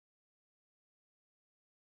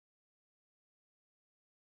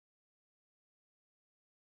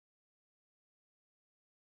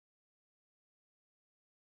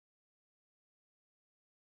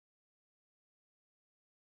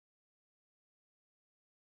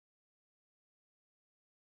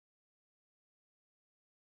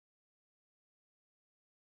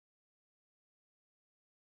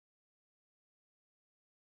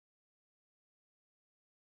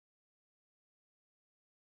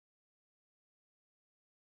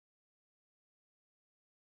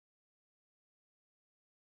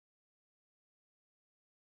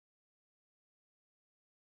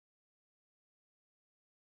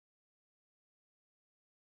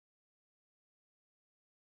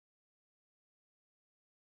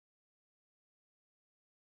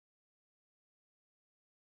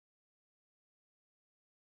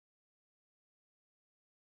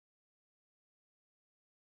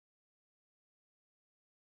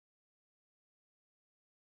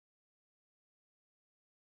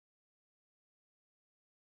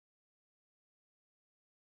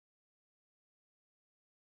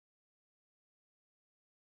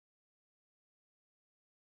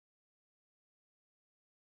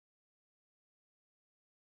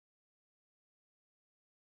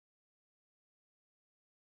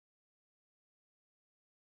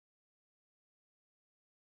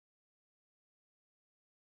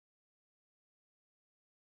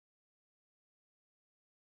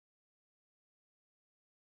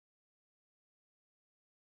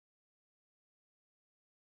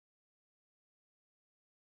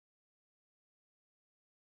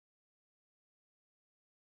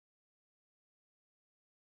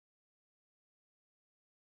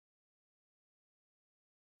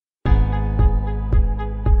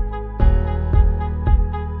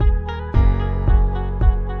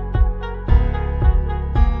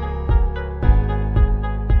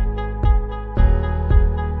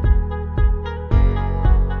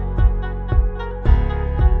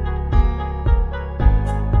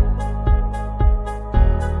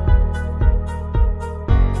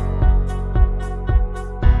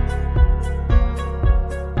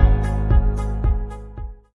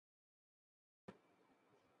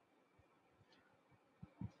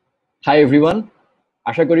Hi everyone,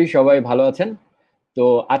 আশা করি সবাই ভালো আছেন। তো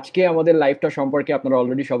আজকে আমাদের লাইফটা সম্পর্কে আপনারা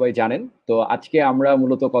অলরেডি সবাই জানেন। তো আজকে আমরা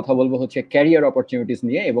মূলত কথা বলবো হচ্ছে ক্যারিয়ার অপরচুনিটিস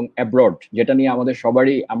নিয়ে এবং অ্যাব্রড, যেটা নিয়ে আমাদের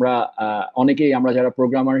সবারই আমরা অনেকেই আমরা যারা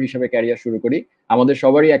প্রোগ্রামার হিসেবে ক্যারিয়ার শুরু করি, আমাদের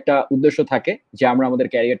সবারই একটা উদ্দেশ্য থাকে যে আমরা আমাদের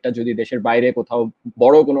ক্যারিয়ারটা যদি দেশের বাইরে কোথাও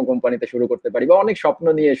বড় কোনো কোম্পানিতে শুরু করতে পারি বা অনেক স্বপ্ন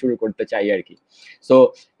নিয়ে শুরু করতে চাই আর কি। সো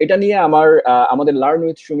এটা নিয়ে আমাদের লার্ন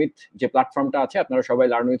উইথ সুমিত যে প্ল্যাটফর্মটা আছে, আপনারা সবাই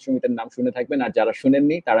লার্ন উইথ সুমিতের নাম শুনে থাকবেন, আর যারা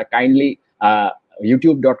শুনেননি তারা কাইন্ডলি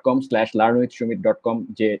youtube.com/learnwithsumit.com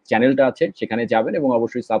যে চ্যানেলটা আছে সেখানে যাবেন এবং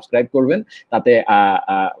অবশ্যই সাবস্ক্রাইব করবেন। তাতে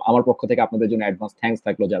আমার পক্ষ থেকে আপনাদের জন্য অ্যাডভান্স থ্যাঙ্কস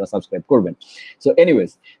থাকলো যারা সাবস্ক্রাইব করবেন। সো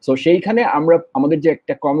এনিওয়েজ, সো সেইখানে আমরা আমাদের যে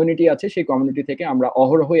একটা কমিউনিটি আছে সেই কমিউনিটি থেকে আমরা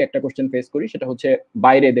অহরহই একটা কোশ্চেন ফেস করি, সেটা হচ্ছে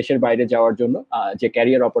দেশের বাইরে যাওয়ার জন্য যে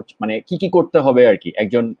ক্যারিয়ার মানে কি কি করতে হবে আর কি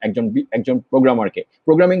একজন একজন একজন প্রোগ্রামারকে।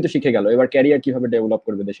 প্রোগ্রামিং তো শিখে গেল, এবার ক্যারিয়ার কিভাবে ডেভেলপ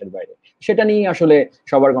করবে দেশের বাইরে, সেটা নিয়ে আসলে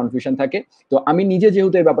সবার কনফিউশন থাকে। তো আমি নিজে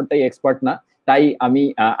যেহেতু এই ব্যাপারটাই এক্সপার্ট না, তাই আমি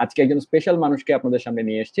আজকে একজন স্পেশাল মানুষকে আপনাদের সামনে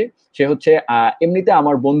নিয়ে এসেছি। সে হচ্ছে এমনিতে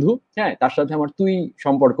আমার বন্ধু, হ্যাঁ, তার সাথে আমার তুই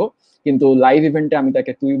সম্পর্ক, কিন্তু লাইভ ইভেন্টে আমি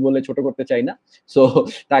তাকে তুই বলে ছোট করতে চাই না। সো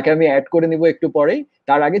তাকে আমি অ্যাড করে নিব একটু পরেই।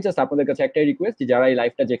 তার আগে জাস্ট আপনাদের কাছে একটাই রিকোয়েস্ট, যারা এই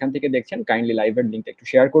লাইভটা যেখান থেকে দেখছেন কাইন্ডলি লাইভের লিঙ্কটা একটু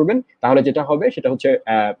শেয়ার করবেন। তাহলে যেটা হবে সেটা হচ্ছে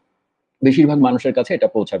বেশিরভাগ মানুষের কাছে এটা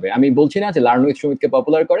পৌঁছাবে। আমি বলছি না যে লার্ন উইথ সুমিতকে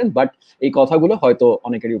পপুলার করেন, বাট এই কথাগুলো হয়তো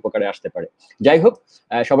অনেকেরই উপকারে আসতে পারে। যাই হোক,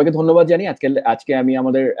 সবাইকে ধন্যবাদ জানি। আজকে আজকে আমি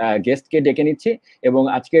আমাদের গেস্টকে ডেকে নিচ্ছি এবং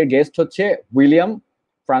আজকের গেস্ট হচ্ছে উইলিয়াম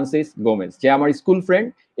ফ্রান্সিস গোমেজ, যে আমার স্কুল ফ্রেন্ড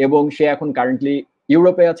এবং সে এখন কারেন্টলি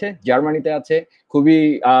ইউরোপে আছে, জার্মানিতে আছে। খুবই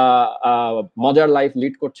মজার লাইফ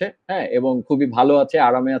লিড করছে, হ্যাঁ, এবং খুবই ভালো আছে,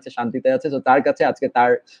 আরামে আছে, শান্তিতে আছে। তো তার কাছে আজকে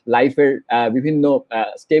তার লাইফের বিভিন্ন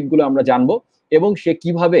স্টেপ গুলো আমরা জানবো এবং সে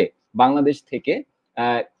কিভাবে বাংলাদেশ থেকে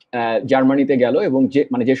জার্মানিতে গেল এবং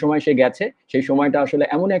যে সময় সে গেছে সেই সময়টা আসলে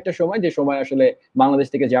এমন একটা সময় যে সময় আসলে বাংলাদেশ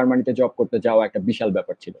থেকে জার্মানিতে জব করতে যাওয়া একটা বিশাল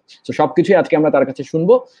ব্যাপার ছিল। তো সবকিছুই আজকে আমরা তার কাছে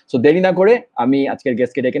শুনবো। তো দেরি না করে আমি আজকের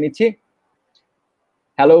গেস্টকে ডেকে নিচ্ছি।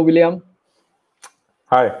 Hello William.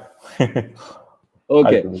 হাই।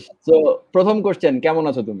 ওকে, তো প্রথম কোশ্চেন, কেমন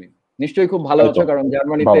আছো তুমি? নিশ্চয়ই খুব ভালো আছো, কারণ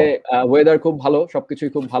জার্মানিতে ওয়েদার খুব ভালো,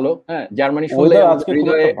 সবকিছুই খুব ভালো। হ্যাঁ, জার্মানি শুনলে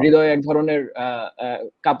হৃদয়ে হৃদয়ে এক ধরনের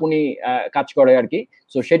কাঁপুনি কাজ করে আর কি।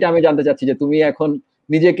 তো সেটা আমি জানতে চাচ্ছি যে তুমি এখন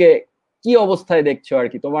নিজেকে কি অবস্থায় দেখছো আর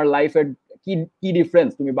কি, তোমার লাইফের কি কি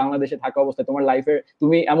ডিফারেন্স তুমি বাংলাদেশে থাকা অবস্থায় তোমার লাইফের।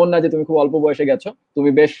 তুমি এমন না যে তুমি খুব অল্প বয়সে গেছো, তুমি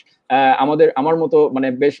বেশ আমার মতো মানে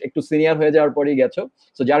বেশ একটু সিনিয়র হয়ে যাওয়ার পরেই গেছো।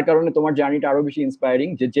 তো যার কারণে তোমার জার্নিটা আরো বেশি ইন্সপায়ারিং,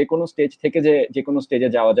 যে কোনো স্টেজ থেকে যে কোনো স্টেজে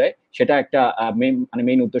যাওয়া যায়, সেটা একটা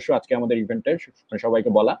মেইন উদ্দেশ্য আজকে আমাদের ইভেন্টের, সবাইকে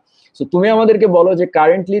বলা। তো তুমি আমাদেরকে বলো যে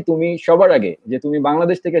কারেন্টলি তুমি সবার আগে যে তুমি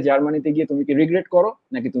বাংলাদেশ থেকে জার্মানিতে গিয়ে তুমি কি রিগ্রেট করো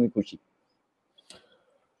নাকি তুমি খুশি?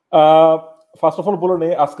 ফার্স্ট অফ অল বলে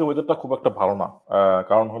নেই, আজকে ওয়েদারটা খুব একটা ভালো না।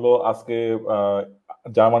 কারণ হলো আজকে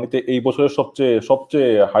জার্মানিতে এই বছরের সবচেয়ে সবচেয়ে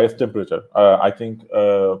highest temperature, I think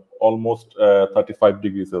almost 35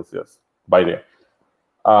 degree Celsius বাইরে।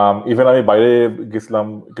 ইভেন আমি বাইরে গেছিলাম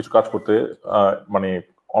কিছু কাজ করতে, মানে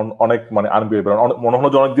অনেক মানে আনবিলিভেবল, মনে হলো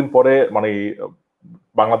যে অনেকদিন পরে মানে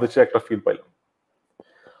বাংলাদেশে একটা ফিল পাইলাম।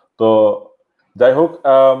 তো যাই হোক,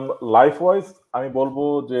 লাইফ ওয়াইজ আমি বলবো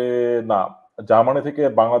যে না, জার্মানি থেকে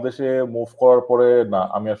বাংলাদেশে মুভ করার পরে না,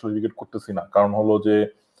 আমি আসলে রিগ্রেট করতেছি না। কারণ হলো যে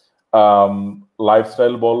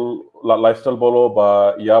লাইফস্টাইল বলো বা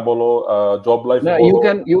ইয়া বলো, জব লাইফ না, বলো।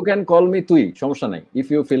 ইউ ক্যান কল মি তুই, সমস্যা নাই, ইফ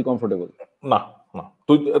ইউ ফিল কমফোর্টেবল। না না,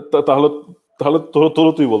 তুই তাহলে তাহলে তোর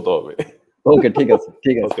তুই বলতে হবে। ওকে, ঠিক আছে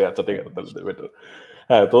ঠিক আছে। ওকে, আচ্ছা ঠিক আছে, তাহলে বেটার।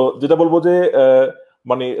 হ্যাঁ, তো যেটা বলবো যে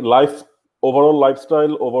মানে life overall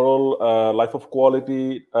lifestyle, overall life of quality,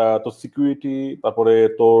 তোর সিকিউরিটি, তারপরে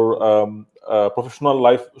তোর প্রফেশনাল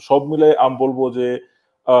লাইফ, সব মিলে আমি বলবো যে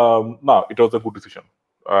না, এটা হচ্ছে গুড ডিসিশন।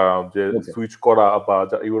 যে সুইচ করা বা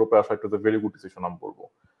ইউরোপে আসা, এটা ভেরি গুড ডিসিশন আমি বলবো।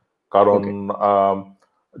 কারণ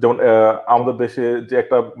যেমন আমাদের দেশে যে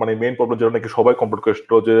একটা মানে মেইন প্রবলেম যেটা নাকি সবাই কমপ্লিট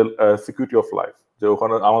করেছিল, যে সিকিউরিটি অফ লাইফ, যে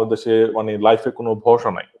ওখানে আমাদের দেশে মানে লাইফে কোনো ভরসা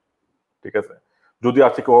নাই। ঠিক আছে, যদি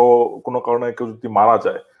আছে কোনো কারণে কেউ যদি মারা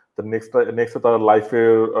যায়, নেক্সট তার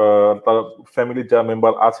লাইফের তার ফ্যামিলির যা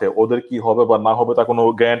মেম্বার আছে ওদের কি হবে বা না হবে তার কোনো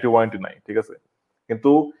গ্যারান্টি ওয়ারেন্টি নাই। ঠিক আছে,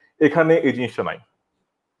 কিন্তু এখানে এই জিনিসটা নাই।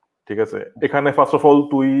 ঠিক আছে, এখানে ফার্স্ট অফ অল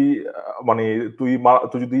মানে তুই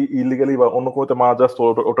যদি ইলিগালি বা অন্য কোনোতে মারা যাস, তো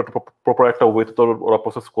ওটা প্রপার একটা ওয়েতে তোর ওরা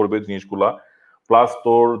প্রসেস করবে জিনিসগুলা। প্লাস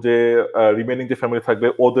তোর যে রিমেনিং যে ফ্যামিলি থাকবে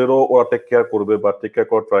ওদেরও ওরা টেক কেয়ার করবে বা টেক কেয়ার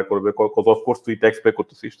করার ট্রাই করবে। অফকোর্স তুই ট্যাক্স পে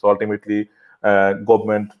করতেছিস, তো ultimately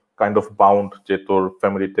government kind of bound যে তোর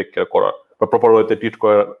ফ্যামিলি টেক কেয়ার করা বা প্রপার ওয়েতে ট্রিট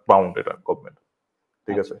করা, বাউন্ড এটা গভর্নমেন্ট।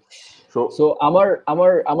 ঠিক আছে। সো আমার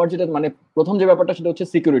আমার আমার যেটা মানে প্রথম যে ব্যাপারটা সেটা হচ্ছে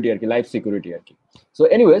সিকিউরিটি আর কি, লাইফ সিকিউরিটি আর কি। সো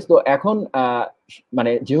এনিওয়েজ, তো এখন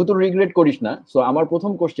মানে যেহেতু রিগ্রেট করিস না, সো আমার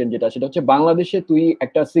প্রথম কোশ্চেন যেটা সেটা হচ্ছে বাংলাদেশে তুই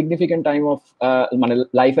একটা সিগনিফিকেন্ট টাইম অফ মানে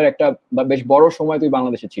লাইফের একটা বেশ বড় সময় তুই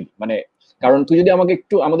বাংলাদেশে ছিলি, মানে কারণ তুই যদি আমাকে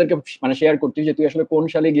একটু আমাদেরকে মানে শেয়ার করতিস যে তুই আসলে কোন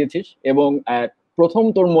সালে গিয়েছিস এবং প্রথম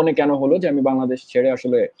তোর মনে কেন হলো যে আমি বাংলাদেশ ছেড়ে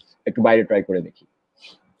আসলে একটু বাইরে ট্রাই করে দেখি,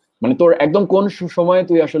 মানে তোর একদম কোন সময়ে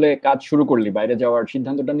তুই আসলে কাজ শুরু করলি, বাইরে যাওয়ার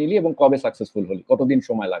সিদ্ধান্তটা নিলি এবং কবে সাকসেসফুল হলি, কতদিন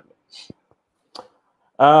সময় লাগলো?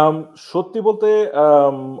 সত্যি বলতে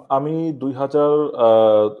আমি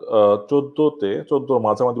 2014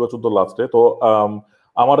 মাঝামাঝি বা 14 লাস্টে তো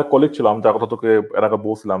আমার এক কলিগ ছিল, আমি যার কথা তোকে এর আগে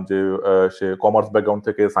বলছিলাম যে সে কমার্স ব্যাকগ্রাউন্ড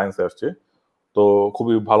থেকে সায়েন্সে আসছে, তো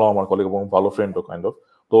খুবই ভালো আমার কলিগ এবং ভালো ফ্রেন্ডও কাইন্ড অফ।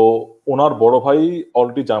 তো ওনার বড় ভাই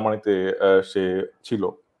অলরেডি জার্মানিতে সে ছিল,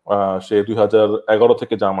 সে 2011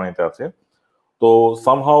 থেকে জার্মানিতে আছে। তো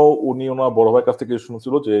সামহাও উনি ওনার বড় ভাইয়ের কাছ থেকে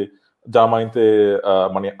শুনছিল যে জার্মানিতে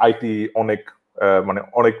মানে আইটি অনেক মানে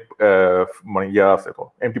অনেক মানে ইয়া আছে, তো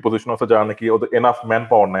এমটি পজিশন আছে যারা নাকি ওদের এনাফ ম্যান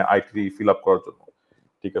পাওয়ার নাই আইটি ফিল আপ করার জন্য।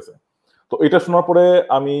 ঠিক আছে, তো এটা শোনার পরে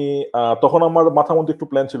আমি তখন আমার মাথার মধ্যে একটু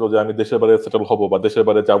প্ল্যান ছিল যে আমি দেশের বাইরে সেটেল হব বা দেশের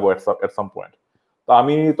বাইরে যাবো এট সাম পয়েন্ট। তো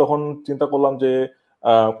আমি তখন চিন্তা করলাম যে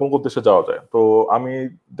কোন কোন দেশে যাওয়া যায়। তো আমি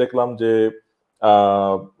দেখলাম যে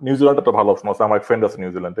নিউজিল্যান্ড একটা ভালো অপশন আছে, আমার এক ফ্রেন্ড আছে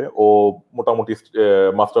নিউজিল্যান্ডে, ও মোটামুটি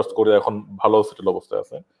মাস্টার্স করে এখন ভালো সেটেল অবস্থায়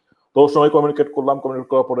আছে। তো ওর সঙ্গে কমিউনিকেট করলাম, কমিউনিকেট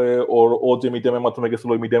করার পরে ও যে মিডিয়ামের মাধ্যমে গেছিল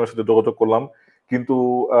ওই মিডিয়ামের সাথে যোগাযোগ করলাম। কিন্তু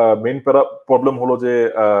মেইন প্রবলেম হলো যে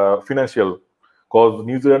ফিনান্সিয়াল, কজ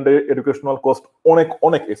নিউজিল্যান্ডে এডুকেশনাল কস্ট অনেক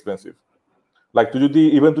অনেক এক্সপেন্সিভ। লাইক তুই যদি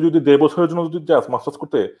 1.5 বছরের জন্য যদি যাস মাস্টার্স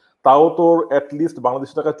করতে, তাও তোর অ্যাটলিস্ট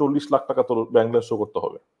বাংলাদেশি টাকা 40 লাখ টাকা তোর ব্যাংক ব্যালেন্স শো করতে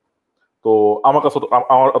হবে। তো আমার কাছে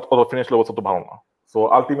আমার অত ফিনান্সিয়াল অবস্থা তো ভালো না। সো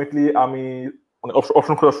আলটিমেটলি আমি মানে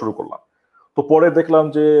অপশন খোঁজা শুরু করলাম। তো পরে দেখলাম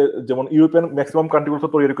যে যেমন ইউরোপিয়ান ম্যাক্সিমাম কান্ট্রিগুলোতে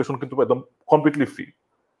তোর এডুকেশন কিন্তু একদম কমপ্লিটলি ফ্রি।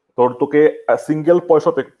 তোকে সিঙ্গেল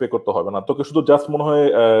পয়সা পে করতে হবে না, তোকে শুধু জাস্ট মনে হয়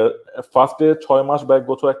ফার্স্টে 6 মাস বা 1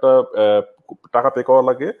 বছর একটা টাকা পে করা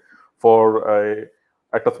লাগে ফর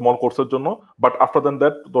একটা স্মল কোর্সের জন্য, বাট আফটার দেন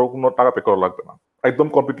দ্যাট তোর কোনো টাকা পে করা লাগবে না, একদম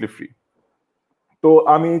কমপ্লিটলি ফ্রি। তো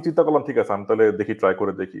আমি চিন্তা করলাম ঠিক আছে আমি তাহলে দেখি, ট্রাই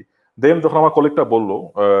করে দেখি। দেন যখন আমার কলিগটা বললো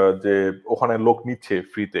যে ওখানে লোক নিচ্ছে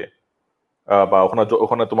ফ্রিতে, বা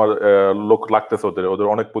ওখানে তোমার লোক লাগতেছে, ওদের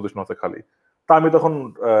ওদের অনেক পজিশন আছে খালি, তা আমি তখন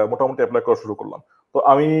মোটামুটি অ্যাপ্লাই করা শুরু করলাম। তো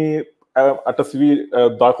আমি একটা সিভি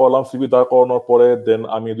দাঁড় করালাম, সিভি দাঁড় করানোর পরে দেন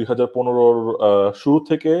আমি 2015-র শুরু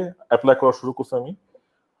থেকে অ্যাপ্লাই করা শুরু করছি। আমি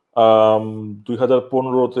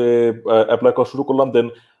 2015-তে অ্যাপ্লাই করা শুরু করলাম। দেন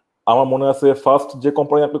আমার মনে আছে ফার্স্ট যে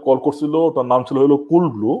কোম্পানি আপনি কল করছিল ওটার নাম ছিল হলো কুল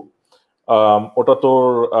ব্লু। ওটা তোর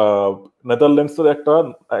নেদারল্যান্ডসের একটা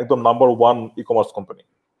একদম নাম্বার 1 ই কমার্স কোম্পানি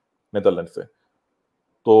নেদারল্যান্ডসে।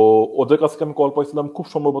 তো ওদের কাছে আমি কল পাইছিলাম খুব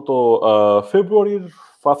সম্ভবত ফেব্রুয়ারির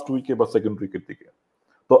ফার্স্ট উইকে বা সেকেন্ড উইকের দিকে।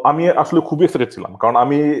 তো আমি আসলে খুবই এক্সাইটেড ছিলাম, কারণ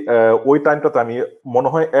আমি ওই টাইমটাতে আমি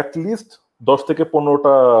মনে হয় অ্যাটলিস্ট 10 থেকে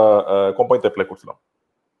 15টা কোম্পানিতে অ্যাপ্লাই করছিলাম।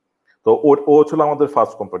 তো ও ছিল আমাদের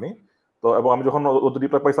ফার্স্ট কোম্পানি। তো এবং আমি যখন ওদের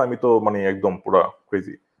রিপ্লাই পাইছি আমি তো মানে একদম পুরা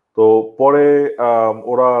ক্রেজি। তো পরে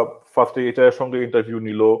ওরা ফার্স্টে এইচআর এর সঙ্গে ইন্টারভিউ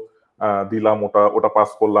নিল, দিলাম, ওটা পাস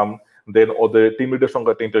করলাম। দেন ওদের টিম লিডের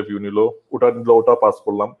সঙ্গে একটা ইন্টারভিউ নিল, ওটা পাস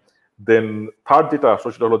করলাম। দেন থার্ড যেটা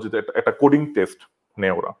আসলে সেটা হলো যে একটা কোডিং টেস্ট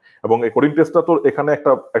নেয় ওরা, এবং এই কোডিং টেস্টটা তোর এখানে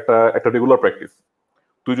একটা একটা একটা রেগুলার প্র্যাকটিস।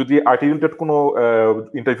 তুই যদি আইটি রিলেটেড কোনো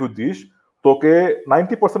ইন্টারভিউ দিস, তোকে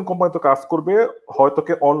 90% কোম্পানি তো কাজ করবে হয়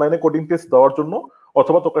তোকে অনলাইনে কোডিং টেস্ট দেওয়ার জন্য,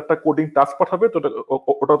 অথবা তোকে একটা কোডিং টাস্ক পাঠাবে, তো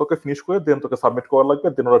ওটা তোকে ফিনিশ করে দেন তোকে সাবমিট করা লাগবে,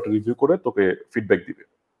 দেন ওরা রিভিউ করে তোকে ফিডব্যাক দিবে।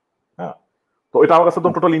 হ্যাঁ, তো এটা আমার কাছে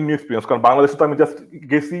একদম টোটালি নিউ এক্সপিরিয়েন্স, কারণ বাংলাদেশে তো আমি জাস্ট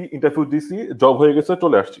গেছি, ইন্টারভিউ দিছি, জব হয়ে গেছে,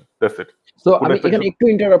 চলে আসছি, দ্যাটস ইট। তো আমি এখানে একটু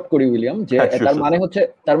ইন্টারাপ্ট করি উইলিয়াম, যে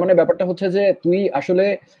তার মানে ব্যাপারটা হচ্ছে যে তুই আসলে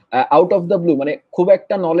আউট অফ দ্য ব্লু মানে খুব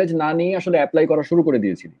একটা নলেজ না নিয়ে আসলে অ্যাপ্লাই করা শুরু করে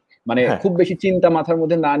দিয়েছিলি, মানে খুব বেশি চিন্তা মাথার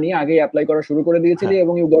মধ্যে না নিয়ে আগেই অ্যাপ্লাই করা শুরু করে দিয়েছিলি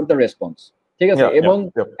এবং ইউ গট দ্য রেসপন্স। ঠিক আছে,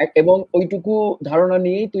 এবং ওইটুকু ধারণা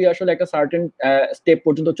নিয়েই তুই আসলে একটা সার্টেন স্টেপ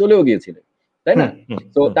পর্যন্ত চলেও গিয়েছিলি, তাই না?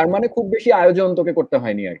 তো তার মানে খুব বেশি আয়োজন তোকে করতে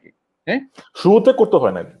হয়নি আর কি। হ্যাঁ, শুরুতে করতে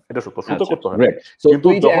হয় না, এটা সত্য, শুরুতে করতে হয় না। সো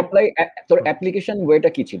তুই যে তোর অ্যাপ্লিকেশন ওয়েটা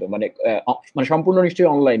কি ছিল, মানে মানে সম্পূর্ণ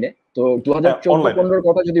নিশ্চয়ই অনলাইনে। তো 2014-15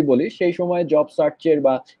 কথা যদি বলি, সেই সময় জব সার্চের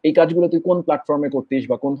বা এই কাজগুলো তুই কোন প্ল্যাটফর্মে করতিস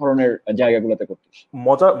বা কোন ধরনের জায়গাগুলোতে করতিস?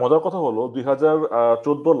 মজার কথা হলো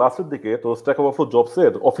 2014 লাস্টের দিকে তো স্ট্যাক ওভারফ্লো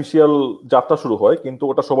জবসের অফিসিয়াল যাত্রা শুরু হয়, কিন্তু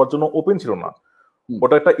ওটা সবার জন্য ওপেন ছিল না।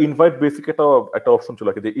 ওটা একটা ইনভাইট বেসিক একটা অপশন ছিল,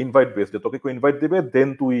 যে ইনভাইট বেস, যে তোকে কেউ ইনভাইট দিবে দেন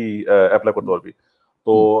তুই অ্যাপ্লাই করতে পারবি।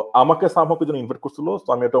 তো আমাকে সামহাও জন ইনভাইট করছিল, তো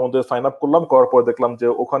আমি এটার মধ্যে সাইন আপ করলাম, করার পরে দেখলাম যে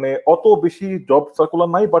ওখানে অত বেশি জব সার্কুলার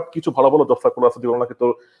নাই, বাট কিছু ভালো ভালো জব সার্কুলার আছে যেগুলো নাকি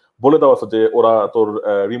তোর বলে দেওয়া আছে যে ওরা তোর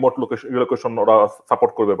রিমোট রিলোকেশন ওরা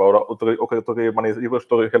সাপোর্ট করবে বা ওরা তোকে মানে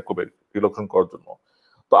হেল্প করবে রিলোকেশন করার জন্য।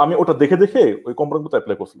 তো আমি ওটা দেখে দেখে ওই কোম্পানিগুলোতে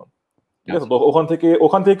অ্যাপ্লাই করছিলাম, ঠিক আছে। তো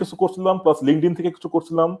ওখান থেকে কিছু করছিলাম, প্লাস লিঙ্কডইন থেকে কিছু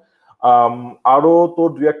করছিলাম। আরো তোর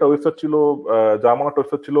দুই একটা ওয়েবসাইট ছিল, জার্মান একটা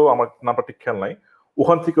ওয়েবসাইট ছিল, আমার নামটা ঠিক খেয়াল নাই।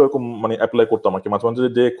 ওখান থেকে ওরকম মানে অ্যাপ্লাই করতাম আর কি, মাঝে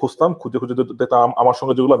মাঝে যে খুঁজতাম, খুঁজে খুঁজে দেখতাম আমার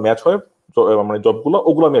সঙ্গে যেগুলো ম্যাচ হয় মানে জবগুলো,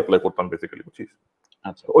 ওগুলো আমি অ্যাপ্লাই করতাম বেসিক্যালি, বুঝছিস।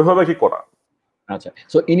 আচ্ছা ওইভাবে কি করা। আচ্ছা,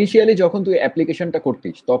 সো ইনিশিয়ালি যখন তুই অ্যাপ্লিকেশনটা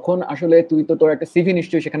করতিস তখন আসলে তুই তো তোর একটা সিভি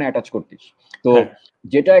নিশ্চয়ই সেখানে অ্যাটাচ করতিস। তো হ্যাঁ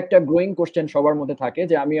যেটা একটা গ্রোয়িং কোশ্চেন সবার মধ্যে থাকে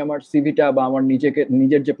যে আমি আমার সিভিটা বা আমার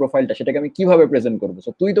নিজের যে প্রোফাইলটা সেটাকে আমি কিভাবে প্রেজেন্ট করবো।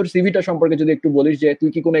 তো তুই তোর সিভিটা সম্পর্কে যদি একটু বলিস যে তুই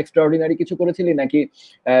কি কোনো এক্সট্রাঅর্ডিনারি কিছু করেছিলি নাকি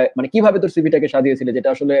মানে কিভাবে তোর সিভিটাকে সাজিয়েছিলি যেটা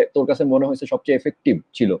আসলে তোর কাছে মনে হয়েছে সবচেয়ে এফেক্টিভ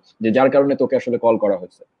ছিল, যে যার কারণে তোকে আসলে কল করা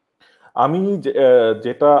হয়েছে। আমি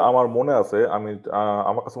যেটা আমার মনে আছে, আমি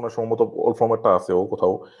আমার কাছে মনে হয় সম্ভবত ওল ফর্মেটটা আছে ও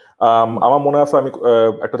কোথাও। আমার মনে আছে আমি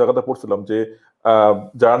একটা জায়গাতে পড়ছিলাম যে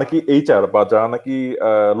যারা নাকি এইচআর বা যারা নাকি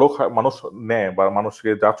মানুষ নেয় বা মানুষকে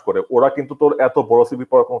জাজ করে, ওরা কিন্তু তোর এত বড় সিভি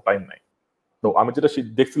পড়ার কোনো টাইম নাই। তো আমি যেটা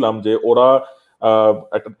দেখছিলাম যে ওরা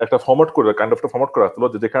একটা ফরম্যাট করে কাইন্ড অফ একটা ফরম্যাট করে রাখছিল,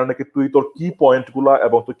 যে যেখানে নাকি তুই তোর কি পয়েন্ট গুলা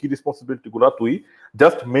এবং তোর কি রেসপন্সিবিলিটি গুলা তুই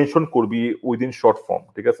জাস্ট মেনশন করবি উইদিন শর্ট ফর্ম,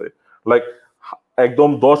 ঠিক আছে। লাইক একদম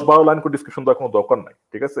 10-12 লাইন করে ডিসক্রিপশন দেওয়ার কোনো দরকার নাই,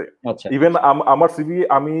 ঠিক আছে। আচ্ছা ইভেন আমার সিভি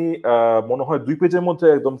আমি মনে হয় 2 পেজের মধ্যে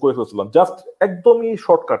একদম করে ফেলছিলাম, জাস্ট একদমই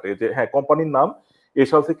শর্টকাটে, যে হ্যাঁ কোম্পানির নাম, এই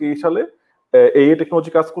সাল থেকে এই সালে এই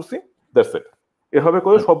টেকনোলজি কাজ করছি, দ্যাটস ইট। এভাবে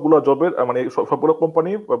করে সবগুলো জবের মানে সবগুলো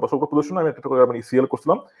কোম্পানি বা সবগুলো পজিশনে আমি একটা করে আমি সিএল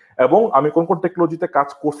করছিলাম, এবং আমি কোন কোন টেকনোলজিতে কাজ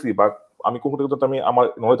করছি বা আমি কোন কোন টেকনোলজিতে আমি আমার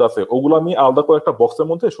নলেজ আছে, ওগুলো আমি আলাদা করে একটা বক্সের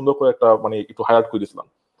মধ্যে সুন্দর করে একটা মানে একটু হাইলাইট করে দিয়েছিলাম,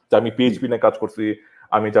 যে আমি পিএইচপি নিয়ে কাজ করছি,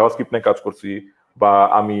 আমি জাভাস্ক্রিপ্ট নিয়ে কাজ করছি, বা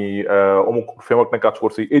আমি অমুক ফ্রেমওয়ার্ক নিয়ে কাজ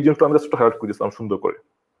করছি। এই জিনিসটা আমি জাস্ট হাইলাইট করে দিয়েছিলাম সুন্দর করে,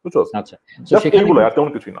 বুঝছো। আচ্ছা, তো জাস্ট সেখানে এইগুলো, আর তেমন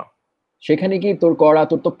কিছুই না। সেখানে কি তোর করা,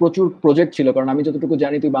 তোর তো প্রচুর প্রজেক্ট ছিল, কারণ আমি যতটুকু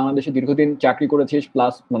জানি তুই বাংলাদেশে দীর্ঘদিন চাকরি করেছিস,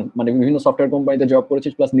 প্লাস মানে বিভিন্ন সফটওয়্যার কোম্পানিতে জব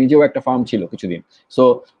করেছিস, প্লাস নিজেও একটা ফার্ম ছিল কিছুদিন। সো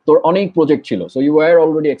তোর অনেক প্রজেক্ট ছিল, so you R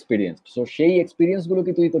already experienced. So সেই এক্সপিরিয়েন্স গুলো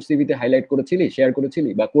কি তুই তোর সিভিতে হাইলাইট করেছিলি, শেয়ার করেছিলি,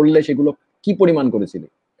 বা করলে সেগুলো কি পরিমাণ করেছিলি?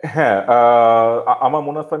 হ্যাঁ, আমার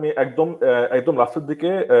মনে আছে আমি একদম একদম লাস্টের দিকে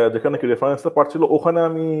যেখানে কি রেফারেন্সটা পাচ্ছিল, ওখানে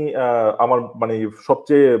আমি আমার মানে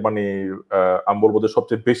সবচেয়ে মানে আমি বলবো যে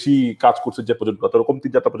সবচেয়ে বেশি কাজ করছে যে প্রজেক্ট, এরকম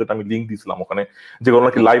 3-4টা প্রজেক্ট আমি লিঙ্ক দিয়েছিলাম ওখানে, যেগুলো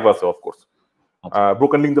নাকি লাইভ আছে অফকোর্স।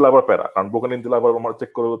 ব্রোকেন লিঙ্ক দিলে আবার প্যারা, কারণ ব্রোকেন লিঙ্ক দিলে আবার আমার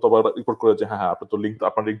চেক করে তো আবার রিপোর্ট করে যে হ্যাঁ হ্যাঁ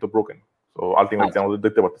আপনার লিঙ্ক তো ব্রোকেন, তো আলটিমেটলি আমাদের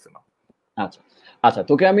দেখতে পারতেছি না। আচ্ছা আচ্ছা,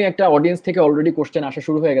 তোকে আমি একটা অডিয়েন্স থেকে অলরেডি কোশ্চেন আসা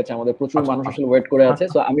শুরু হয়ে গেছে, আমাদের প্রচুর আচ্ছা মানুষ আসলে ওয়েট করে আছে।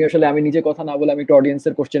 সো আমি নিজে কথা না বলে আমি একটু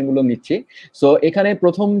অডিয়েন্সের কোশ্চেন গুলো নিচ্ছি। সো এখানে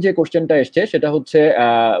প্রথম যে কোশ্চেনটা এসছে সেটা হচ্ছে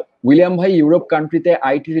উইলিয়াম ভাই, ইউরোপ কান্ট্রিতে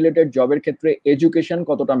আইটি রিলেটেড জবের ক্ষেত্রে এডুকেশন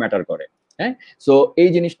কতটা ম্যাটার করে? হ্যাঁ, সো এই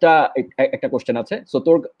জিনিসটা একটা কোশ্চেন আছে। সো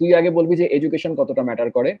তুই আগে বলবি যে এডুকেশন কতটা ম্যাটার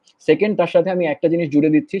করে। সেকেন্ড, তার সাথে আমি একটা জিনিস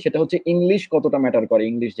জুড়ে দিচ্ছি, সেটা হচ্ছে ইংলিশ কতটা ম্যাটার করে,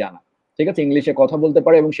 ইংলিশ জানা, ঠিক আছে, ইংলিশে কথা বলতে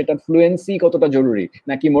পারে এবং সেটার ফ্লুয়েন্সি কতটা জরুরি,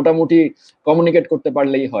 নাকি মোটামুটি কমিউনিকেট করতে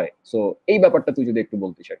পারলেই হয়। সো এই ব্যাপারটা তুই যদি একটু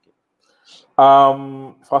বলতিস আর কি।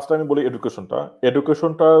 ফার্স্ট আমি বলি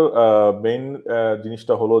এডুকেশনটার মেইন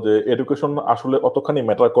জিনিসটা হলো যে এডুকেশন আসলে অতখানি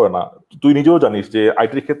ম্যাটার করে না। তুই নিজেও জানিস যে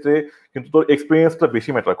আইটির ক্ষেত্রে কিন্তু তোর এক্সপিরিয়েন্সটা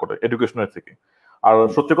বেশি ম্যাটার করে এডুকেশনের থেকে। আর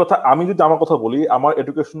সত্যি কথা, আমি যদি আমার কথা বলি, আমার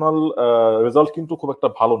এডুকেশনাল রেজাল্ট কিন্তু খুব একটা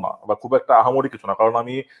ভালো না বা খুব একটা আহামরি কিছু না, কারণ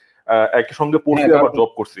আমি একই সঙ্গে পড়ছি হ্যাঁ, আবার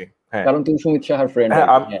জব করছি। হ্যাঁ কারণ তুই সুমিত সাহার ফ্রেন্ড আর হ্যাঁ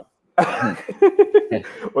কি। হ্যাঁ, হুম, হ্যাঁ,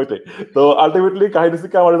 ওইটাই। তো আলটিমেটলি কাহিনী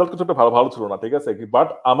থেকে আমার রেজাল্ট কিছুটা ভালো ভালো ছিল না, ঠিক আছে। বাট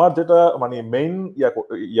আমার যেটা মানে মেইন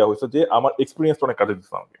ইয়া হয়েছে যে আমার এক্সপিরিয়েন্স অনেক কাজে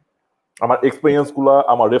দিচ্ছে আমাকে, আমার এক্সপিরিয়েন্স গুলা,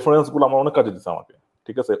 আমার রেফারেন্স গুলো আমার অনেক কাজে দিচ্ছে আমাকে,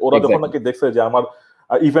 ঠিক আছে। ওরা যখন এক্স্যাক্টলি। নাকি দেখছে যে আমার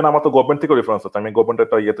ইভেন আমার তো গভর্নমেন্ট থেকে রেফারেন্স আছে, আমি গভর্নমেন্ট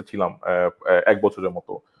একটা ইয়েতে ছিলাম 1 বছরের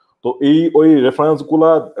মতো। তো ওই রেফারেন্স গুলা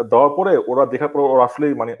দেওয়ার পরে ওরা দেখার পর ওরা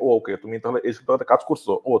আসলেই মানে ও ওকে, তুমি তাহলে এই সপ্তাহে কাজ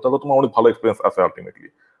করছো, ও তাহলে তোমার অনেক ভালো এক্সপিরিয়েন্স আছে আলটিমেটলি,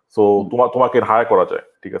 সো তোমাকে হায়ার করা যায়,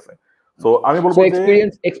 ঠিক আছে। সো আমি সো বলবো যে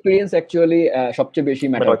এক্সপেরিয়েন্স অ্যাকচুয়ালি সবচেয়ে বেশি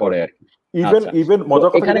ম্যাটার ম্যাটার করে। করে আর কি। ইভেন আচ্ছা, ইভেন তো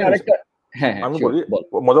মজার কথা কি এখানে জানিস, আরেকটা, হ্যাঁ হ্যাঁ আমি শিওর বলি বল।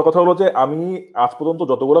 মজার কথা হলো যে আমি আজ পর্যন্ত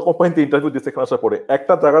যতগুলো কোম্পানিতে ইন্টারভিউ দিচ্ছি এখানে আসার পরে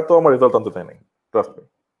একটা জায়গা তো আমার রেজাল্ট আনতে চাই নাই, ট্রাস্ট মি।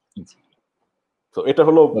 তো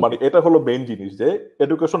ওকে, এটা হলো মেইন জিনিস, যে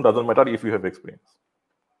education doesn't matter if you have experience.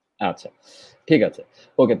 আচ্ছা ঠিক আছে।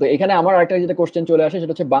 ওকে, তো এখানে আমার একটা যেটা কোশ্চেন চলে আসে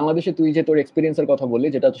সেটা হচ্ছে বাংলাদেশে তুই যে তোর এক্সপিরিয়েন্সের কথা বললি,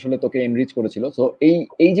 যেটা আসলে তোকে এনরিচ করেছিল, সো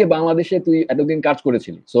এই যে বাংলাদেশে তুই এতদিন কাজ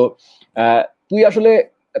করেছিলি, সো তুই আসলে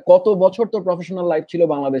কত বছর তোর প্রফেশনাল লাইফ ছিল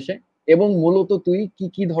বাংলাদেশে, এবং মূলত তুই কি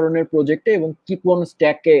কি ধরনের প্রজেক্টে এবং কি কোন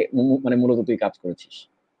স্ট্যাকে মানে মূলত তুই কাজ করেছিস?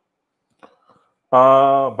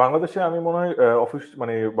 বাংলাদেশে আমি মনে হয় অফিস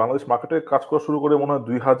মানে বাংলাদেশ মার্কেটে কাজ করা শুরু করে মনে হয়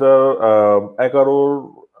 2011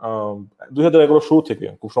 2011 শুরু থেকে,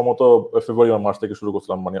 খুব সম্ভবত ফেব্রুয়ারি বা মার্চ থেকে শুরু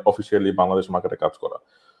করছিলাম মানে অফিসিয়ালি বাংলাদেশ মার্কেটে কাজ করা।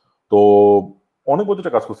 তো অনেক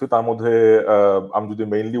প্রজেক্টে কাজ করছি, তার মধ্যে আমি যদি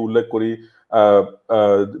মেইনলি উল্লেখ করি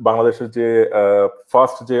বাংলাদেশের যে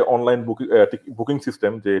ফার্স্ট যে অনলাইন বুকিং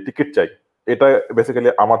সিস্টেম, যে টিকিট চাই, এটা বেসিক্যালি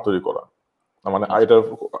আমার তৈরি করা, মানে এটা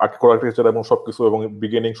আর্কিটেকচার এবং সবকিছু এবং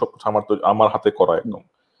বিগিনিং সবকিছু আমার হাতে করা একদম।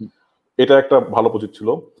 এটা একটা ভালো প্রজেক্ট ছিল।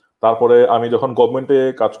 তারপরে আমি যখন গভর্নমেন্টে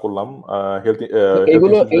কাজ করলাম হেলথ,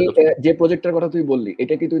 এইগুলো যে প্রজেক্টটার কথা তুই বললি,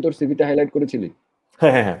 এটা কি তুই তোর সিভিতে হাইলাইট করেছিলি?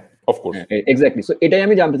 হ্যাঁ হ্যাঁ হ্যাঁ, অফকোর্স। এক্স্যাক্টলি। সো এটাই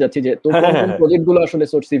আমি জানতে চাচ্ছি যে তোর কোন কোন প্রজেক্ট গুলো আসলে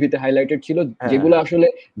তোর সিভিতে হাইলাইটেড ছিল, যেগুলো আসলে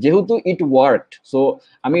যেহেতু ইট ওয়ার্কড। সো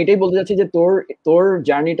আমি এটাই বলতে চাচ্ছি যে তোর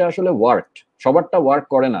জার্নিটা আসলে ওয়ার্কড, সবারটা ওয়ার্ক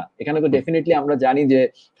করে না। এখানে তো ডেফিনেটলি আমরা জানি যে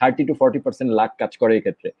 30-40% লাক কাজ করে এই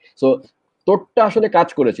ক্ষেত্রে। সো তোরটা আসলে কাজ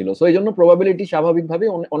করেছিল, সো এই জন্য প্রবাবিলিটি স্বাভাবিকভাবে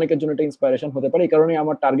অনেকের জন্য এটা ইন্সপাইরেশন হতে পারে। এই কারণে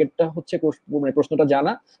আমার টার্গেটটা হচ্ছে মানে প্রশ্নটা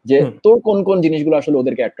জানা যে তোর কোন কোন জিনিসগুলো আসলে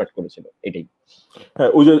ওদেরকে অ্যাট্রাক্ট করেছিল, এটাই।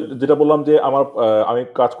 হ্যাঁ, ওই যেটা বললাম যে আমি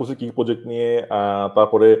কাজ করছি কি প্রজেক্ট নিয়ে।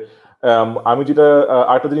 তারপরে আমি যেটা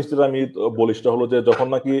আরেকটা জিনিস যেটা আমি বলি সেটা হলো যে যখন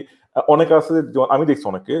নাকি অনেক আছে, আমি দেখছি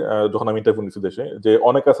অনেকে যখন আমি ইন্টারভিউ নিচ্ছি দেশে, যে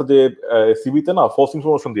অনেক আছে যে সিভিতে না ফলস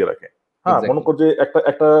ইনফরমেশন দিয়ে রাখে। হ্যাঁ, মনে কর যে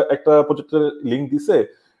একটা প্রজেক্টের লিঙ্ক দিছে,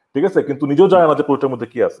 ঠিক আছে, কিন্তু নিজেও জানে না যে প্রজেক্টের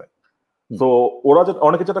মধ্যে কি আছে। তো ওরা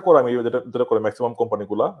অনেকে যেটা করে, আমি যেটা করে ম্যাক্সিমাম কোম্পানি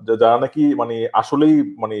গুলা, যে যারা নাকি মানে আসলেই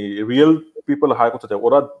মানে রিয়েল পিপল হায়ার করতে চায়,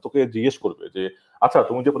 ওরা তোকে জিজ্ঞেস করবে যে আচ্ছা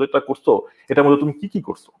তুমি যে প্রজেক্টটা করছো এটার মধ্যে তুমি কি কি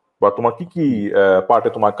করছো, বা তোমার কি কি পার্টে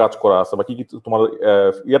তোমার কাজ করা আছে, বা কি কি তোমার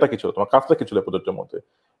ইয়েটা কি ছিল, তোমার কাজটা কি ছিল প্রজেক্টের মধ্যে,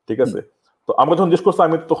 ঠিক আছে। তো আমরা যখন জিজ্ঞেস করছি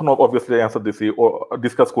আমি তখন অবভিয়াসলি অ্যান্সার দিছি, ও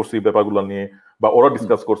ডিসকাস করছি ব্যাপারগুলো নিয়ে, বা ওরা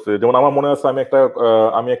ডিসকাস করছে। যেমন আমার মনে আছে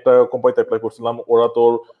আমি একটা কোম্পানিতে অ্যাপ্লাই করছিলাম, ওরা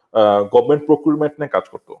তোর গভর্নমেন্ট প্রকিউরমেন্ট নিয়ে কাজ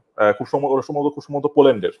করতো, খুব সম্ভবত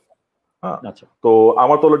পোল্যান্ডের। হ্যাঁ, তো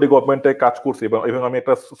আমার তো অলরেডি গভর্নমেন্টে কাজ করছি এবং আমি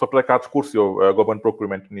একটা সফটওয়্যার কাজ করছি গভর্নমেন্ট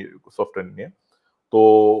প্রকিউরমেন্ট সফটওয়্যার নিয়ে। তো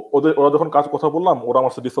ওরা যখন কথা বললাম, ওরা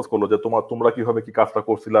আমার সাথে ডিসকাস করলো যে তোমরা কিভাবে কি কাজটা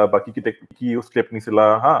করছিলা, বা কি স্টেপ নিছিলা,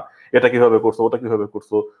 হ্যাঁ এটা কিভাবে করছো, ওটা কিভাবে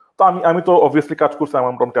করছো। তো আমি তো অবভিয়াসলি কাজ করছি,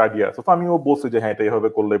 আমার মোটামুটি আইডিয়া আছে। তো আমিও বলছি যে হ্যাঁ এটা এইভাবে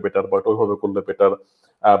করলে বেটার, বা ওইভাবে করলে বেটার,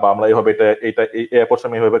 বা আমরা এইভাবে এই অ্যাপ্রোচ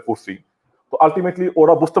আমি এইভাবে করছি। তো আলটিমেটলি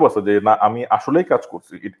ওরা বুঝতে পারছে যে না আমি আসলেই কাজ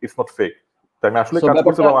করছি, ইটস নট ফেক, আমি আসলে কাজ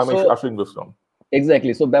করছি এবং আমি আসলে ইনভেস্ট করলাম।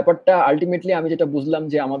 এক্স্যাক্টলি। সো ব্যাপারটা আলটিমেটলি আমি যেটা বুঝলাম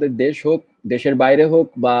যে আমাদের দেশ হোক, দেশের বাইরে হোক,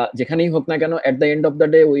 বা যেখানেই হোক না কেন, at the end of the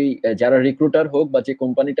day ওই যারা রিক্রুটার হোক বা যে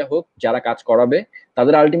কোম্পানিটা হোক, যারা কাজ করাবে,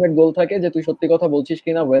 তাদের আলটিমেট গোল থাকে যে তুই সত্যি কথা বলছিস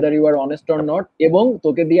কিনা, whether you R honest or not, এবং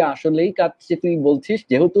তোকে দিয়ে আসলেই কাজ যে তুই বলছিস।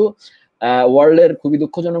 যেহেতু ওয়ার্ল্ডের খুবই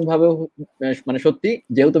দুঃখজনক ভাবে মানে সত্যি,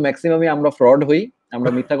 যেহেতু ম্যাক্সিমামই আমরা ফ্রড হই, আমরা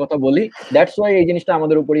মিথ্যা কথা বলি, দ্যাটস ওয়াই এই জিনিসটা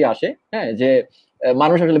আমাদের উপরই আসে। হ্যাঁ, যে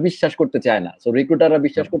মানুষ আসলে বিশ্বাস করতে চায় না, সো রিক্রুটাররা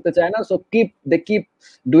বিশ্বাস করতে চায় না, so keep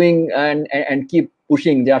doing and keep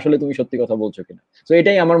pushing যে আসলে তুমি সত্যি কথা বলছো কিনা। সো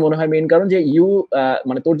এটাই আমার মনে হয় মেইন কারণ, যে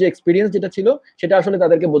মানে তোর যে এক্সপিরিয়েন্স যেটা ছিল সেটা আসলে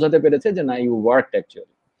তাদেরকে বোঝাতে পেরেছে যে না, ইউ ওয়ার্কড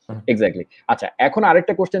অ্যাকচুয়ালি। এক্স্যাক্টলি। আচ্ছা, এখন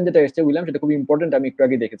আরেকটা কোশ্চেন যেটা এসছে উইলিয়াম, সেটা খুব ইম্পর্টেন্ট, আমি একটু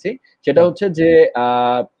আগে দেখেছি। সেটা হচ্ছে যে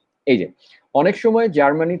এই যে অনেক সময়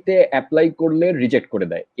জার্মানিতে অ্যাপ্লাই করলে রিজেক্ট করে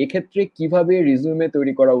দেয়, এক্ষেত্রে কিভাবে রিজিউমে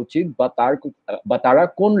তৈরি করা উচিত, বা তারা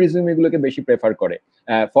কোন রিজিউমে গুলোকে বেশি প্রেফার করে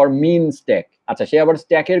ফর মিন স্ট্যাক। আচ্ছা, সে আবার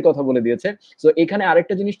স্ট্যাকের কথা বলে দিয়েছে। সো এখানে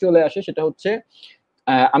আরেকটা জিনিস চলে আসে, সেটা হচ্ছে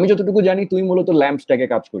আমি যতটুকু জানি তুই মূলত ল্যাম্প স্ট্যাকে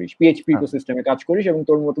কাজ করিস, পিএইচপি ইকোসিস্টেমে কাজ করিস, এবং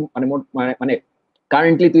তোর মতো মানে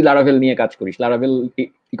কারেন্টলি তুই লারাভেল নিয়ে কাজ করিস, লারাভেল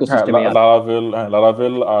ইকোসিস্টেমে।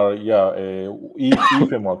 লারাভেল আর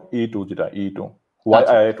ফ্রেমওয়ার্ক E2, যেটা E2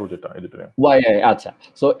 YII2 যেটা এডিটরে। আচ্ছা,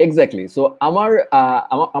 সো এক্স্যাক্টলি। সো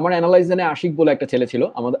আমার অ্যানালাইজেনে আশিক বলে একটা ছেলে ছিল,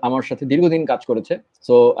 আমার সাথে দীর্ঘদিন কাজ করেছে।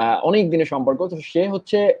 সো অনেক দিনের সম্পর্ক। তো সে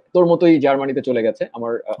হচ্ছে তোর মতোই জার্মানিতে চলে গেছে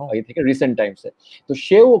আমার এই থেকে রিসেন্ট টাইমসে। তো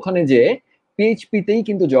সেও ওখানে যে পিএইচপিতেই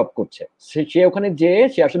কিন্তু জব করছে। সে ওখানে যে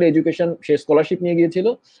সে আসলে এডুকেশন, সে স্কলারশিপ নিয়ে গিয়েছিল,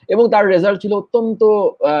 এবং তার রেজাল্ট ছিল অত্যন্ত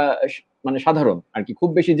মানে সাধারণ আর কি, খুব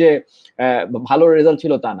বেশি যে ভালো রেজাল্ট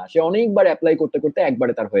ছিল তা না। সে অনেকবার অ্যাপ্লাই করতে করতে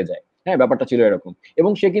একবারে তার হয়ে যায়। হ্যাঁ, ব্যাপারটা ছিল এরকম।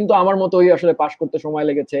 এবং সে কিন্তু আমার মতোই আসলে পাশ করতে সময়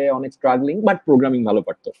লেগেছে, অনেক স্ট্রাগলিং, বাট প্রোগ্রামিং ভালো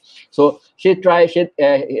পারতো। সো সে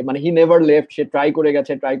মানে he never left, say try করে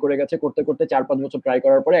গেছে করতে করতে 4-5 বছর ট্রাই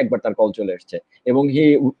করার পরে একবার তার কল চলে এসছে, এবং হি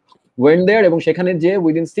ওয়েন্ট দেয়ার, এবং সেখানে যে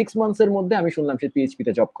উইদিন 6 মান্থস এর মধ্যে আমি শুনলাম সে পিএইচপি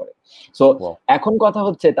তে জব করে। সো এখন কথা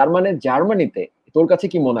হচ্ছে, তার মানে জার্মানিতে তোর কাছে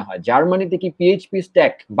কি মনে হয়, জার্মানিতে কি পিএইচপি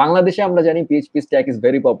স্ট্যাক, বাংলাদেশে আমরা জানি PHP stack is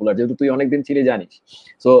very popular, যেহেতু তুই অনেকদিন ছিলি জানিস।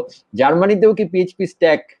 সো জার্মানিতেও কি পিএইচপি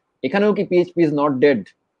স্ট্যাক, এখানেও কি পিএইচপি ইজ নট ডেড,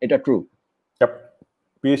 এটা ট্রু?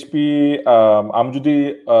 পিএইচপি আমি যদি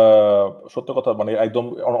সত্য কথা মানে একদম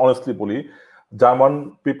অনেস্টলি বলি, German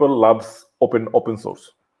people loves open source,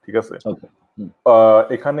 ঠিক আছে।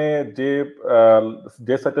 এখানে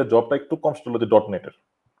যে সাইটের জবটা একটু কম ছিল, যে ডটনেট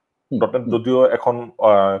যদিও এখন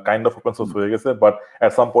কাইন্ড অফ ওপেন সোর্স হয়ে গেছে, বাট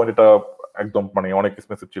এট সাম পয়েন্ট এটা একদম মানে অনেক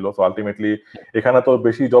এক্সপেন্সিভ ছিল। সো আলটিমেটলি এখানে তো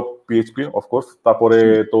বেশি জব পিএইচপি অফকোর্স, তারপরে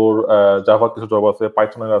তোর জাভা কিছু জব আছে,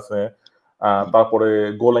 পাইথনের আছে, তারপরে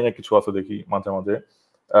গোল্যাং এর কিছু আছে দেখি মাঝে মাঝে।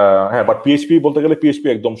 হ্যাঁ, বাট পিএইচপি বলতে গেলে পিএইচপি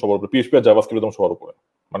একদম সবার উপরে, পিএইচপি আর জাভাস্ক্রিপ্ট একদম সবার উপরে,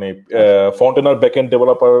 মানে ফ্রন্ট এন্ড আর ব্যাক এন্ড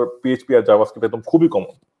ডেভেলপার পিএইচপি আর জাভাস্ক্রিপ্ট একদম খুবই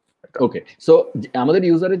কমন। ওকে, সো আমাদের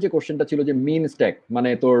ইউজারের যে কোশ্চেনটা ছিল যে মিন স্ট্যাক মানে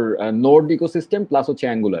তোর নোড ইকোসিস্টেম প্লাস হচ্ছে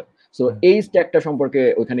অ্যাঙ্গুলার, সো এই স্ট্যাকটা সম্পর্কে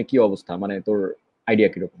ওখানে কি অবস্থা, মানে তোর আইডিয়া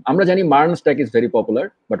কিরকম? আমরা জানি মার্ন stack is very popular,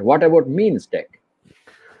 but what about mean stack?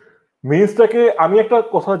 মিন স্ট্যাকে আমি একটা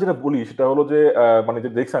কথা যেটা বলি সেটা হলো যে মানে যে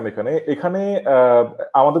দেখছিলাম এখানে এখানে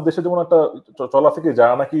আমাদের দেশে যেমন একটা চলা আছে কি,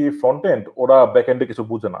 যারা নাকি ফ্রন্ট এন্ড ওরা ব্যাক এন্ডে কিছু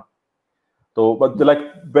বুঝে না, তো লাইক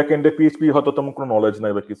ব্যাক এন্ডে পিএইচপি হয়তো তেমন কোনো নলেজ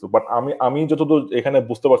নাই বা কিছু, বাট আমি যতদূর এখানে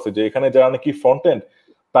বুঝতে পারছি যে এখানে যারা নাকি ফ্রন্ট এন্ড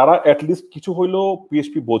তারা অ্যাটলিস্ট কিছু হইলেও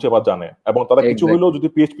পিএইচপি বোঝে বা জানে, এবং তারা কিছু হইলেও যদি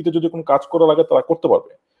পিএইচপি তে যদি কোনো কাজ করা লাগে তারা করতে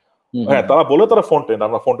পারবে। হ্যাঁ, তারা বলে তারা ফ্রন্ট এন্ড,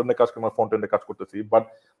 আমরা ফ্রন্ট এন্ডে কাজ করি, আমরা ফ্রন্ট এন্ডে কাজ করতেছি, বাট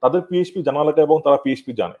তাদের পিএইচপি জানা লাগে এবং তারা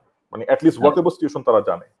পিএইচপি জানে, মানে অ্যাটলিস্ট ওয়ার্কেবল সিচুয়েশন তারা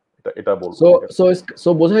জানে, এটা বলবো। সো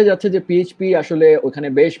বোঝাই যাচ্ছে যে পিএইচপি আসলে ওখানে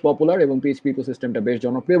বেশ পপুলার এবং পিএইচপি ইকোসিস্টেমটা বেশ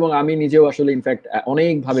জনপ্রিয়, এবং আমি নিজেও আসলে ইনফ্যাক্ট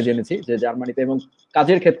অনেক ভাবে জেনেছি যে জার্মানিতে এবং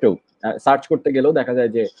কাজের ক্ষেত্রেও সার্চ করতে গেলেও দেখা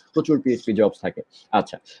যায় যে প্রচুর পিএইচপি জবস থাকে।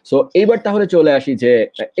 আচ্ছা, সো এইবার তাহলে চলে আসি যে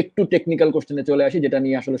একটু টেকনিক্যাল কোশ্চেনে চলে আসি, যেটা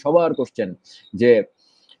নিয়ে আসলে সবার কোশ্চেন, যে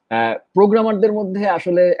প্রোগ্রামারদের মধ্যে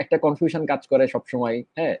আসলে একটা কনফিউশন কাজ করে সবসময়,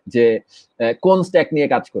 হ্যাঁ, যে কোন স্ট্যাক নিয়ে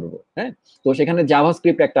কাজ করব। হ্যাঁ, তো সেখানে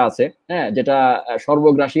জাভাস্ক্রিপ্ট একটা আছে, হ্যাঁ, যেটা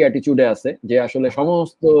সর্বগ্রাসী অ্যাটিটিউডে আছে, যে আসলে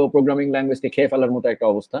সমস্ত প্রোগ্রামিং ল্যাঙ্গুয়েজকে খেয়ে ফেলার মতো একটা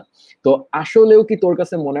অবস্থা। তো আসলেও কি তোর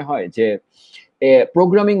কাছে মনে হয় যে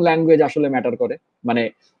প্রোগ্রামিং ল্যাঙ্গুয়েজ আসলে ম্যাটার করে? মানে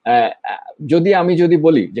যদি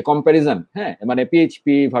বলি যে কম্প্যারিজন, হ্যাঁ, মানে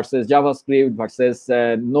PHP versus JavaScript versus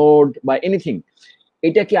node বা এনিথিং,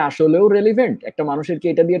 এটা কি আসলেও রেলিভেন্ট? একটা মানুষের কি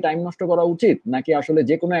এটা দিয়ে টাইম নষ্ট করা উচিত, নাকি আসলে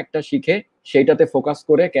যে কোনো একটা শিখে সেইটাতে ফোকাস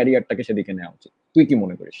করে ক্যারিয়ারটাকে সেদিকে নেওয়া উচিত? তুই কি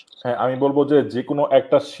মনে করিস? হ্যাঁ, আমি বলবো যে কোনো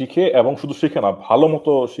একটা শিখে, এবং শুধু শিখে না, ভালো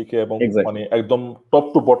মতো শিখে এবং মানে একদম টপ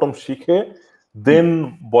টু বটম শিখে দেন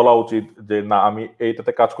বলা উচিত যে না আমি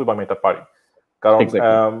এইটাতে কাজ করবো, আমি এটা পারি। কারণ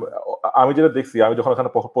আমি যেটা দেখছি, আমি যখন এখানে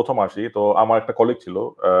প্রথম আসি, তো আমার একটা কলিগ ছিল,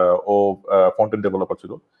 ও ফ্রন্ট এন্ড ডেভেলপার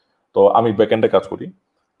ছিল, তো আমি ব্যাক এন্ডে কাজ করি,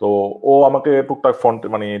 তো ও আমাকে টুকটাক ফ্রন্ট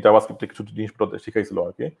মানে জাভাস্ক্রিপ্টে কিছু জিনিসপত্র শিখাইছিল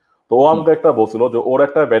আর কি। তো ও আমাকে একটা বলছিল যে ওর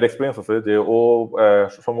একটা ব্যাড এক্সপিরিয়েন্স আছে, যে ও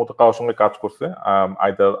সম্ভবত কারোর সঙ্গে কাজ করছে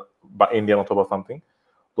আইদার বা ইন্ডিয়ান অথবা সামথিং,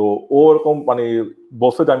 তো ও এরকম মানে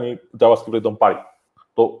বলছে যে আমি জাভাস্ক্রিপ্ট একদম পারি।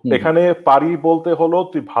 তো এখানে পারি বলতে হলো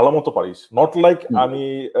তুই ভালো মতো পারিস, নট লাইক আমি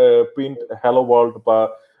প্রিন্ট হ্যালো ওয়ার্ল্ড বা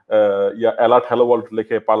অ্যালার্ট হ্যালো ওয়ার্ল্ড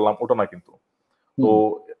লিখে পারলাম, ওটা না কিন্তু। তো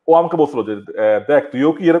ও আমাকে বলছিল যে দেখ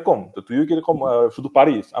তুইও কি এরকম শুধু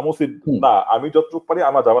পারিস? আমি বলছি না, আমি যতটুকু পারি,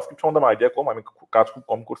 আমার জাভাস্ক্রিপ্ট সম্বন্ধে আমার আইডিয়া কম, আমি কাজ খুব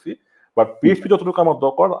কম করছি, বাট পিএইচপি যতটুকু আমার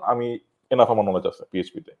দরকার আমি এনাফ আমার নলেজ আছে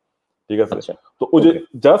পিএইচপি তে, ঠিক আছে? তো ওই যে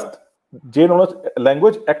জাস্ট যে নলেজ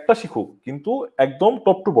ল্যাঙ্গুয়েজ একটা শিখুক, কিন্তু একদম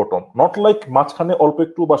top to bottom, not like মাঝখানে অল্প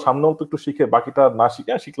একটু বা সামনে অল্প একটু শিখে বাকিটা না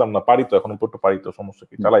শিখে শিখলাম না, পারি তো এখন একটু পারি তো, সমস্যা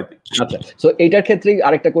কি, চালাই দিই। আচ্ছা, সো এইটার ক্ষেত্রে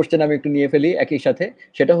আরেকটা কোশ্চেন আমি একটু নিয়ে ফেলি একই সাথে,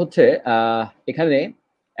 সেটা হচ্ছে এখানে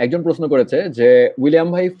একজন প্রশ্ন করেছে যে উইলিয়াম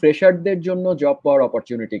ভাই, ফ্রেশারদের জন্য জব পাওয়ার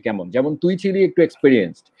অপরচুনিটি কেমন? যেমন তুই ছিলি একটু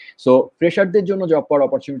এক্সপেরিয়েন্সড, সো ফ্রেশারদের জন্য জব পাওয়ার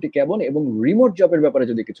অপরচুনিটি কেমন, এবং রিমোট জবের ব্যাপারে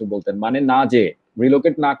যদি কিছু বলতেন, মানে না যে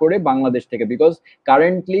রিলোকেট না করে বাংলাদেশ থেকে, বিকজ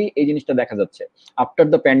কারেন্টলি এই জিনিসটা দেখা যাচ্ছে আফটার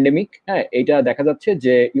দ্য প্যান্ডেমিক, হ্যাঁ, এইটা দেখা যাচ্ছে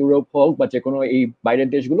যে ইউরোপ হোক বা যে কোনো এই বাইরের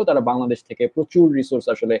দেশগুলো, তারা বাংলাদেশ থেকে প্রচুর রিসোর্স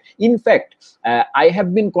আসলে, in fact I have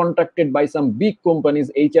been contacted by some big companies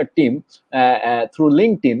HR team through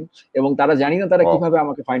LinkedIn, এবং তারা জানি না তারা কিভাবে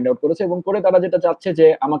আমাকে ফাইন্ড আউট করেছে, এবং করে তারা যেটা চাচ্ছে যে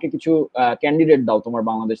আমাকে কিছু ক্যান্ডিডেট দাও তোমার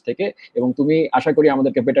বাংলাদেশ থেকে, এবং তুমি আশা করি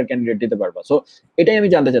আমাদেরকে বেটার ক্যান্ডিডেট দিতে পারবা। সো এটাই আমি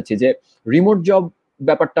জানতে চাচ্ছি যে রিমোট জব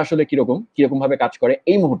ব্যাপারটা আসলে কিরকম ভাবে কাজ করে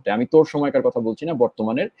এই মুহূর্তে, আমি তোর সময়কার কথা বলছি না,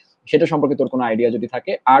 বর্তমানের, সেটা সম্পর্কে তোর কোনো আইডিয়া যদি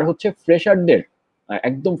থাকে। আর হচ্ছে ফ্রেশারদের,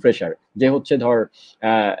 একদম ফ্রেশার, যে হচ্ছে ধর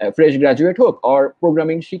ফ্রেশ গ্রাজুয়েট হোক আর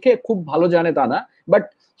প্রোগ্রামিং শিখে খুব ভালো জানে তা না, বাট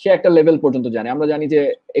সে একটা লেভেল পর্যন্ত জানে, আমরা জানি যে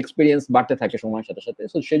এক্সপিরিয়েন্স বাড়তে থাকে সময়ের সাথে সাথে,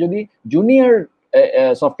 সো সে যদি জুনিয়র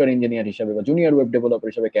সফটওয়্যার ইঞ্জিনিয়ার হিসাবে বা জুনিয়র ওয়েব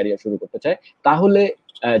ডেভেলপার হিসাবে ক্যারিয়ার শুরু করতে চায়, তাহলে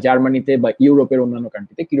জার্মানিতে বা ইউরোপের অন্যান্য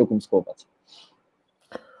কান্ট্রিতে কিরকম স্কোপ আছে?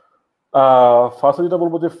 ফার্স্টে যেটা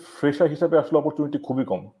বলবো যে ফ্রেশার হিসাবে আসলে অপরচুনিটি খুবই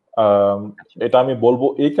কম। এটা আমি বলবো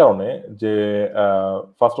এই কারণে যে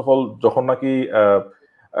ফার্স্ট অফ অল যখন নাকি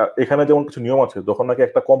এখানে যেমন কিছু নিয়ম আছে, যখন নাকি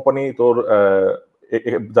একটা কোম্পানি তোর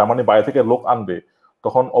জার্মানি বাইরে থেকে লোক আনবে,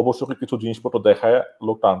 তখন অবশ্যই কিছু জিনিসপত্র দেখায়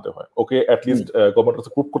লোকটা আনতে হয়। ওকে অ্যাটলিস্ট গভর্নমেন্ট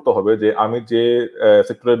কাছে প্রুভ করতে হবে যে আমি যে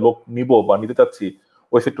সেক্টরে লোক নিব বা নিতে চাচ্ছি,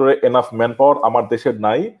 ওই সেক্টরে এনাফ ম্যান পাওয়ার আমার দেশের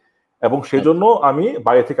নাই, এবং সেজন্য আমি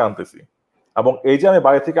বাইরে থেকে আনতেছি। এবং এই যে আমি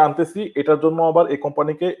বাইরে থেকে আনতেছি এটার জন্য আবার এই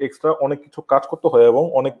কোম্পানিকে এক্সট্রা অনেক কিছু কাজ করতে হয় এবং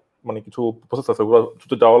অনেক মানে কিছু প্রসেস আছে ওগুলো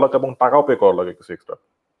যাওয়া লাগে এবং টাকাও পে করা লাগে কিছু এক্সট্রা।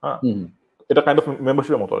 হ্যাঁ, এটা কাইন্ড অফ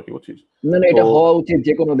মেম্বারশিপের মতো আর কি, বুঝছিস? মানে এটা হওয়া উচিত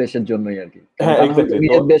যে কোনো দেশের জন্যই আর কি, কারণ হ্যাঁ তা না হলে এক্স্যাক্টলি। তো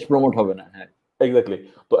নিজের দেশ প্রমোট হবে না। হ্যাঁ এক্স্যাক্টলি।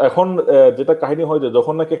 তো এখন যেটা কাহিনী হয় যে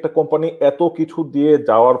যখন নাকি একটা কোম্পানি এত কিছু দিয়ে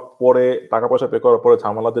যাওয়ার পরে, টাকা পয়সা পে করার পরে,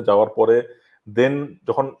 ঝামেলাতে যাওয়ার পরে, দেন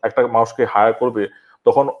যখন একটা মানুষকে হায়ার করবে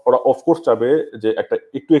তখন ওরা অফকোর্স চাবে যে একটা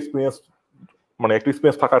একটু এক্সপিরিয়েন্স, মানে একটু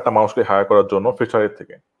এক্সপিরিয়েন্স থাকা একটা মানুষকে হায়ার করার জন্য ফ্রেশারের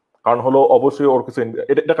থেকে। কারণ হলো অবশ্যই ওর কিছু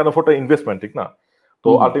এটা কাইন্ড অফ একটা ইনভেস্টমেন্ট, ঠিক না? তো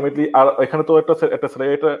আলটিমেটলি আর এখানে তো একটা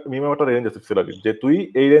স্যালারি, একটা মিনিমাম একটা রেঞ্জ আছে স্যালারি, যে তুই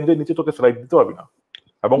এই রেঞ্জের নিচে তোকে স্যালারি দিতে পারবি না।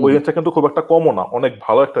 এবং ওই রেঞ্জটা কিন্তু খুব একটা কমও না, অনেক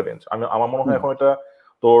ভালো একটা রেঞ্জ। আমার মনে হয় এখন এটা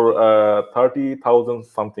তোর 30,000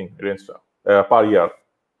 সামথিং রেঞ্জটা পার ইয়ার।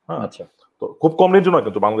 হ্যাঁ, তো খুব কম রেঞ্জ নয়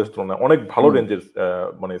কিন্তু বাংলাদেশের তুলনায় অনেক ভালো রেঞ্জের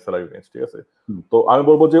মানে স্যালারি রেঞ্জ, ঠিক আছে? তো আমি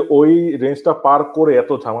বলবো যে ওই রেঞ্জটা পার করে,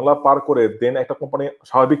 এত ঝামেলা পার করে দেন একটা কোম্পানি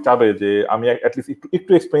স্বাভাবিক চাবে যে আমি অ্যাটলিস্ট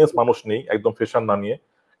একটু এক্সপিরিয়েন্স মানুষ নেই, একদম ফ্রেশার না নিয়ে,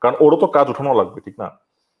 কারণ ওরও তো কাজ উঠানো লাগবে, ঠিক না?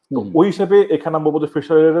 তো ওই হিসেবে এখানে আমি বলবো যে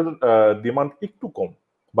ফ্রেশারের ডিমান্ড একটু কম,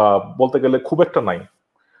 বা বলতে গেলে খুব একটা নাই।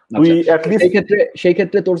 তুই সেই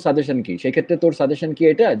ক্ষেত্রে তোর সাজেশন কি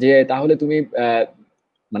এটা যে তাহলে তুমি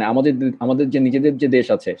মানে আমাদের যে নিজেদের যে দেশ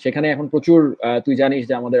আছে সেখানে এখন প্রচুর তুই জানিস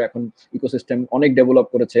যে আমাদের এখন ইকোসিস্টেম অনেক ডেভেলপ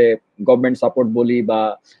করেছে, গভর্নমেন্ট সাপোর্ট বলি বা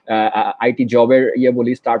আইটি জবের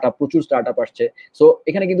বলি, প্রচুর স্টার্ট আপ আসছে। সো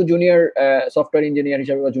এখানে কিন্তু জুনিয়র সফটওয়্যার ইঞ্জিনিয়ার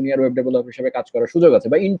হিসেবে বা জুনিয়র ওয়েব ডেভেলপার হিসেবে কাজ করার সুযোগ আছে,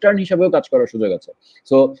 বা ইন্টার্ন হিসেবেও কাজ করার সুযোগ আছে।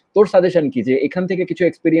 সো তোর সাজেশন কি যে এখান থেকে কিছু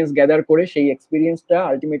এক্সপিরিয়েন্স গ্যাদার করে সেই এক্সপিরিয়েন্সটা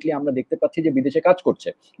আলটিমেটলি আমরা দেখতে পাচ্ছি যে বিদেশে কাজ করছে,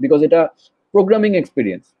 বিকজ এটা প্রোগ্রামিং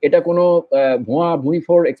এক্সপিরিয়েন্স, এটা কোনো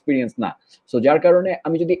ভুঁইফোর এক্সপিরিয়েন্স না। সো যার কারণে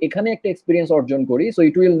আমি যদি এখানে একটা এক্সপিরিয়েন্স অর্জন করি, so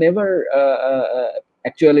it will never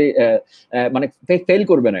actually মানে ফেল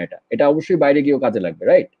করবে না, এটা অবশ্যই বাইরে গিয়েও কাজে লাগবে,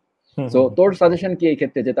 রাইট? সো তোর সাজেশন কি এই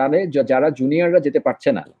ক্ষেত্রে যে তাহলে যারা জুনিয়ররা যেতে পারছে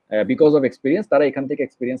না বিকজ অফ এক্সপিরিয়েন্স, তারা এখান থেকে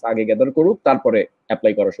এক্সপিরিয়েন্স আগে গ্যাদার করুক, তারপরে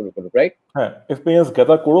অ্যাপ্লাই করা শুরু করুক, রাইট? হ্যাঁ, এক্সপিরিয়েন্স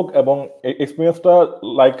গ্যাদার করুক এবং এক্সপিরিয়েন্সটা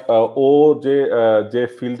লাইক ও যে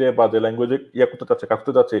ফিল্ডে বা যে ল্যাঙ্গুয়েজে করতে চাচ্ছে, কাজ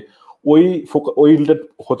করতে চাচ্ছে, ওই রিলেটেড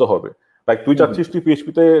হতে হবে। লাইক তুই চাচ্ছিস তুই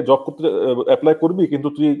পিএইচপি তে জব করতে অ্যাপ্লাই করবি, কিন্তু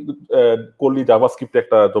তুই করলি জাভাস্ক্রিপ্টে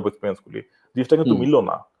একটা জব এক্সপিরিয়েন্স করলি, জিনিসটা কিন্তু মিললো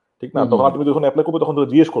না, ঠিক না? তখন তুমি যখন অ্যাপ্লাই করবে তখন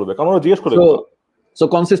তোকে জিজ্ঞেস করবে, কারণ ওরা জিজ্ঞেস করে। সো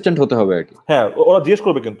কনসিস্টেন্ট হতে হবে আর কি। হ্যাঁ, ওরা জিজ্ঞেস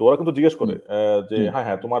করবে, কিন্তু ওরা কিন্তু জিজ্ঞেস করে যে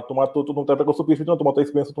হ্যাঁ তোমার তো তুমি অ্যাপ্লাই করছো পিএইচপি জন্য, তোমার তো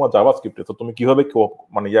এক্সপেরিয়েন্স তোমার জাভাস্ক্রিপ্টে, তো তুমি কিভাবে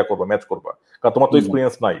মানে করবে, ম্যাচ করবা, কারণ তোমার তো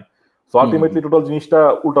এক্সপেরিয়েন্স নাই। সো আলটিমেটলি টোটাল জিনিসটা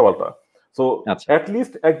উল্টাপাল্টা। সো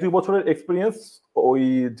অ্যাটলিস্ট 1-2 বছরের এক্সপিরিয়েন্স ওই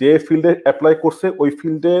যে ফিল্ডে অ্যাপ্লাই করছে ওই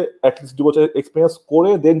ফিল্ডে অ্যাটলিস্ট 2 বছরের এক্সপিরিয়েন্স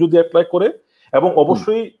করে দেন যদি অ্যাপ্লাই করে, এবং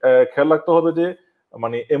অবশ্যই খেয়াল রাখতে হবে যে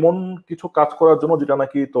মানে এমন কিছু কাজ করার জন্য যেটা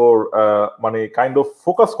নাকি তোর মানে কাইন্ড অফ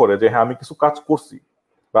ফোকাস করে যে হ্যাঁ আমি কিছু কাজ করছি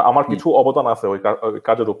বা আমার কিছু অবদান আছে ওই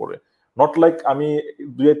কাজের উপরে। নট লাইক আমি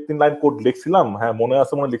 2-3 লাইন কোড লিখছিলাম, হ্যাঁ মনে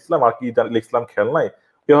আছে মনে লিখছিলাম, আর কি লিখছিলাম খেয়াল নাই,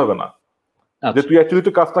 এভাবে না। যে তুই অ্যাকচুয়ালি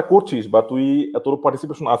তুই কাজটা করছিস বা তুই তোর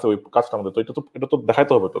পার্টিসিপেশন আছে ওই কাজটার মধ্যে, তো এটা তো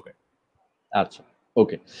দেখাইতে হবে তোকে। আচ্ছা,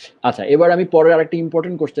 ওকে। আচ্ছা, এবার আমি পরের আরেকটা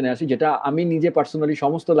ইম্পর্টেন্ট কোশ্চেনে আসি, যেটা আমি নিজে পার্সোনালি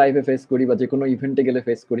সমস্ত লাইভে ফেস করি বা যে কোনো ইভেন্টে গেলে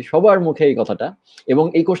ফেস করি, সবার মুখে এই কথাটা, এবং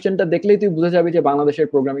এই কোশ্চেনটা দেখলেই তুই বুঝে যাবি যে বাংলাদেশের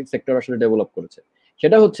প্রোগ্রামিং সেক্টর আসলে ডেভেলপ করেছে।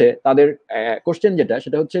 সেটা হচ্ছে তাদের কোশ্চেন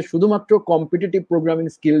সেটা হচ্ছে শুধুমাত্র কম্পিটিটিভ প্রোগ্রামিং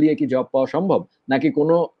স্কিল দিয়ে কি জব পাওয়া সম্ভব, নাকি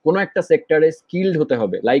কোনো একটা সেক্টরে স্কিলড হতে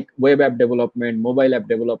হবে, like web app development, mobile app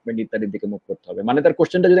development ইত্যাদির দিকে মুভ করতে হবে? মানে তার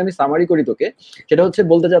কোশ্চেনটা যদি আমি সামারি করি তোকে, সেটা হচ্ছে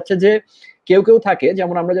বলতে চাচ্ছে যে কেউ কেউ থাকে,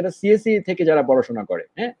 যেমন আমরা যারা সিএসসি থেকে যারা পড়াশোনা করে,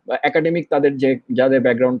 হ্যাঁ, বা একাডেমিক তাদের যাদের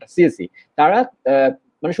ব্যাকগ্রাউন্ড সিএসসি, তারা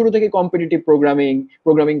মানে শুরু থেকে কম্পিটিটিভ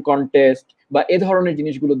প্রোগ্রামিং কন্টেস্ট বা এ ধরনের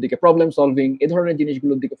জিনিসগুলোর দিকে, প্রবলেম সলভিং এ ধরনের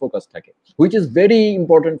জিনিসগুলোর দিকে ফোকাস থাকে, which is very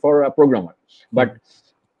important for a programmer. But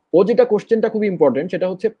ও যেটা কোশ্চেনটা খুব ইম্পর্টেন্ট, সেটা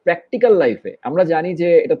হচ্ছে প্র্যাকটিক্যাল লাইফে আমরা জানি যে,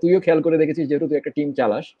 এটা তুইও খেয়াল করে দেখেছিস যেহেতু তুই একটা টিম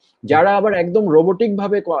চালাস, যারা আবার একদম রোবোটিক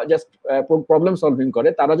ভাবে জাস্ট প্রবলেম সলভিং করে,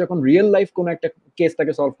 তারা যখন রিয়েল লাইফ কোনো একটা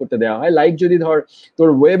কেসটাকে সলভ করতে দেওয়া হয়, লাইক যদি ধর তোর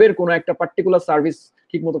ওয়েবের কোনো একটা পার্টিকুলার সার্ভিস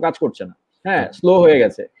ঠিক মতো কাজ করছে না, হ্যাঁ স্লো হয়ে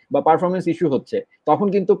গেছে বা পারফরমেন্স ইস্যু হচ্ছে, তখন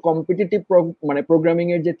কিন্তু কম্পিটিটিভ মানে প্রোগ্রামিং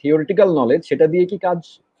এর যে থিওরিটিক্যাল নলেজ, সেটা দিয়ে কি কাজ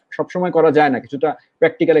সবসময় করা যায় না, কিছুটা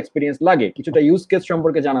প্র্যাকটিক্যাল এক্সপিরিয়েন্স লাগে, কিছুটা ইউজ কেস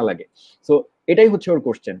সম্পর্কে জানা লাগে। সো এটাই হচ্ছে ওর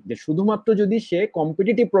কোশ্চেন, যে শুধুমাত্র যদি সে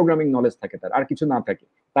কম্পিটিটিভ প্রোগ্রামিং নলেজ থাকে তার, আর কিছু না থাকে,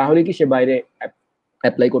 তাহলে কি সে বাইরে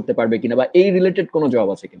অ্যাপ্লাই করতে পারবে কিনা, বা এই রিলেটেড কোনো জব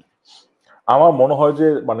আছে কিনা? আমার মনে হয় যে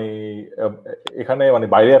মানে এখানে মানে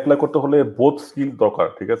বাইরে অ্যাপ্লাই করতে হলে বোথ স্কিল দরকার,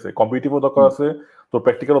 ঠিক আছে? কম্পিটিটিভও দরকার আছে, তোর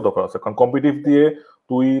প্র্যাকটিক্যালও দরকার আছে। কারণ কম্পিটিটিভ দিয়ে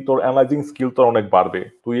তুই তোর অ্যানালাইজিং স্কিল তোর অনেক বাড়বে,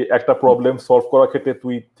 তুই একটা প্রবলেম সলভ করার ক্ষেত্রে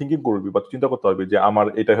তুই থিঙ্কিং করবি বা চিন্তা করতে পারবি যে আমার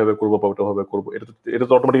এটা ভাবে করবো বা ওটা ভাবে করবো, এটা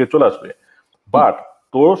তো অটোমেটিক্যালি চলে আসবে। বাট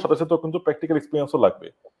তোর সাথে সাথে কিন্তু প্র্যাকটিক্যাল এক্সপিরিয়েন্সও লাগবে।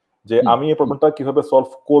 যে আমি এই প্রবলেমটা কিভাবে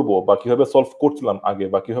সলভ করব বা কিভাবে সলভ করছিলাম আগে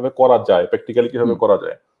বা কিভাবে করা যায়, প্র্যাকটিক্যালি কিভাবে করা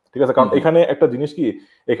যায়, ঠিক আছে? কারণ এখানে একটা জিনিস কি,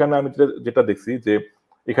 এখানে আমি যেটা দেখছি যে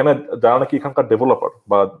এখানে যারা নাকি এখানকার ডেভেলপার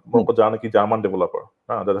বা যারা নাকি জার্মান ডেভেলপার,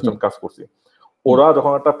 হ্যাঁ, যাদের সাথে কাজ করছি, ওরা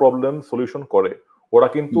যখন একটা প্রবলেম সলিউশন করে, ওরা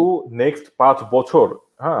কিন্তু নেক্সট 5 বছর,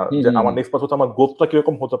 হ্যাঁ, যে আমার নেক্সট 5 বছর আমার গ্রোথটা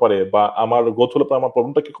কিরকম হতে পারে বা আমার গ্রোথ হলে আমার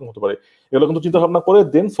প্রবলেমটা কিরকম হতে পারে, এগুলো কিন্তু চিন্তা ভাবনা করে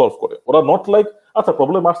দেন সলভ করে। ওরা নট লাইক আচ্ছা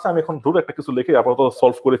প্রবলেম আসছে আমি এখন ধরে একটা কিছু লিখে আপাতত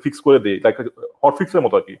সলভ করে ফিক্স করে দিই, লাইক হট ফিক্সের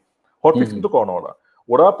মতো আর কি। হট ফিক্স কিন্তু করে না ওরা,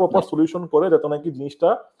 ওরা প্রপার সলিউশন করে যাতে নাকি জিনিসটা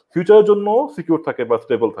ফিউচারের জন্য সিকিউর থাকে বা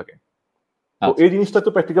স্টেবল থাকে। তো এই জিনিসটা তো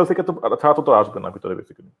প্র্যাকটিক্যাল থেকে তো ছাড়া তো আসবে না ভিতরে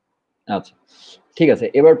বেসিক্যালি। আচ্ছা, ঠিক আছে,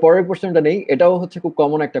 এবার পরের কোশ্চেনটা নেই, এটাও হচ্ছে খুব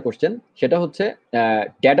কমন একটা কোশ্চেন, সেটা হচ্ছে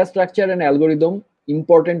data structure and algorithm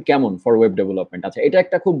important কেমন ফর ওয়েব ডেভেলপমেন্ট? আচ্ছা, এটা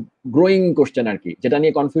একটা খুব গ্রোয়িং কোশ্চেন আর কি, যেটা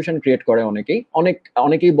নিয়ে কনফিউশন ক্রিয়েট করে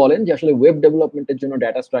অনেকেই বলেন যে আসলে ওয়েব ডেভেলপমেন্টের জন্য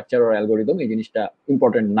ডেটা স্ট্রাকচার আর অ্যালগরিদম এই জিনিসটা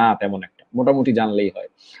ইম্পর্টেন্ট না তেমন একটা, মোটামুটি জানলেই হয়।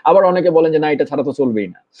 আবার অনেকে বলেন যে না, এটা ছাড়া তো চলবেই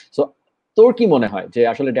না। সো তোর কি মনে হয় যে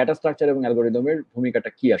আসলে ডেটা স্ট্রাকচার এবং অ্যালগরিদমের ভূমিকাটা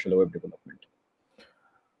কি আসলে ওয়েব ডেভেলপমেন্ট?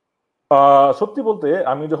 সত্যি বলতে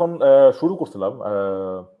আমি যখন শুরু করছিলাম,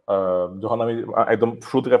 যখন আমি একদম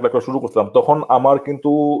শুরু থেকে অ্যাপ্লাই করা শুরু করছিলাম, তখন আমার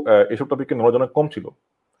কিন্তু এসব টপিকে নলেজ অনেক কম ছিল,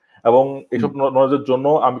 এবং এসব নলেজের জন্য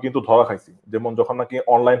আমি কিন্তু ধরা খাইছি। যেমন যখন নাকি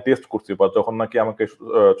অনলাইন টেস্ট করছি বা যখন নাকি আমাকে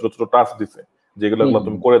ছোট ছোট টাস্ক দিচ্ছে যেগুলো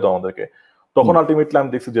তুমি করে দাও আমাদেরকে, তখন আলটিমেটলি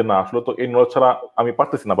আমি দেখছি যে না, আসলে তো এই নলেজ ছাড়া আমি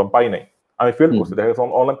পারতেছি না বা পাই নাই, আমি ফেল করছি। দেখা গেছে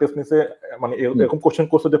অনলাইন টেস্ট নিছে, মানে এরকম কোশ্চেন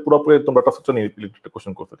করছে যে পুরোপুরি তোমরা ডাটা স্ট্রাকচার নিয়ে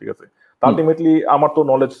কোশ্চেন করছে, ঠিক আছে? আলটিমেটলি আমার তো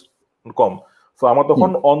নলেজ কম। সো আমার তখন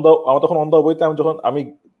অন দা ওয়েতে আমি যখন আমি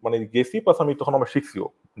মানে গেছি, প্লাস আমি তখন আমার শিখছিও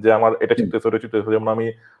যে আমার এটা শিখতেছে ওটা শিখতেছে। যেমন আমি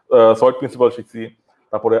সয়েড প্রিন্সিপাল শিখছি,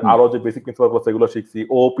 তারপরে আরো যে বেসিক প্রিন্সিপাল গুলো সেগুলো শিখছি।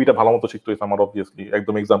 ওপিটা ভালো মতো শিখতে হয়েছে আমার, অবভিয়াসলি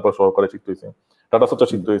একদম এক্সাম্পল সহকারে শিখতে হয়েছে, ডাটা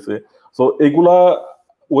স্ট্রাকচার শিখতে হয়েছে। সো এইগুলা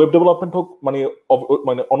ওয়েব ডেভেলপমেন্ট হোক, মানে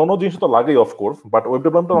মানে অন্যান্য জিনিস তো লাগেই অফকোর্স, বাট ওয়েব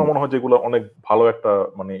ডেভেলপমেন্ট আমার মনে হয় যেগুলো অনেক ভালো একটা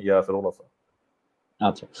মানে ইয়ে আছে, রোল আছে।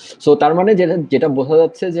 আচ্ছা, সো তার মানে যেটা যেটা বোঝা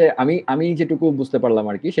যাচ্ছে যে আমি আমি যেটুকু বুঝতে পারলাম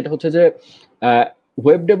আর কি, সেটা হচ্ছে যে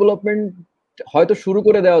ওয়েব ডেভেলপমেন্ট হয়তো শুরু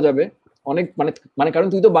করে দেওয়া যাবে অনেক, মানে মানে কারণ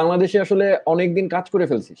তুই তো বাংলাদেশে আসলে অনেকদিন কাজ করে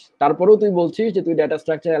ফেলছিস, তারপরেও তুই বলছিস যে তুই ডেটা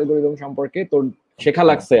স্ট্রাকচার অ্যালগরিদম সম্পর্কে তোর শেখা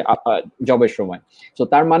লাগছে জবের সময়। সো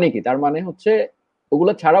তার মানে কি, তার মানে হচ্ছে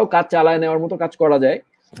ওগুলো ছাড়াও কাজ চালায় নেওয়ার মতো কাজ করা যায়,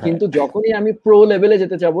 কিন্তু যখনই আমি প্রো লেভেলে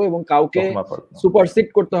যেতে যাবো এবং কাউকে সুপারসিড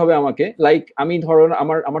করতে হবে আমাকে, লাইক আমি ধরো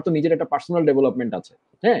আমার আমার তো নিজের একটা পার্সোনাল ডেভেলপমেন্ট আছে,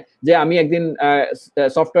 হ্যাঁ, যে আমি একদিন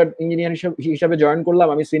সফটওয়্যার ইঞ্জিনিয়ার হিসাবে জয়েন করলাম,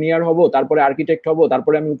 আমি সিনিয়র হব, তারপরে আর্কিটেক্ট হব,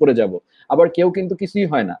 তারপরে আমি উপরে যাব। আবার কেউ কিন্তু কিছুই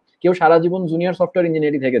হয় না, কেউ সারা জীবন জুনিয়র সফটওয়্যার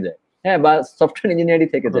ইঞ্জিনিয়ারই থেকে যায়, হ্যাঁ, বা সফটওয়্যার ইঞ্জিনিয়ারই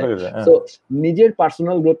থেকে যায়। তো নিজের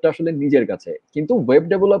পার্সোনাল গ্রোথটা আসলে নিজের কাছে, কিন্তু ওয়েব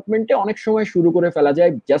ডেভেলপমেন্টে অনেক সময় শুরু করে ফেলা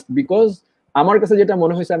যায় জাস্ট বিকজ আমার কাছে যেটা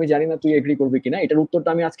মনে হয়েছে, আমি জানি না তুই এগ্রি করবি কিনা, এটার উত্তরটা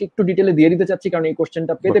আমি আজকে একটু ডিটেলে দিয়ে দিতে চাচ্ছি, কারণ এই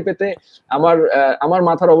কোশ্চেনটা পেতে পেতে আমার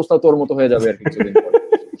মাথার অবস্থা তোর মতো হয়ে যাবে আর কিছুদিন পরে।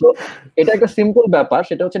 তো এটা একটা সিম্পল ব্যাপার,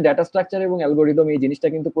 সেটা হচ্ছে ডেটা স্ট্রাকচার এবং অ্যালগরিদম এই জিনিসটা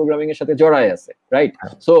কিন্তু প্রোগ্রামিং এর সাথে জড়ায় আছে, রাইট?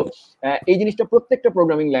 সো এই জিনিসটা প্রত্যেকটা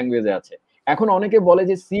প্রোগ্রামিং ল্যাঙ্গুয়েজে আছে। এখন অনেকে বলে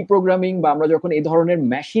যে সি প্রোগ্রামিং বা আমরা যখন এই ধরনের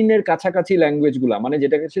মেশিনের কাছাকাছি ল্যাঙ্গুয়েজ গুলা, মানে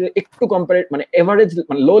যেটা একটু কম্পারেট, মানে এভারেজ,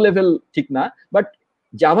 মানে লো লেভেল ঠিক না, বাট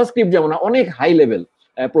জাভাস্ক্রিপ্ট যেমন অনেক হাই লেভেল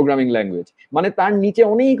প্রোগ্রামিং ল্যাঙ্গুয়েজ, মানে তার নিচে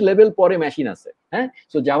অনেক লেভেল পরে মেশিন আছে, হ্যাঁ।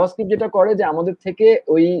 সো জাভাস্ক্রিপ্ট যেটা করে যে আমাদের থেকে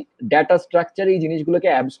ওই ডেটা স্ট্রাকচার এই জিনিসগুলোকে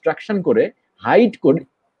অ্যাবস্ট্রাকশন করে হাইড করে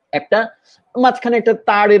একটা মাঝখানে একটা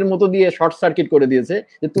তারের মতো দিয়ে শর্ট সার্কিট করে দিয়েছে,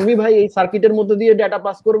 যে তুমি ভাই এই সার্কিটের মধ্যে দিয়ে ডেটা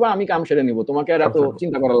পাস করবা, আমি কাম সেরে নিব, তোমাকে আর এত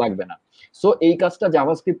চিন্তা করা লাগবে না। সো এই কাজটা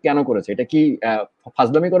জাভাস্ক্রিপ্ট কেন করেছে? এটা কি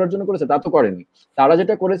ফাজলামি করার জন্য করেছে? তা তো করেনি। তারা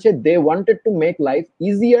যেটা করেছে, they wanted to make life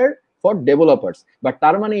easier for developers. But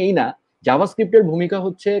তার মানে এই না জাভাস্ক্রিপ্টের ভূমিকা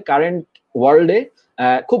হচ্ছে কারেন্ট ওয়ার্ল্ডে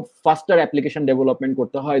খুব ফাস্টার অ্যাপ্লিকেশন ডেভেলপমেন্ট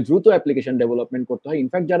করতে হয়, দ্রুত অ্যাপ্লিকেশন ডেভেলপমেন্ট করতে হয়।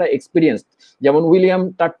 ইনফ্যাক্ট যারা এক্সপিরিয়েন্সড, যেমন উইলিয়াম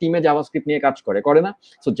তার টিমে জাভাস্ক্রিপ্ট নিয়ে কাজ করে না?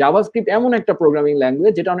 সো জাভাস্ক্রিপ্ট এমন একটা প্রোগ্রামিং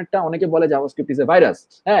ল্যাঙ্গুয়েজ যেটা অনেকে বলে জাভাস্ক্রিপ্ট ইজ এ ভাইরাস,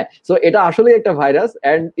 হ্যাঁ। সো এটা আসলে একটা ভাইরাস,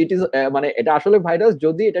 এন্ড ইট ইজ মানে এটা আসলে ভাইরাস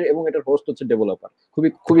যদি এটা, এবং এটার হোস্ট হচ্ছে ডেভেলপার। খুবই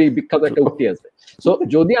খুবই বিখ্যাত একটা উক্তি আছে। সো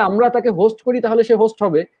যদি আমরা তাকে হোস্ট করি তাহলে সে হোস্ট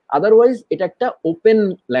হবে, আদারওয়াইজ এটা একটা ওপেন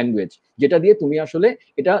ল্যাঙ্গুয়েজ, যেটা দিয়ে তুমি আসলে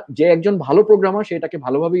এটা, যে একজন ভালো প্রোগ্রামার সেটাকে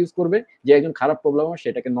ভালোভাবে ইউজ করবে, যে একজন খারাপ প্রোগ্রামার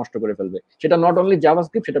সেটাকে নষ্ট করে ফেলবে। সেটা নট অনলি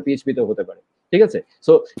জাভাস্ক্রিপ্ট, সেটা পিএইচপি তেও হতে পারে, ঠিক আছে?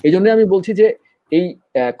 সো এই জন্য আমি বলছি যে এই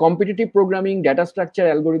competitive programming, data structure,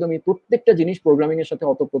 algorithm, এই প্রত্যেকটা জিনিস প্রোগ্রামিং এর সাথে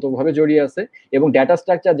ওতপ্রোতভাবে জড়িয়ে আছে, এবং ডেটা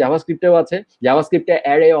স্ট্রাকচার জাভাস্ক্রিপ্টেও আছে। জাভাস্ক্রিপ্টে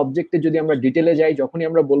অ্যারে অবজেক্টে যদি আমরা ডিটেলে যাই, যখনই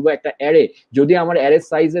আমরা বলবো একটা অ্যারে, যদি আমার অ্যারে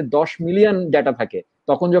সাইজে 10 মিলিয়ন ডেটা থাকে,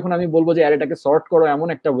 তখন যখন আমি বলবো যে অ্যারেটাকে সর্ট করো এমন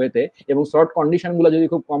একটা ওয়েতে, এবং সর্ট কন্ডিশন গুলো যদি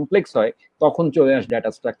খুব কমপ্লেক্স হয়, তখন চলে আসবে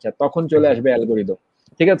ডেটা স্ট্রাকচার, তখন চলে আসবে অ্যালগরিদম,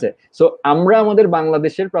 ঠিক আছে? সো আমরা আমাদের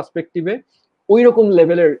বাংলাদেশের পার্সপেক্টিভে ওই রকম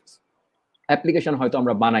লেভেলের অ্যাপ্লিকেশন হয়তো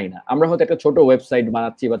আমরা বানাই না, আমরা হয়তো একটা ছোট ওয়েবসাইট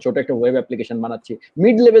বানাচ্ছি বা ছোট একটা ওয়েব অ্যাপ্লিকেশন বানাচ্ছি,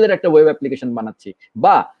 মিড লেভেলের একটা ওয়েব অ্যাপ্লিকেশন বানাচ্ছি,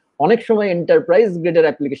 বা অনেক সময় এন্টারপ্রাইজ গ্রেডের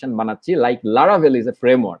অ্যাপ্লিকেশন বানাচ্ছি, like Laravel is a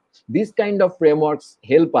framework. This kind of frameworks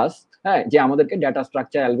help us, হ্যাঁ, যে আমাদেরকে ডেটা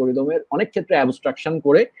স্ট্রাকচার অ্যালগোরিদমের অনেক ক্ষেত্রে অ্যাবস্ট্রাকশন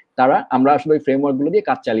করে আমরা আসলে ওই ফ্রেমওয়ার্ক গুলো দিয়ে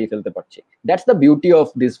কাজ চালিয়ে ফেলতে পারছি। That's the beauty of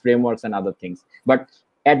this frameworks and other things. But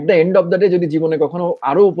at the end of the day যদি জীবনে কখনো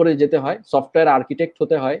আরো উপরে যেতে হয়, সফটওয়্যার আর্কিটেক্ট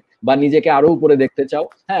হতে হয়, বা নিজেকে আরো উপরে দেখতে চাও,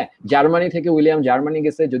 হ্যাঁ, জার্মানি থেকে উইলিয়াম জার্মানি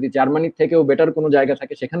গেছে, যদি জার্মানির থেকেও বেটার কোনো জায়গা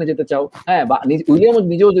থাকে সেখানে যেতে চাও, হ্যাঁ, বা উইলিয়াম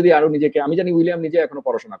নিজেও যদি আরো নিজেকে, আমি জানি উইলিয়াম নিজে এখনো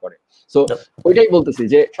পড়াশোনা করে, সো ওইটাই বলতেছি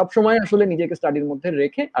যে সবসময় আসলে নিজেকে স্টাডির মধ্যে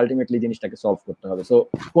রেখে আলটিমেটলি জিনিসটাকে সলভ করতে হবে। সো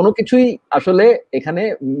কোনো কিছুই আসলে এখানে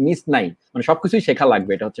মিস নাই, মানে সবকিছুই শেখা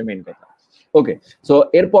লাগবে, এটা হচ্ছে মেইন কথা। ওকে, সো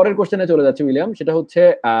এর পরের কোশ্চেনে চলে যাচ্ছে উইলিয়াম, সেটা হচ্ছে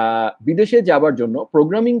বিদেশে যাবার জন্য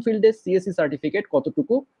প্রোগ্রামিং ফিল্ডে সিএসসি সার্টিফিকেট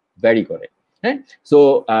কতটুকু ভ্যারি করে? হ্যাঁ, সো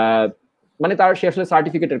মানে সে আসলে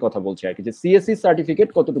সার্টিফিকেটের কথা বলছে আর কি, যে সিএসসি সার্টিফিকেট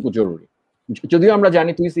কতটুকু জরুরি। যদিও আমরা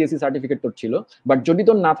জানি তুই সিএসসি সার্টিফিকেট তোর ছিল, বাট যদি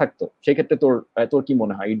তোর না থাকতো সেক্ষেত্রে তোর কি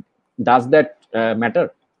মনে হয়, ডাজ দ্যাট ম্যাটার?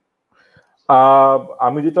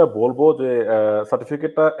 আমি যেটা বলবো যে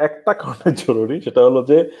সার্টিফিকেটটা একটা কারণে জরুরি, সেটা হলো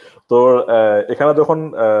যে তোর এখানে যখন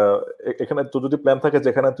এখানে তোর যদি প্ল্যান থাকে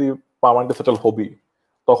যেখানে তুই পার্মানেন্টলি সেটেল হবি,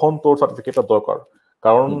 তখন তোর সার্টিফিকেটটা দরকার।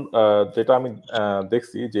 কারণ যেটা আমি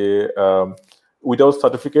দেখছি যে উইদাউট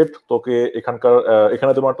সার্টিফিকেট তোকে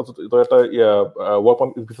এখানে তোমার তোর একটা ওয়ার্ক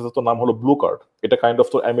ভিসার নাম হলো ব্লু কার্ড। এটা কাইন্ড অফ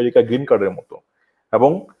তোর আমেরিকা গ্রিন কার্ডের মতো।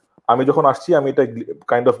 এবং আমি যখন আসছি আমি এটা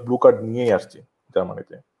কাইন্ড অফ ব্লু কার্ড নিয়েই আসছি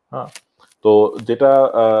জার্মানিতে। হ্যাঁ, তো যেটা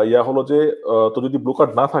হলো যে তো যদি ব্লু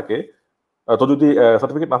কার্ড না থাকে, তো যদি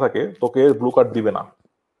সার্টিফিকেট না থাকে, তোকে ব্লু কার্ড দিবে না,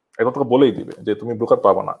 এটা তোকে বলেই দিবে যে তুমি ব্লু কার্ড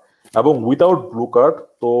পাবা না। এবং উইদাউট ব্লু কার্ড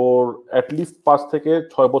তোর অ্যাটলিস্ট 5 থেকে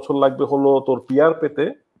 6 বছর লাগবে হলো তোর পিআর পেতে,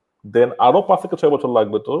 দেন আরো 5 থেকে 6 বছর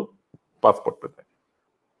লাগবে তোর পাসপোর্ট পেতে।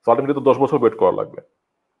 আলটিমেটলি তো 10 বছর ওয়েট করা লাগবে।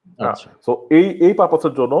 সো এই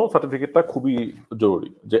পারপাসের জন্য সার্টিফিকেটটা খুবই জরুরি,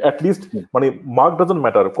 যে অ্যাটলিস্ট মানে মার্ক ডাজন্ট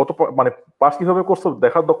ম্যাটার, কত মানে পাস কিভাবে করছো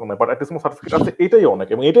দেখার দরকার নাই, বাট অ্যাটলিস্ট সার্টিফিকেট আছে, এটাই অনেক,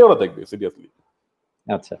 এবং এটাই ওরা দেখবে সিরিয়াসলি।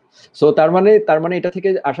 আচ্ছা, সো তার মানে এটা থেকে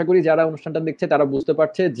আশা করি যারা অনুষ্ঠানটা দেখছে তারা বুঝতে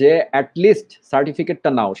পারছে যে অ্যাটলিস্ট সার্টিফিকেটটা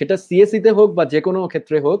নাও, সেটা সিএসসি তে হোক বা যে কোনো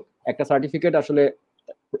ক্ষেত্রে হোক, একটা সার্টিফিকেট আসলে,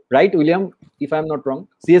 right William, if I am not wrong,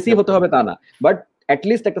 CSC হতে হবে তা না, বাট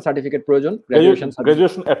অ্যাটলিস্ট একটা সার্টিফিকেট প্রয়োজন, গ্রাজুয়েশন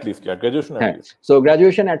অ্যাটলিস্ট, গ্রাজুয়েশন হ্যাঁ, সো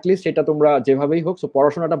গ্রাজুয়েশন অ্যাটলিস্ট, সেটা তোমরা যেভাবেই হোক, সো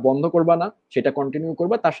পড়াশোনাটা বন্ধ করবা না, সেটা কন্টিনিউ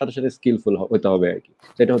করবা, তার সাথে সাথে স্কিলফুল হতে হবে আর কি,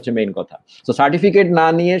 সেটা হচ্ছে মেইন কথা। সো সার্টিফিকেট না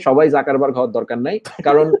নিয়ে সবাই জাকারবার্গ হওয়ার দরকার নাই,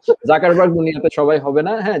 কারণ জাকারবার্গ দুনিয়াতে সবাই হবে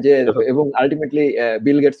না, হ্যাঁ, যে এবং আলটিমেটলি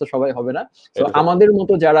বিল গেটস তো সবাই হবে না। সো আমাদের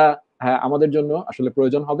মতো যারা, হ্যাঁ, আমাদের জন্য আসলে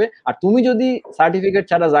প্রয়োজন হবে। আর তুমি যদি সার্টিফিকেট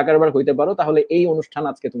ছাড়া জাকারবার্গ হইতে পারো, তাহলে এই অনুষ্ঠান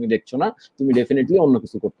আজকে তুমি দেখছো না, তুমি ডেফিনেটলি অন্য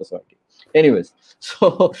কিছু করতেছো আর কি। এনিওয়েজ, সো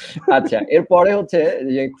আচ্ছা, এরপরে হচ্ছে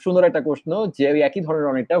যে সুন্দর একটা প্রশ্ন, যে একই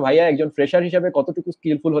ধরনের অনেকটা, ভাইয়া একজন ফ্রেশার হিসেবে কতটুকু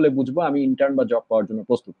স্কিলফুল হলে বুঝবো আমি ইন্টার্ন বা জব পাওয়ার জন্য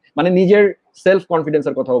প্রস্তুত? মানে নিজের সেলফ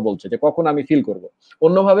কনফিডেন্সের কথাও বলছে, যে কখন আমি ফিল করব।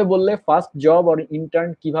 অন্যভাবে বললে ফার্স্ট জব আর ইন্টার্ন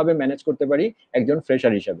কিভাবে ম্যানেজ করতে পারি একজন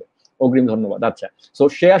ফ্রেশার হিসেবে? অগ্রিম ধন্যবাদ। আচ্ছা, সো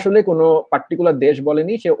সে আসলে কোনো পার্টিকুলার দেশ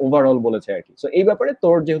বলেনি, সে ওভারঅল বলেছে আর কি। সো এই ব্যাপারে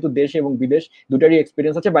তোর যেহেতু দেশ এবং বিদেশ দুটারই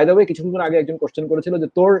এক্সপিরিয়েন্স আছে, বাই দ্য ওয়ে কিছুক্ষণ আগে একজন কোশ্চেন করেছিল যে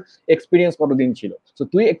তোর এক্সপিরিয়েন্স কতদিন ছিল, সো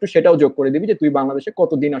তুই একটু সেটাও যোগ করে দিবি যে তুই বাংলাদেশে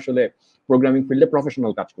কতদিন আসলে প্রোগ্রামিং ফিল্ডে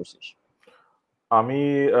প্রফেশনাল কাজ করছিস। আমি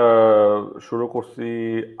শুরু করছি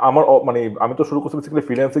আমার মানে আমি তো শুরু করছি বেসিক্যালি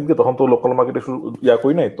ফ্রিল্যান্সিং দিয়ে, তখন তো লোকাল মার্কেটে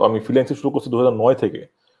করি নাই, তো আমি ফ্রিল্যান্সিং শুরু করছি 2009 থেকে।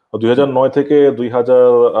 2009 থেকে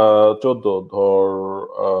 2014, ধর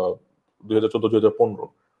 2014 2015,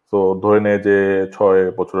 তো ধরে নে যে 6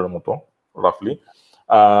 বছরের মতো রাফলি।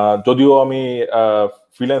 যদিও আমি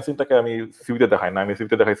ফ্রিল্যান্সিংটাকে আমি সিভিতে দেখাই না, আমি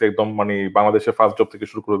সিভিতে দেখাইছি একদম মানে বাংলাদেশের ফার্স্ট জব থেকে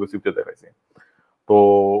শুরু করে সিভিতে দেখাইছি। তো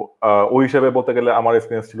ওই হিসেবে বলতে গেলে আমার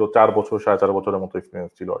এক্সপিরিয়েন্স ছিল 4 বছর 4.5 বছরের মতো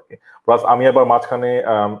এক্সপিরিয়েন্স ছিল আর কি। প্লাস আমি আবার মাঝখানে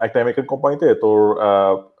একটা আমেরিকান কোম্পানিতে তোর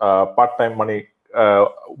পার্ট টাইম মানে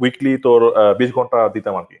উইকলি তোর 20 ঘন্টা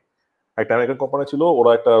দিতাম আর কি। একটা আমেরিকান কোম্পানি ছিল,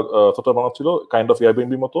 ওরা একটা সফটওয়্যার বানাচ্ছিল কাইন্ড অফ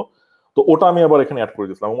এয়ারবিএনবি মতো, তো ওটা আমি আবার এখানে অ্যাড করে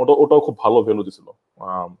দিয়েছিলাম, ওটাও খুব ভালো ভ্যালু দিছিল।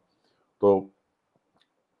 তো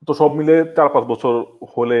তো সব মিলে 4-5 বছর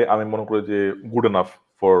হলে আমি মনে করি যে good enough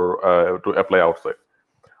for to apply outside.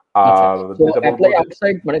 আর যেটা বলবো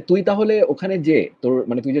আউটসাইড মানে তুই তাহলে ওখানে যে তোর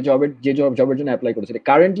মানে তুই যে জবের জন্য অ্যাপ্লাই করেছিলি,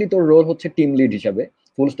 কারেন্টলি তোর রোল হচ্ছে টিম লিড হিসাবে,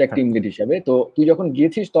 ফুল স্ট্যাক টিম লিড হিসাবে। তো তুই যখন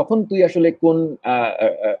গিয়েছিস তখন তুই আসলে কোন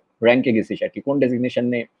র্যাঙ্কে গেছিস আর কি, কোন ডেজিগনেশন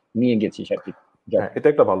নিয়ে গেছিস আর কি? হ্যাঁ, এটা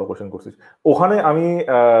একটা ভালো কোশ্চেন করছিস। ওখানে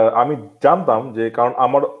আমি জানতাম যে, কারণ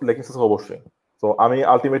আমার লেকিংস আছে অবশ্যই, তো আমি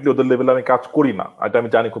আলটিমেটলি ওদের লেভেলে আমি কাজ করি না, এটা আমি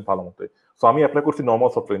জানি খুব ভালো মতো। তো আমি অ্যাপ্লাই করছি নর্মাল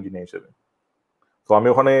সফটওয়্যার ইঞ্জিনিয়ার হিসেবে। তো আমি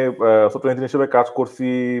ওখানে সফটওয়্যার ইঞ্জিনিয়ার হিসেবে কাজ করছি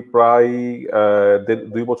প্রায়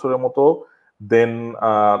 2 বছরের মতো। দেন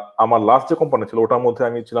আমার লাস্ট যে কোম্পানি ছিল ওটার মধ্যে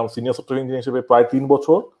আমি ছিলাম সিনিয়র সফটওয়্যার ইঞ্জিনিয়ার হিসেবে প্রায় 3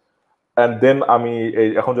 বছর, এন্ড দেন আমি এই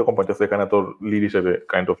এখন যে কোম্পানিটা আছে এখানে তোর লিড হিসেবে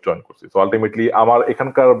কাইন্ড অফ জয়েন করছি। সো আলটিমেটলি আমার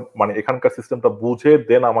এখানকার সিস্টেমটা বুঝে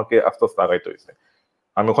দেন আমাকে আস্তে আস্তে আগাইতে হয়েছে।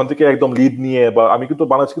 আমি ওখান থেকে একদম লিড নিয়ে, বা আমি কিন্তু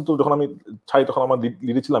বাংলাদেশ কিন্তু যখন আমি ছাই তখন আমার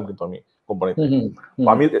লিডে ছিলাম কিন্তু আমি কোম্পানিতে।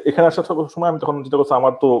 আমি এখানে আসার সময় আমি তখন যেটা করছি,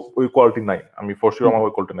 আমার তো ওই কোয়ালিটি নাই, আমি ফর শিওর আমার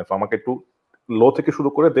ওই কোয়ালিটি নাই, আমাকে একটু লো থেকে শুরু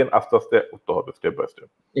করে দেন আস্তে আস্তে উঠতে হবে step by step.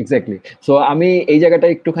 Exactly. So আমি এই জায়গাটা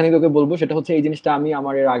একটুখানি তোকে বলবো, সেটা হচ্ছে এই জিনিসটা আমি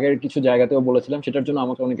আমার এর আগের কিছু জায়গাতেও বলেছিলাম, সেটার জন্য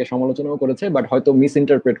আমাকে অনেকে সমালোচনাও করেছে, বাট হয়তো মিস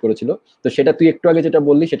ইন্টারপ্রেট করেছিল। তো সেটা তুই একটু আগে যেটা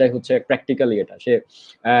বললি সেটাই হচ্ছে প্র্যাকটিক্যালি এটা। সে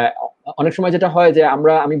অনেক সময় যেটা হয় যে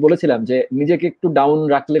আমি বলেছিলাম যে নিজেকে একটু ডাউন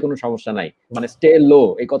রাখলে কোনো সমস্যা নাই, মানে স্টে লো,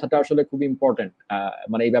 এই কথাটা আসলে খুব ইম্পর্টেন্ট,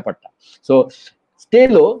 মানে এই ব্যাপারটা। সো স্টে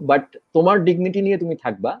লো, বাট তোমার ডিগনিটি নিয়ে তুমি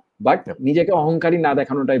থাকবা, বাট নিজেকে অহংকারী না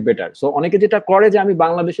দেখানোটাই বেটার। সো অনেকে যেটা করে যে আমি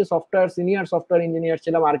বাংলাদেশে সিনিয়র সফটওয়্যার ইঞ্জিনিয়ার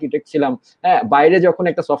ছিলাম, আর্কিটেক্ট ছিলাম, হ্যাঁ, বাইরে যখন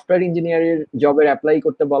একটা সফটওয়্যার ইঞ্জিনিয়ারের জবের অ্যাপ্লাই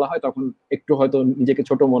করতে বলা হয় তখন একটু হয়তো নিজেকে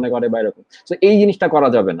ছোট মনে করে বা এরকম। সো এই জিনিসটা করা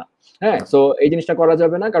যাবে না। হ্যাঁ, সো এই জিনিসটা করা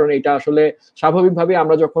যাবে না, কারণ এটা আসলে স্বাভাবিকভাবে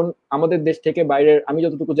আমরা যখন আমাদের দেশ থেকে বাইরের, আমি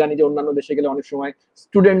যতটুকু জানি যে অন্যান্য দেশে গেলে অনেক সময়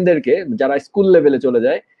স্টুডেন্টদেরকে যারা স্কুল লেভেলে চলে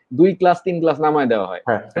যায় 2 ক্লাস 3 ক্লাস নামায় দেওয়া হয়।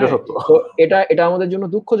 তো এটা আমাদের জন্য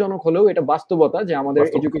দুঃখজনক হলেও এটা বাস্তবতা যে আমাদের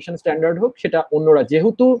এডুকেশন স্ট্যান্ডার্ড হোক, সেটা অন্যরা,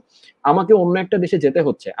 যেহেতু আমাকে অন্য একটা দেশে যেতে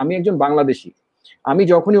হচ্ছে, আমি একজন বাংলাদেশি, আমি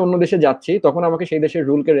যখনই অন্য দেশে যাচ্ছি তখন আমাকে সেই দেশের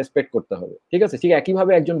রুলকে রেসপেক্ট করতে হবে, ঠিক আছে? ঠিক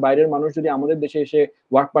একইভাবে একজন বাইরের মানুষ যদি আমাদের দেশে এসে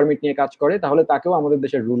ওয়ার্ক পারমিট নিয়ে কাজ করে তাহলে তাকেও আমাদের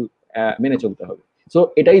দেশের রুল মেনে চলতে হবে। সো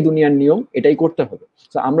এটাই দুনিয়ার নিয়ম, এটাই করতে হবে।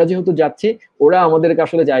 সো আমরা যেহেতু যাচ্ছি, ওরা আমাদেরকে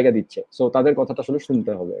আসলে জায়গা দিচ্ছে, সো তাদের কথাটা আসলে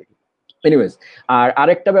শুনতে হবে আর কি। এনিওয়েজ, আর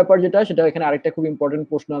আরেকটা ব্যাপার যেটা, সেটা এখানে আরেকটা খুব ইম্পর্টেন্ট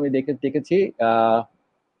প্রশ্ন আমি দেখেছি।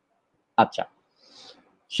 আচ্ছা,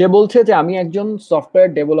 সে বলছে যে আমি একজন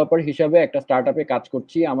সফটওয়্যার ডেভেলপার হিসাবে একটা স্টার্টআপে কাজ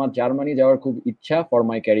করছি, আমার জার্মানি যাওয়ার খুব ইচ্ছা for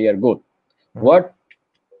my career goal. What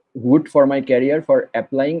would for my career for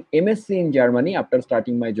applying MSc in Germany after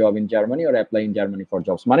starting my job in Germany or apply in Germany for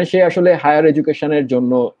jobs? মানে সে আসলে হায়ার এডুকেশনের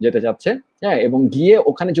জন্য যেতে চাচ্ছে, হ্যাঁ, এবং গিয়ে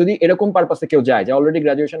ওখানে যদি এরকম পারপাসে কেউ যায় যে অলরেডি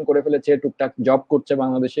গ্রাজুয়েশন করে ফেলেছে, টুকটাক জব করছে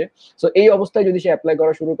বাংলাদেশে, সো এই অবস্থায় যদি সে অ্যাপ্লাই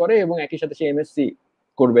করা শুরু করে এবং একই সাথে সে এমএসসি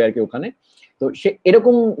করবে আর কি ওখানে, তো সে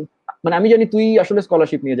এরকম, মানে আমি জানি তুই আসলে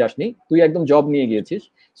স্কলারশিপ নিয়ে যাসনি, তুই একদম জব নিয়ে গিয়েছিস।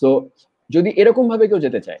 সো যদি এরকম ভাবে কেউ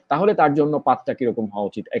যেতে চায় তাহলে তার জন্য পাথটা কিরকম হওয়া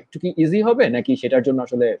উচিত? একটু কি ইজি হবে, নাকি সেটার জন্য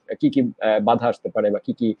আসলে কি কি বাধা আসতে পারে বা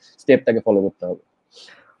কি কি স্টেপ তাকে ফলো করতে হবে?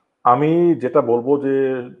 আমি যেটা বলবো যে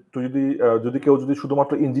তুই যদি কেউ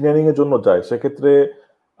শুধুমাত্র ইঞ্জিনিয়ারিং এর জন্য যায় সেক্ষেত্রে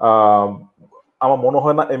আমার মনে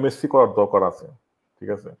হয় না এমএসসি করার দরকার আছে, ঠিক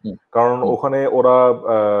আছে? কারণ ওখানে ওরা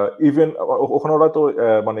ওখানে ওরা তো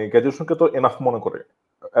মানে গ্র্যাজুয়েশনকে তো এনাফ মনে করে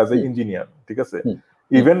অ্যাজ এ ইঞ্জিনিয়ার, ঠিক আছে?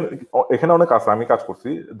 ইভেন এখানে অনেক আছে, আমি কাজ করছি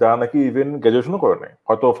যারা নাকি ইভেন গ্র্যাজুয়েশনও করে নাই,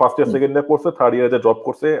 হয়তো ফার্স্ট ইয়ার সেকেন্ড ইয়ার করছে, থার্ড ইয়ার যে জব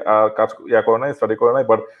করছে আর কাজ করে নাই, স্টাডি করে নাই,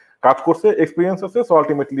 বাট কাজ করছে, এক্সপিরিয়েন্স আছে, সো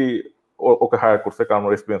আলটিমেটলি ওকে হায়ার করছে কারণ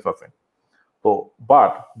ওর এক্সপিরিয়েন্স আছে। তো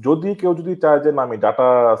বাট কেউ যদি চায় যে না আমি ডাটা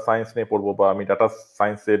সায়েন্স নিয়ে পড়বো বা আমি ডাটা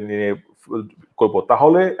সায়েন্সের নিয়ে করবো,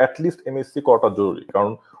 তাহলে অ্যাটলিস্ট এমএসসি করাটা জরুরি।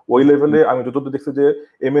 কারণ ওই লেভেলে আমি যতদূর দেখছি যে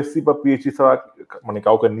এমএসসি বা পিএইচডি ছাড়া মানে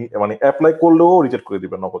কাউকে মানে অ্যাপ্লাই করলেও রিজেক্ট করে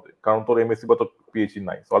দিবে নগদে, কারণ তোর এমএসসি বা তোর পিএইচডি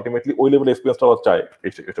নাই। সো আলটিমেটলি ওই লেভেলে এক্সপিরিয়েন্সটা ওরা চায়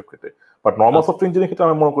এইসব ক্ষেত্রে। বাট নর্মাল সফটওয়্যার ইঞ্জিনিয়ারিং ক্ষেত্রে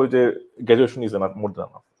আমি মনে করি যে graduation is enough, more than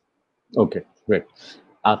enough. Okay, great.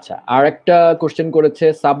 আচ্ছা, আর একটা কোশ্চেন করেছে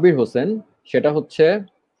সাব্বির হোসেন, সেটা হচ্ছে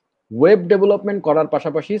ওয়েব ডেভেলপমেন্ট করার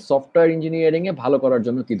পাশাপাশি সফটওয়্যার ইঞ্জিনিয়ারিং এ ভালো করার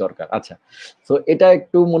জন্য কি দরকার? আচ্ছা, তো এটা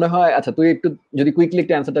একটু মনে হয়, আচ্ছা তুই একটু যদি কুইকলি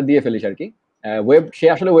একটা অ্যান্সারটা দিয়ে ফেলিস আর কি। সে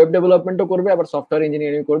আসলে ওয়েব ডেভেলপমেন্টও করবে আবার সফটওয়্যার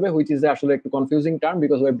ইঞ্জিনিয়ারিং করবে, হুইচ ইজ আসলে একটু confusing term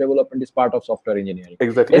because web development is part of software engineering.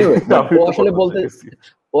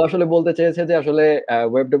 ও আসলে বলতে চেয়েছে যে আসলে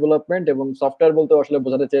ওয়েব ডেভেলপমেন্ট এবং সফটওয়্যার বলতে আসলে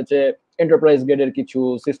বোঝাতে চেয়েছে এন্টারপ্রাইজ গ্রেডের কিছু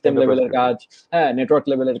সিস্টেম লেভেলের কাজ, হ্যাঁ, নেটওয়ার্ক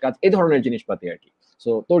লেভেলের কাজ, এই ধরনের জিনিসপাতি আর কি। সো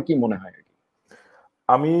তোর কি মনে হয় আর কি?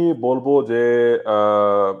 আমি বলবো যে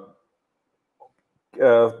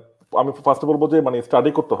আমি ফার্স্টে বলবো যে মানে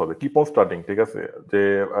স্টাডি করতে হবে, কিপ অন স্টাডিং, ঠিক আছে? যে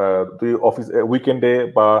তুই অফিস উইকেন্ডে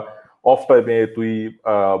বা অফ টাইমে তুই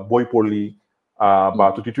বই পড়লি বা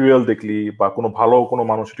তুই টিউটোরিয়াল দেখলি বা কোনো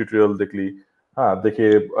মানুষের টিউটোরিয়াল দেখলি, হ্যাঁ, দেখে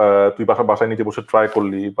তুই বাসায় নিজে বসে ট্রাই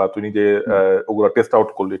করলি বা তুই নিজে ওগুলো টেস্ট আউট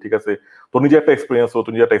করলি, ঠিক আছে? তোর নিজে একটা এক্সপিরিয়েন্স হলো,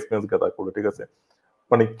 তুই নিজে একটা এক্সপিরিয়েন্স গ্যাদার করলি, ঠিক আছে?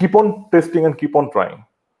 মানে keep on testing and keep on trying.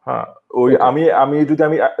 হ্যাঁ, ওই আমি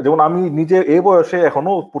যেমন আমি নিজে এই বয়সে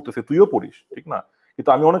এখনো পড়তেছি, তুইও পড়িস, ঠিক না? কিন্তু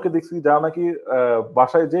আমি অনেকে দেখছি যারা নাকি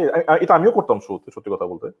বাসায় যে, এটা আমিও করতাম সত্যি কথা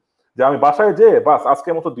বলতে, যে আমি বাসায় যে বাস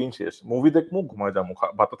আজকের মতো দিন শেষ, মুভি দেখবো, ঘুমায় যাবো,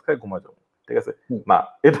 ভাত খাই ঘুমায় যাবো, ঠিক আছে? না,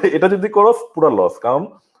 এটা যদি করস পুরা লস, কারণ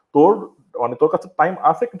তোর কাছে টাইম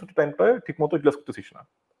আছে কিন্তু টাইমটা ঠিক মতো ইউটিলাইজ করতেছিস না।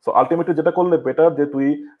 সো আলটিমেটলি যেটা করলে বেটার যে তুই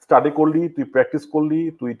স্টাডি করলি, তুই প্র্যাকটিস করলি,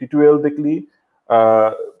 তুই টিউটোরিয়াল দেখলি,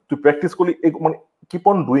 তুই প্র্যাকটিস করলি, মানে কিপ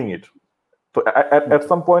অন ডুইং ইট। তো এট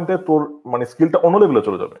সাম পয়েন্টে তোর মানে স্কিলটা অন্য লেভেলে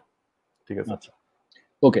চলে যাবে। ঠিক আছে, আচ্ছা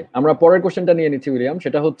ওকে, আমরা পরের কোশ্চেনটা নিয়ে নিচ্ছি উইলিয়াম।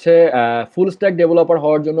 সেটা হচ্ছে ফুল স্ট্যাক ডেভেলপার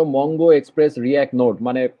হওয়ার জন্য মঙ্গো, এক্সপ্রেস, রিঅ্যাক্ট, নোড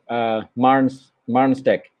মানে মার্ন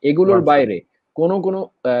স্ট্যাক এগুলোর বাইরে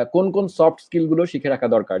কোন কোন সফট স্কিল গুলো শিখে রাখা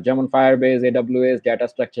দরকার? যেমন Firebase, AWS, data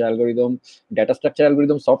structure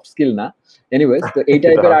algorithm soft skill না, এনিওয়েজ। তো এই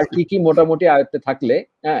টাইপের আর কি কি মোটামুটি আয়ত্তে থাকলে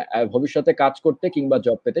হ্যাঁ ভবিষ্যতে কাজ করতে কিংবা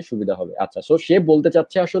জব পেতে সুবিধা হবে? আচ্ছা, সো সে বলতে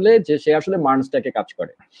চাচ্ছে আসলে যে সে আসলে মার্ন স্ট্যাকে কাজ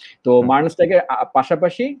করে। তো মার্ন স্ট্যাকের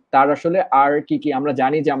পাশাপাশি তার আসলে আর কি কি, আমরা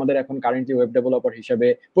জানি যে আমাদের এখন কারেন্টলি ওয়েব ডেভেলপার হিসেবে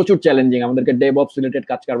প্রচুর চ্যালেঞ্জিং, আমাদেরকে ডেভঅপস রিলেটেড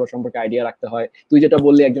কাজ কারবার সম্পর্কে আইডিয়া রাখতে হয়। তুই যেটা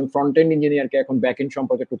বললি একজন ফ্রন্ট এন্ড ইঞ্জিনিয়ারকে এখন ব্যাক এন্ড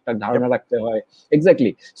সম্পর্কে টুকটাক ধারণা রাখতে হয়।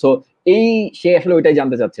 এক্স্যাক্টলি। সো সে আসলে ওইটাই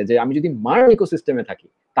জানতে চাচ্ছে যে আমি যদি মার্ন ইকোসিস্টেমে থাকি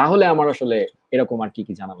তাহলে আমার আসলে এরকম আর কি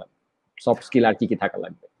কি জানা লাগবে, সফট স্কিল আর কি কি থাকা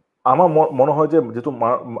লাগবে? আমার মনে হয় যে যেহেতু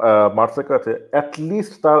মার্সের কাছে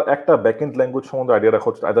অ্যাটলিস্ট তার একটা ব্যাকএন্ড ল্যাঙ্গুয়েজ সম্বন্ধে আইডিয়া রাখা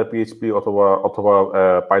হচ্ছে, আইদার পিএইচপি অথবা অথবা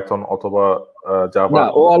পাইথন অথবা জাভা। না,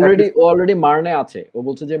 ও অলরেডি মার্নে আছে। ও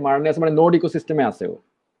বলছে যে মার্নে আছে মানে নোড ইকোসিস্টেমে আছে ও।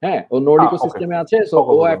 হ্যাঁ, ও নোড ইকোসিস্টেমে আছে। সো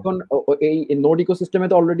ও এখন এই নোড ইকোসিস্টেমে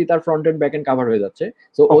তো অলরেডি তার front end back end cover হয়ে যাচ্ছে।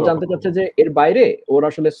 সো ও জানতে চাচ্ছে যে এর বাইরে ওর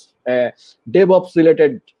আসলে ডেভঅপস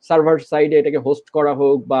রিলেটেড সার্ভার সাইডে এটাকে হোস্ট করা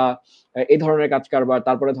হোক বা এই ধরনের কাজ কারবার,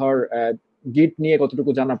 তারপরে ধর গিট নিয়ে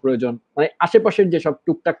কতটুকু জানা প্রয়োজন, মানে আশেপাশের যেসব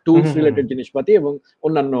টুকটাক টুলস রিলেটেড জিনিসপাতি এবং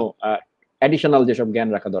অন্যান্য অ্যাডিশনাল যেসব জ্ঞান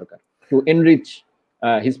রাখা দরকার টু এনরিচ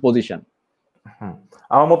হিজ পজিশন।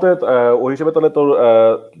 আমার মতে ওই হিসেবে তাহলে তোর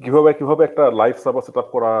কিভাবে একটা লাইভ সার্ভার সেটআপ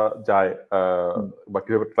করা যায় বা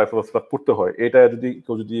কিভাবে লাইভ সার্ভার সেটআপ করতে হয়, এটা যদি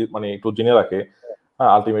কেউ যদি মানে একটু জেনে রাখে,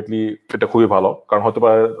 আলটিমেটলি এটা খুবই ভালো। কারণ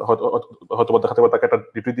হয়তো দেখাতে পারে তাকে একটা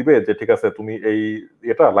ডিউটি দিবে যে ঠিক আছে তুমি এই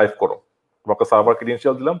এটা লাইভ করো, তোমাকে সার্ভার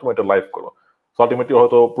ক্রেডেনশিয়াল দিলাম, তুমি এটা লাইভ করো। আলটিমেটলি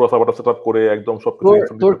হয়তো পুরো সার্ভারটা সেটআপ করে একদম সবকিছু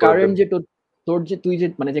তোর কারেন্ট যে তোর যে তুই যে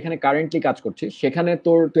মানে যেখানে কারেন্টলি কাজ করছিস সেখানে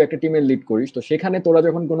তুই একটা টিমের লিড করিস, তো সেখানে তোরা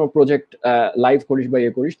যখন কোনো প্রজেক্ট লাইভ করিস বা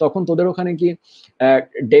ইয়ে করিস তখন তোদের ওখানে কি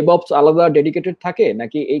ডেভঅপস আলাদা ডেডিকেটেড থাকে,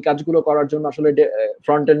 নাকি এই কাজগুলো করার জন্য আসলে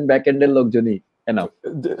ফ্রন্ট এন্ড ব্যাক এন্ডের লোকজনই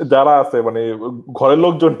যারা আছে মানে ঘরের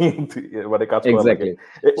লোকজনই মানে কাজ করা লাগে?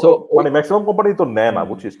 মানে ম্যাক্সিমাম কোম্পানি তো নেয় না,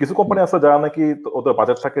 বুঝছিস। কিছু কোম্পানি আছে যারা নাকি ওদের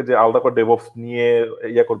বাজেট থাকে যে আলাদা করে ডেভঅপস নিয়ে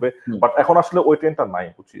ইয়ে করবে, বাট এখন আসলে ওই ট্রেন্ডটা নাই,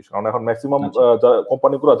 বুঝছিস। কারণ এখন ম্যাক্সিমাম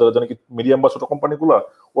কোম্পানিগুলো যারা নাকি মিডিয়াম বা ছোট কোম্পানিগুলো,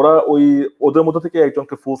 ওরা ওদের মধ্যে থেকে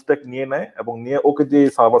একজনকে ফুল স্ট্যাক নিয়ে নেয় এবং নিয়ে ওকে দিয়ে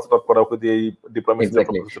সার্ভার সেটআপ করা, ওকে দিয়ে ডিপ্লয়মেন্ট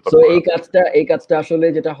তো এই কাজটা আসলে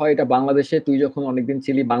যেটা হয়, এটা বাংলাদেশে তুই যখন অনেকদিন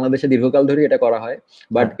ছিলি বাংলাদেশে দীর্ঘকাল ধরে এটা করা হয়,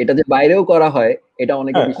 বাট এটা যে বাইরেও করা হয় এটা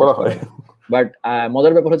অনেকে বিশ্বাস করে। বাট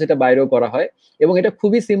মজার ব্যাপার হচ্ছে এটা বাইরেও করা হয় এবং এটা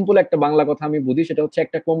খুবই সিম্পল একটা বাংলা কথা আমি বুঝি, সেটা হচ্ছে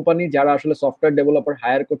একটা কোম্পানি যারা আসলে সফটওয়্যার ডেভেলপার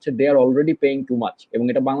হায়ার করছে দে আর অলরেডি পেইং টু মাচ, এবং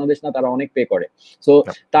এটা বাংলাদেশ না, তারা অনেক পে করে। সো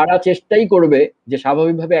তারা চেষ্টাই করবে যে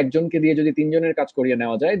স্বাভাবিকভাবে একজনকে দিয়ে যদি 3 জনের কাজ করিয়ে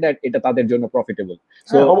নেওয়া যায় দ্যাট এটা তাদের জন্য প্রফিটেবল।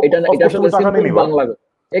 সো এটা আসলে সিম্পল বাংলা।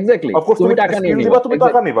 এক্স্যাক্টলি, তুমি টাকা নিয়ে নিবা, তুমি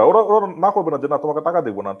টাকা নিবা, ওরা না করবে না যে না তোমাকে টাকা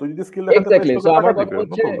দেব না, তুই যদি স্কিল দেখাতে পারিস তোকে টাকা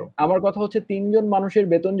দিবে। আমার কথা হচ্ছে 3 জন মানুষের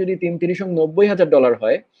বেতন যদি 3,90,000 ডলার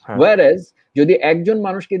হয়, whereas যদি একজন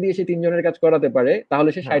মানুষকে দিয়ে সে 3 জনের কাজ করাতে পারে তাহলে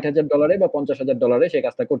সে $60,000 বা $50,000 সে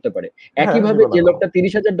কাজটা করতে পারে। একইভাবে যে লোকটা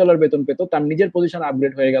 $30,000 বেতন পেত তার নিজের পজিশন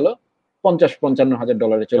আপগ্রেড হয়ে গেল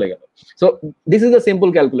 $50,000-55,000 চলে গেল। So this is a simple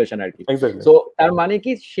calculation আর কি। সো তার মানে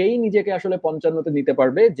কি সেই নিজেকে আসলে 55-তে নিতে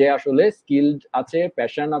পারবে যে আসলে স্কিলড আছে,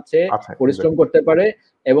 প্যাশন আছে, পরিশ্রম করতে পারে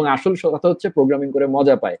এবং আসল কথা হচ্ছে প্রোগ্রামিং করে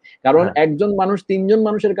মজা পায়। কারণ একজন মানুষ 3 জন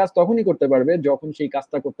মানুষের কাজ তখনই করতে পারবে যখন সেই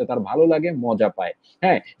কাজটা করতে তার ভালো লাগে, মজা পায়।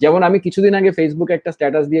 হ্যাঁ, যেমন আমি কিছুদিন আগে ফেসবুকে একটা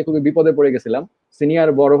স্ট্যাটাস দিয়ে খুবই বিপদে পড়ে গেছিলাম। সিনিয়র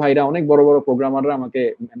বড় ভাইরা, অনেক বড় বড় প্রোগ্রামাররা আমাকে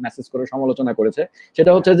মেসেজ করে সমালোচনা করেছে।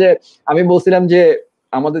 সেটা হচ্ছে যে আমি বলছিলাম যে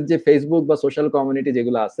আমাদের যে ফেসবুক বা সোশ্যাল কমিউনিটি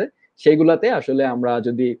যেগুলো আছে সেগুলাতে আসলে আমরা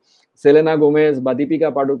যদি সেলেনা গোমেজ বা দীপিকা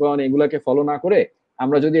পাডুকোন এগুলাকে ফলো না করে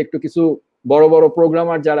আমরা যদি একটু কিছু বড় বড়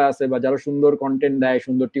প্রোগ্রামার যারা আছে বা যারা সুন্দর কন্টেন্ট দেয়,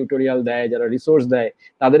 সুন্দর টিউটোরিয়াল দেয়, যারা রিসোর্স দেয়,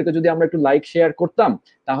 তাদেরকে যদি আমরা একটু লাইক শেয়ার করতাম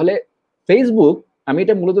তাহলে ফেসবুক, আমি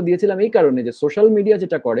এটা মূলত দিয়েছিলাম এই কারণে যে সোশ্যাল মিডিয়া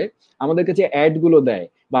যেটা করে আমাদেরকে যে অ্যাড গুলো দেয়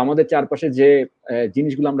বা আমাদের চারপাশে যে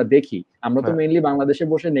জিনিসগুলো আমরা দেখি, আমরা তো মেইনলি বাংলাদেশে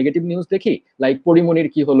বসে নেগেটিভ নিউজ দেখি, লাইক পরিমনির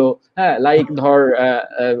কি হলো, হ্যাঁ, লাইক ধর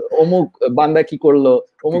অমুক বান্দা কি করলো,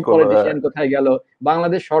 অমুক পলিটিশিয়ান কোথায় গেল,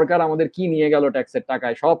 বাংলাদেশ সরকার আমাদের কি নিয়ে গেল ট্যাক্সের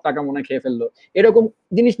টাকায়, সব টাকা মনে খেয়ে ফেললো, এরকম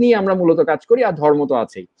জিনিস নিয়ে আমরা মূলত কাজ করি। আর ধর্ম তো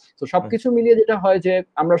আছেই। তো সবকিছু মিলিয়ে যেটা হয় যে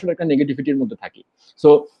আমরা আসলে একটা নেগেটিভিটির মধ্যে থাকি। সো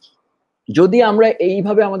যদি আমরা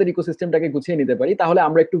এইভাবে আমাদের ইকোসিস্টেমটাকে গুছিয়ে নিতে পারি তাহলে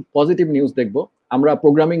আমরা একটু পজিটিভ নিউজ দেখব, আমরা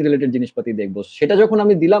প্রোগ্রামিং রিলেটেড জিনিসপাতি দেখব। সেটা যখন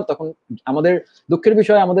আমি দিলাম তখন আমাদের দুঃখের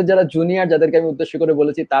বিষয় আমাদের যারা জুনিয়র, যাদেরকে আমি উদ্দেশ্য করে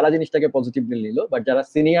বলেছি, তারা জিনিসটাকে পজিটিভলি নিল, বাট যারা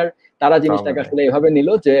সিনিয়র তারা জিনিসটাকে আসলে এভাবে নিল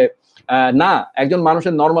যে না, একজন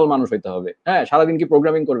মানুষের নর্মাল মানুষ হইতে হবে, হ্যাঁ, সারাদিন কি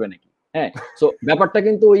প্রোগ্রামিং করবে নাকি। হ্যাঁ, সো ব্যাপারটা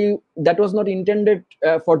কিন্তু ওই that was not intended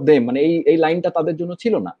for them, মানে এই লাইনটা তাদের জন্য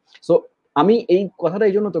ছিল না। সো আমি এই কথাটা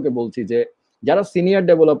এই জন্য তোকে বলছি যে যারা সিনিয়র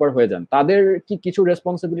ডেভেলপার হয়ে যান তাদের কি কিছু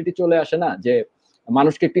রেসপন্সিবিলিটি চলে আসে না, যে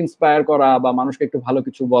মানুষকে একটু ইন্সপায়ার করা বা মানুষকে একটু ভালো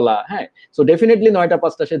কিছু বলা। হ্যাঁ, সো ডেফিনেটলি 9টা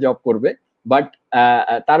 5টা সে জব করবে, বাট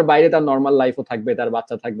তার বাইরে তার নর্মাল লাইফও থাকবে, তার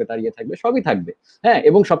বাচ্চা থাকবে, তার ইয়ে থাকবে, সবই থাকবে। হ্যাঁ,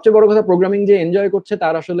 এবং সবচেয়ে বড় কথা, প্রোগ্রামিং যে এনজয় করছে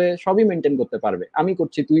তার আসলে সবই মেনটেন করতে পারবে। আমি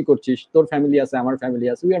করছি, তুই করছিস, তোর ফ্যামিলি আছে, আমার ফ্যামিলি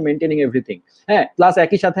আছে, উই আর মেনটেনিং এভরিথিং। হ্যাঁ, প্লাস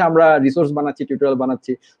একই সাথে আমরা রিসোর্স বানাচ্ছি, টিউটোরিয়াল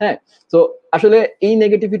বানাচ্ছি। হ্যাঁ, তো আসলে এই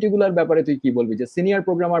নেগেটিভিটি গুলার ব্যাপারে তুই কি বলবি, যে সিনিয়র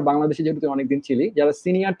প্রোগ্রামার বাংলাদেশে যেহেতু তুই অনেকদিন ছিলি, যারা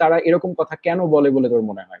সিনিয়র তারা এরকম কথা কেন বলে বলে তোর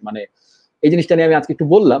মনে হয়? মানে এই জিনিসটা নিয়ে আমি আজকে একটু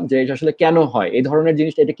বললাম যে এটা আসলে কেন হয় এই ধরনের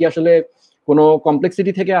জিনিসটা, এটা কি আসলে কোনো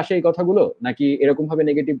কমপ্লেক্সিটি থেকে আসে এই কথাগুলো, নাকি এরকম ভাবে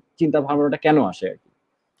নেগেটিভ চিন্তা ভাবনাটা কেন আসে আর কি?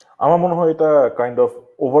 আমার মনে হয় এটা কাইন্ড অফ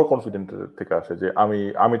ওভার কনফিডেন্ট থেকে আসে, যে আমি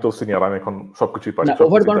আমি তো সিনিয়র, আমি এখন সবকিছুই পারি, না, ওভার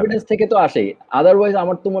সবকিছু জানি। কনফিডেন্স থেকে তো আসেই, আদারওয়াইজ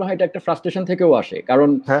আমার তো মনে হয় এটা একটা ফ্রাস্ট্রেশন থেকেও আসে। কারণ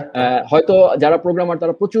হ্যাঁ, হয়তো যারা প্রোগ্রামার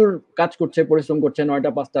তারা প্রচুর কাজ করছে, পরিশ্রম করছে,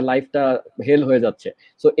 9টা 5টা, লাইফটা হেল হয়ে যাচ্ছে।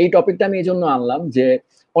 সো এই টপিকটা আমি এই জন্য আনলাম যে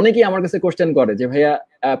অনেকেই আমার কাছে কোশ্চেন করে যে ভাইয়া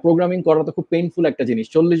প্রোগ্রামিং করা তো খুব পেইনফুল একটা জিনিস,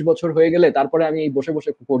 40 বছর হয়ে গেলে তারপরে আমি এই বসে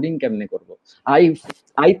বসে কোডিং কেমনে করব। আই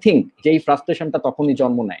আই থিঙ্ক যে এই ফ্রাস্ট্রেশনটা তখনই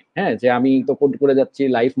জন্ম নেয়, হ্যাঁ, যে আমি তো কোড করে যাচ্ছি,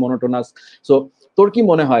 লাইফ মনোটোনাস। সো তোর কি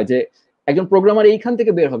মনে হয় যে একজন প্রোগ্রামার এইখান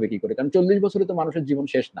থেকে বের হবে কি করে? কারণ 40 বছরে তো মানুষের জীবন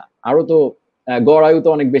শেষ না, আরো তো গড় আয়ু তো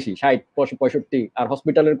অনেক বেশি, 60 65, আর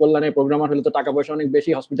হসপিটালের কল্যাণে প্রোগ্রামার হলে তো টাকা পয়সা অনেক বেশি,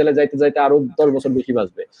 হসপিটালে যাইতে যাইতে আরো 10 বছর বেশি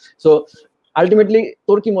বাঁচবে। সো আলটিমেটলি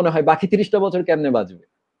তোর কি মনে হয় বাকি 30টা বছর কেমনে বাঁচবে?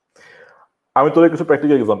 আমি তোর কিছু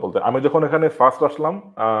প্র্যাকটিক্যাল এক্সাম্পল দিই। আমি যখন এখানে ফার্স্ট আসলাম,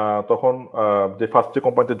 তখন যে ফার্স্ট যে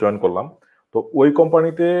কোম্পানিতে জয়েন করলাম, তো ওই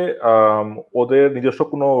কোম্পানিতে ওদের নিজস্ব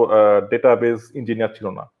কোনো ডেটাবেস ইঞ্জিনিয়ার ছিল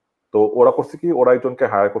না। তো ওরা করছে কি, ওরা একজনকে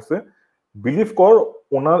হায়ার করছে, বিলিভ কর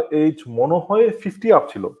ওনার এজ মনে হয় 50 আপ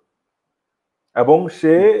ছিল, এবং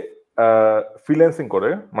সে ফ্রিল্যান্সিং করে,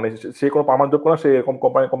 মানে সে কোনো পার্মানেন্ট জব করে না, সে এরকম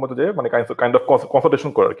কোম্পানিতে যায়, মানে কাইন্ড অফ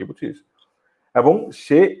কনসালটেশন করে আর কি, বুঝছিস। এবং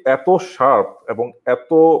সে এত শার্প এবং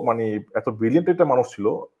এত মানে এত ব্রিলিয়েন্ট একটা মানুষ ছিল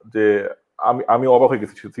যে আমি আমি অবাক হয়ে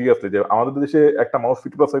গেছি সিরিয়াসলি, যে আমাদের দেশে একটা মানুষ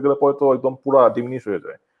 50+ হয়ে গেলে পরে তো একদম পুরা ডিমিনিশ হয়ে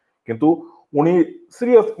যায়। কিন্তু উনি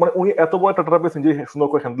সিরিয়াস, মানে উনি এত বড় একটা ডাটাবেস নিজে সুন্দর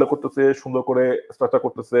করে হ্যান্ডেল করতেছে, সুন্দর করে স্ট্রাকচার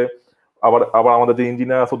করতেছে। আবার আবার আমাদের যে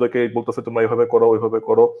ইঞ্জিনিয়ার আছে ওদেরকে বলতেছে তোমরা এইভাবে করো ওইভাবে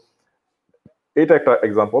করো। এটা একটা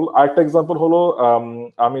এক্সাম্পল। আরেকটা এক্সাম্পল হলো,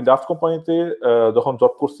 আমি লাস্ট কোম্পানিতে যখন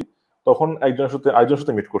জব করছি, তখন একজনের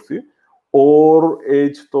সাথে মিট করছি। ওর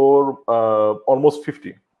এজ তোর অলমোস্ট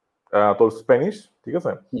 50, তোর স্প্যানিশ, ঠিক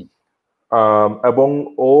আছে। এবং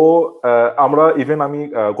ও আমরা ইভেন আমি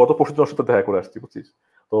গত পরশু দিন ওর সাথে দেখা করে আসছি, বুঝছিস।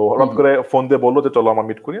 তো হঠাৎ করে ফোন দিয়ে বললো যে চলো আমরা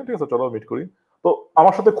মিট করি, ঠিক আছে চলো মিট করি। তো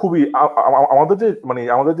আমার সাথে খুবই আমাদের যে মানে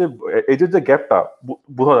আমাদের যে এজের যে গ্যাপটা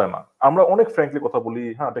বোঝা যায় না। আমরা অনেক ফ্র্যাঙ্কলি কথা বলি,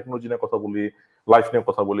 হ্যাঁ, টেকনোলজি নিয়ে কথা বলি, লাইফ নিয়ে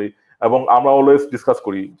কথা বলি, এবং আমরা অলওয়েজ ডিসকাস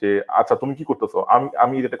করি যে আচ্ছা তুমি কি করতেছো,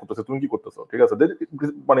 আমি এটা করতেছি, তুমি কি করতেছো, ঠিক আছে।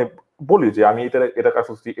 মানে বলি যে আমি এটা কাজ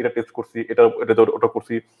করছি, এটা টেস্ট করছি, এটা ওটা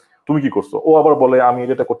করছি, তুমি কি করছো। ও আবার বলে আমি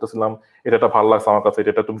এটা করতেছিলাম, এটা ভালো লাগছে আমার কাছে,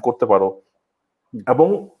 এটা তুমি করতে পারো। এবং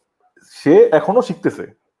সে এখনো শিখতেছে,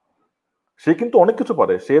 সে কিন্তু অনেক কিছু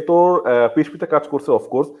পারে। সে তোর পিএইচপিতে কাজ করছে,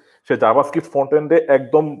 অফকোর্স সে জাভাস্ক্রিপ্ট ফ্রন্ট এন্ডে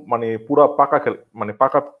একদম মানে পুরা পাকা মানে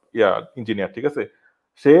পাকা ইঞ্জিনিয়ার, ঠিক আছে।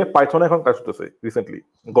 সে পাইথনে এখন কাজ করতেছে রিসেন্টলি,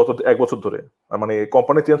 গত 1 বছর ধরে। মানে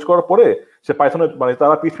কোম্পানি চেঞ্জ করার পরে সে পাইথনে, মানে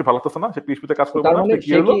তারা পিএইচপি ভালো লাগতেছে না, সে পিএইচপিতে কাজ করবে তার না। মানে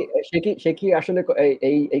কি হলো, সে কি আসলে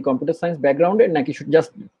এই কম্পিউটার সায়েন্স ব্যাকগ্রাউন্ডের, নাকি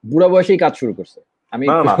জাস্ট বুড়া বয়সেই কাজ শুরু করছে? আমি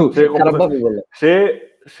না একটু না, সে খারাপ ভাবে বললাম। সে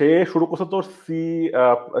সে শুরু করছে তোর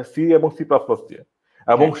সি এবং C++ দিয়ে।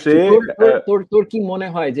 এবং হ্যাঁ, সে তোর তোর তোর তোর কি মনে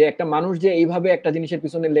হয় যে একটা মানুষ যে এইভাবে একটা জিনিসের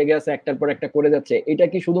পিছনে লেগে আছে, একটার পর একটা করে যাচ্ছে, এটা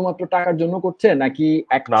কি শুধুমাত্র টাকার জন্য করছে, নাকি না না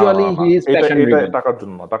অ্যাকচুয়ালি না না, হি ইজ এটা প্যাশন এটা ড্রিভেন?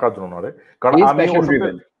 টাকার জন্য না রে। কারণ হি ইজ আমি প্যাশন ওর সাথে,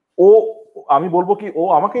 ড্রিভেন। ও আমি বলবো কি, ও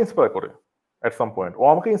আমাকে ইন্সপায়ার করে। এট সাম পয়েন্ট ও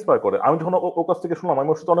আমাকে ইন্সপায়ার করে। আমি যখন ওর কাছ থেকে শুনলাম, আমি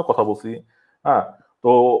ওর সাথে অনেক কথা বলছি, হ্যাঁ।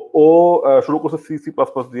 তো ও শুরু করছে C++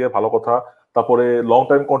 দিয়ে, ভালো কথা। তারপরে লং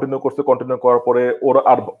টাইম কন্টিনিউ করার পরে ওর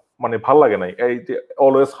আর মানে ভাল লাগে নাই, এই যে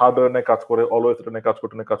অলওয়েজ হার্ডওয়্যার নিয়ে কাজ করে, অলওয়েজ এটা নিয়ে কাজ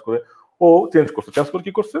করে। ও চেঞ্জ করে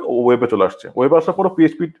কি করছে, ও ওয়েবে চলে আসছে। ওয়েবে আসার পরে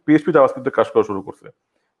পিএইচপি জাভাস্ক্রিপ্টে কাজ করা শুরু করছে।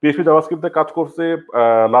 পিএইচপি জাভাস্ক্রিপ্টে কাজ করছে।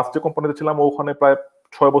 লাস্ট যে কোম্পানিতে ছিলাম ওখানে প্রায়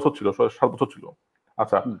 6 বছর ছিল, 7 বছর ছিল।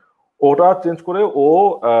 আচ্ছা, ওটা চেঞ্জ করে ও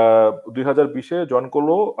 2020-এ জয়েন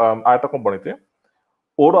করলো আরেকটা কোম্পানিতে।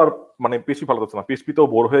 ওর আর মানে পিএইচপি ভালো করছে না, পিএইচপি তো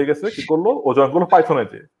বোর হয়ে গেছে, কি করলো, ও জয়েন করলো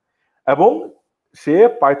পাইথনেতে। এবং সে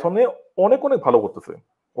পাইথনে অনেক অনেক ভালো করতেছে,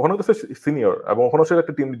 ওখানে হচ্ছে সিনিয়র এবং ওখানে সে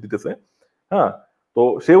একটা টিম লিড দিতেছে। হ্যাঁ, তো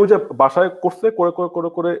সে ওই যে বাসায় করছে, করে করে করে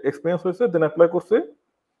করে এক্সপিরিয়েন্স হয়েছে, দেন অ্যাপ্লাই করছে,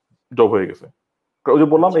 জব হয়ে গেছে। ওই যে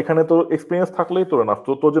বললাম এখানে তোর এক্সপিরিয়েন্স থাকলেই তোর এনাফ,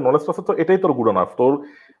 তোর যে নলেজ আছে তো এটাই তোর গুড এনাফ, তোর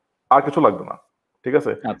আর কিছু লাগবে না, ঠিক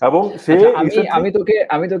আছে। এবং সে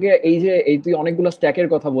আমি তোকে এই তুই অনেকগুলো স্ট্যাকের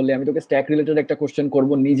কথা বললি, আমি তোকে স্ট্যাক রিলেটেড একটা কোশ্চেন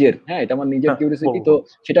করব নিজের, হ্যাঁ এটা আমার নিজের কিউরিওসিটি। তো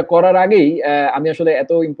সেটা করার আগেই আমি আসলে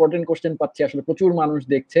এত ইম্পর্টেন্ট কোশ্চেন পাচ্ছি, আসলে প্রচুর মানুষ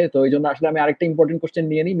দেখছে, তো এই জন্য আসলে আমি আরেকটা ইম্পর্টেন্ট কোশ্চেন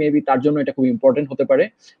নিয়ে নিই, মেবি তার জন্য এটা খুব ইম্পর্টেন্ট হতে পারে।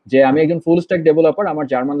 যে আমি একজন ফুল স্ট্যাক ডেভেলপার, আমার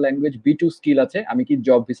জার্মান ল্যাঙ্গুয়েজ B2 স্কিল আছে, আমি কি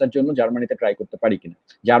জব ভিসার জন্য জার্মানিতে ট্রাই করতে পারি কিনা,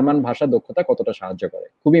 জার্মান ভাষা দক্ষতা কতটা সাহায্য করে,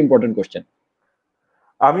 খুবই ইম্পর্টেন্ট কোশ্চেন।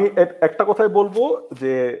 আমি একটা কথাই বলবো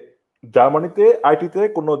যে জার্মানিতে আইটিতে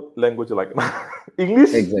কোনো ল্যাঙ্গুয়েজ লাগে না, ইংলিশ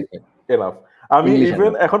এনাফ। আমি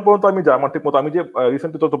ইভেন এখন পর্যন্ত আমি জার্মান ঠিক মতো, আমি যে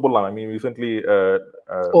রিসেন্টলি তো বললাম আমি রিসেন্টলি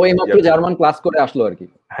ওই মাত্র জার্মান ক্লাস করে আসলো আর কি।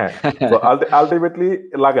 হ্যাঁ, তো আলটিমেটলি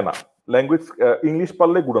লাগে না, ল্যাঙ্গুয়েজ ইংলিশ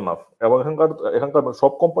পারলে গুড এনাফ। এবং এখানকার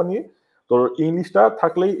সব কোম্পানি তোর ইংলিশটা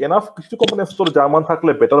থাকলেই এনাফ, কিছু কোম্পানি আছে তোর জার্মান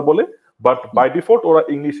থাকলে বেটার বলে, বাট বাই ডিফল্ট ওরা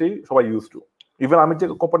ইংলিশেই সবাই ইউজ টু। ইভেন আমি যে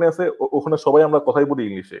কোম্পানি আছে ওখানে সবাই আমরা কথাই বলি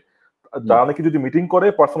ইংলিশে, যারা নাকি যদি মিটিং করে,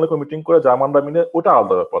 পার্সোনাল কোনো মিটিং করে জার্মানরা মিলে, ওটা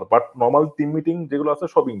আলাদা ব্যাপার, বাট নর্মাল টিম মিটিং যেগুলো আছে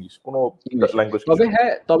সব ইংলিশ, কোনো ল্যাঙ্গুয়েজ। তবে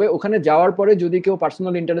হ্যাঁ, তবে ওখানে যাওয়ার পরে যদি কেউ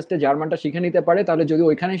পার্সোনাল ইন্টারেস্টে জার্মানটা শিখে নিতে পারে, তাহলে যদি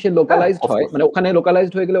ওইখানে সে লোকালাইজড হয়, মানে ওখানে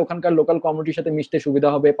লোকালাইজড হয়ে গেলে ওখানকার লোকাল কমিউনিটির সাথে মিশতে সুবিধা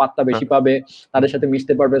হবে, পাত্তা বেশি পাবে, তাদের সাথে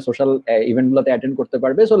মিশতে পারবে, সোশ্যাল ইভেন্ট গুলোতে অ্যাটেন্ড করতে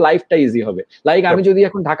পারবে, সো লাইফটা ইজি হবে। লাইক আমি যদি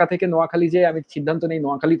এখন ঢাকা থেকে নোয়াখালী যে আমি সিদ্ধান্ত নেই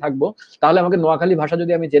নোয়াখালী থাকবো, তাহলে আমাকে নোয়াখালী ভাষা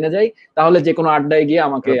যদি আমি জেনে যাই, তাহলে যে কোনো আড্ডায় গিয়ে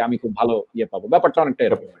আমি খুব ভালো ইয়ে পাবো, ব্যাপারটা অনেকটা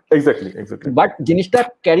এরকম। এক্স্যাক্টলি। বাট জিনিসটা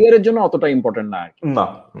ক্যারিয়ারের জন্য অতটা ইম্পর্টেন্ট না আর কি। না,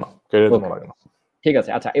 ক্যারিয়ারের জন্য লাগে না। ঠিক আছে,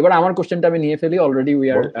 আচ্ছা এবার আমার কোশ্চেনটা আমি নিয়ে ফেলি, অলরেডি উই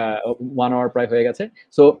আর 1 আওয়ার প্রায় হয়ে গেছে।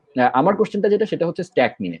 সো আমার কোশ্চেনটা সেটা হচ্ছে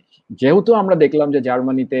স্ট্যাক নিয়ে। যেহেতু আমরা দেখলাম যে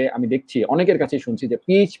জার্মানিতে, আমি দেখছি অনেকের কাছে শুনছি যে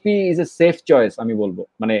PHP is a safe choice, আমি বলবো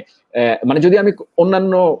মানে যদি আমি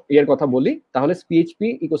অন্যান্য ইয়ের কথা বলি তাহলে পিএইচপি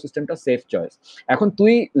ইকোসিস্টেমটা সেফ চয়েস। এখন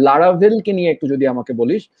তুই লারাভেলকে নিয়ে একটু যদি আমাকে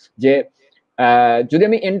বলিস যে যদি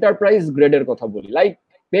আমি এন্টারপ্রাইজ গ্রেডের কথা বলি, লাইক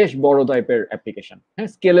বেশ বড় টাইপের অ্যাপ্লিকেশন, হ্যাঁ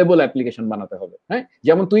স্কেলেবল অ্যাপ্লিকেশন বানাতে হবে, হ্যাঁ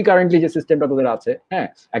যেমন তুই কারেন্টলি যে সিস্টেমটা তোদের আছে, হ্যাঁ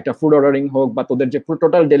একটা ফুড অর্ডারিং হোক বা তোদের যে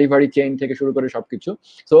টোটাল ডেলিভারি চেইন থেকে শুরু করে সবকিছু,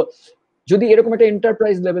 সো যদি এরকম একটা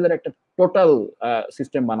এন্টারপ্রাইজ লেভেলের একটা টোটাল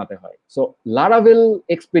সিস্টেম বানাতে হয়, সো লারাভেল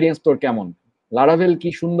এক্সপিরিয়েন্স তোর কেমন? লারাভেল কি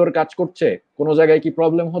সুন্দর কাজ করছে, কোনো জায়গায় কি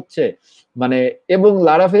প্রবলেম হচ্ছে, মানে এবং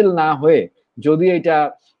লারাভেল না হয়ে যদি এটা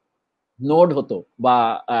নোড হতো বা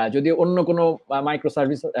যদি অন্য কোনো মাইক্রো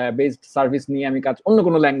সার্ভিস বেসড সার্ভিস নিয়ে আমি কাজ অন্য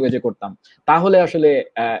কোনো ল্যাঙ্গুয়েজে করতাম, তাহলে আসলে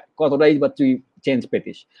কতটাই বা তুই চেঞ্জ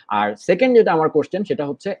পেতিস? আর সেকেন্ড যেটা আমার কোশ্চেন সেটা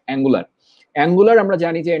হচ্ছে অ্যাঙ্গুলার আমরা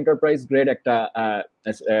জানি যে এন্টারপ্রাইজ গ্রেড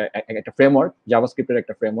একটা ফ্রেমওয়ার্ক, জাভাস্ক্রিপ্টের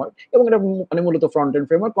একটা ফ্রেমওয়ার্ক, এবং এটা মানে মূলত front end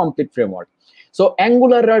framework, complete framework. So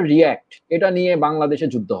angular আর রিয়াক্ট এটা নিয়ে বাংলাদেশে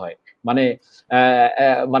যুদ্ধ হয়,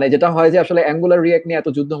 মানে যেটা হয় যে আসলে অ্যাঙ্গুলার রিয়াক্ট নিয়ে এত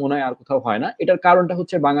যুদ্ধ মনে হয় আর কোথাও হয় না। এটার কারণটা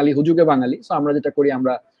হচ্ছে বাঙালি হুজুগে বাঙালি। সো আমরা যেটা করি,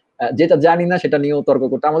 আমরা যেটা জানি না সেটা নিয়েও তর্ক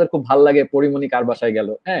করতে আমাদের খুব ভালো লাগে। পরিমণি কার বাসায় গেল,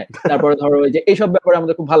 হ্যাঁ তারপরে ধরো যে এইসব ব্যাপারে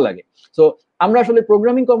আমাদের খুব ভালো লাগে। সো আমরা আসলে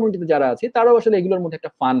প্রোগ্রামিং কমিউনিটিতে যারা আছি তারাও আসলে এগুলোর মধ্যে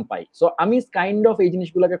একটা ফান পাই। সো আমি কাইন্ড অফ এই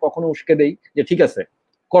জিনিসগুলোকে কখনো উস্কে দেই যে ঠিক আছে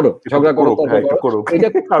করো, ঝগড়া করো, তর্ক করো, এটা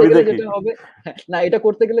করতে গেলে যেটা হবে না, এটা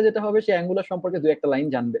করতে গেলে যেটা হবে সে অ্যাঙ্গুলার সম্পর্কে দু একটা লাইন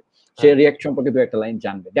জানবে, সে রিয়াক্ট সম্পর্কে দু একটা লাইন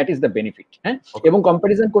জানবে, দ্যাট ইজ দ্য বেনিফিট। হ্যাঁ, এবং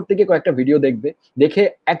কম্পারিজন করতে গিয়ে কয়েকটা ভিডিও দেখবে, দেখে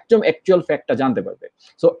একদম অ্যাকচুয়াল ফ্যাক্টটা জানতে পারবে।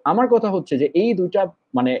 সো আমার কথা হচ্ছে যে এই দুইটা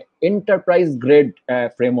মানে enterprise grade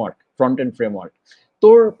framework, front end framework,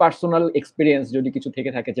 তোর পার্সোনাল এক্সপিরিয়েন্স যদি কিছু থেকে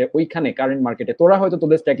থাকে যে ওইখানে কারেন্ট মার্কেটে তোরা হয়তো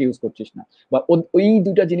তোদের স্ট্যাক ইউজ করছিস না, বা ওই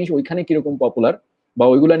দুইটা জিনিস ওইখানে কিরকম পপুলার, বা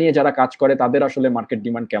ওইগুলা নিয়ে যারা কাজ করে তাদের আসলে মার্কেট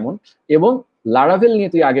ডিমান্ড কেমন, এবং লারাভেল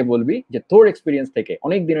নিয়ে তুই আগে বলবি যে তোর এক্সপিরিয়েন্স থেকে,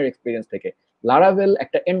 অনেক দিনের এক্সপিরিয়েন্স থেকে লারাভেল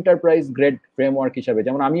একটা এন্টারপ্রাইজ গ্রেড ফ্রেমওয়ার্ক হিসাবে,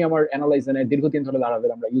 যেমন আমি আমার অ্যানালাইজনে দীর্ঘদিন ধরে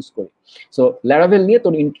লারাভেল আমরা ইউজ করি। সো লারাভেল নিয়ে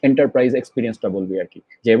তোর এন্টারপ্রাইজ এক্সপিরিয়েন্সটা বলবি আর কি,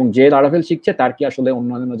 যে এবং যে লারাভেল শিখছে তার কি আসলে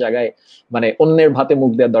অন্যান্য জায়গায় মানে অন্যের ভাতে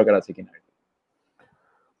মুখ দেওয়ার দরকার আছে কিনা।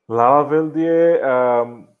 লারাভেল দিয়ে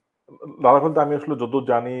আমি আসলে যতদূর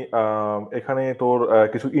জানি এখানে তোর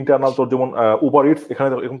কিছু ইন্টারনাল, তোর যেমন উবার ইটস, এখানে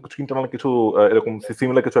এরকম কিছু ইন্টারনাল কিছু এরকম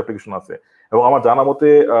সিমিলার কিছু অ্যাপ্লিকেশন আছে, এবং আমার জানা মতে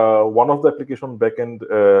one of the application back end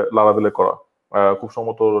লারাভেলে করা, খুব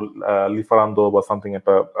সম্ভবত লিফারান্দো বা সামথিং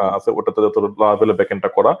একটা আছে, ওটাতে তোর লারাভেলে ব্যাক এন্ডটা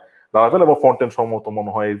করা, লারাভেল এবং ফ্রন্ট এন্ড সম্ভবত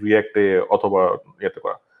মনে হয় রিয়াক্টে অথবা ইয়েতে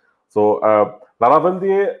করা। সো লারাভেল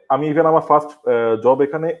দিয়ে আমি ইভেন আমার ফার্স্ট জব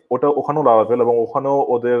এখানে ওখানেও লারাভেল, এবং ওখানেও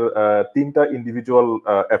ওদের 3টা ইন্ডিভিজুয়াল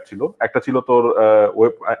অ্যাপ ছিল। একটা ছিল তোর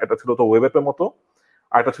ওয়েব, একটা ছিল তোর ওয়েব অ্যাপের মতো,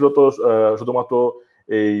 আর একটা ছিল তোর শুধুমাত্র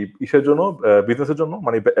এই ইসের জন্য, বিজনেসের জন্য,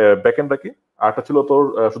 মানে ব্যাকএন্ডটা কি, আরটা ছিল তোর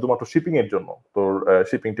শুধুমাত্র শিপিং এর জন্য, তোর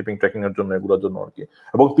শিপিং টিপিং ট্র্যাকিং এর জন্য, এগুলোর জন্য আর কি।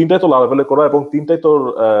 এবং তিনটাই তো লারাভেলে করা, এবং তিনটাই তোর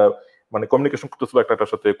মানে কমিউনিকেশন করতেছিল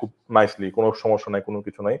একটার সাথে খুব নাইসলি, কোনো সমস্যা নাই, কোনো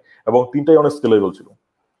কিছু নাই, এবং তিনটাই অনেক স্কেলেবল ছিল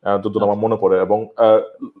যতদূর আমার মনে পড়ে। এবং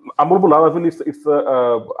আমি বলবো লারাভেল ইটস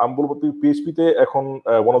আমি বলবো তুই পিএইচপি তে এখন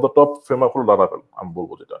one of the top framework হলো লারাভেল, আমি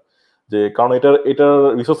বলবো যেটা, যে কারণ এটার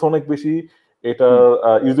রিসোর্স অনেক বেশি, এটার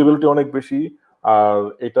ইউজেবিলিটি অনেক বেশি, আর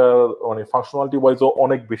এটা মানে ফাংশনালিটি ওয়াইজও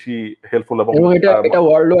অনেক বেশি হেল্পফুল, এবং এটা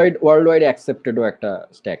ওয়ার্ল্ড ওয়াইড অ্যাকসেপ্টেডও একটা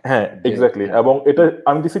স্ট্যাক। হ্যাঁ এক্স্যাক্টলি, এবং এটা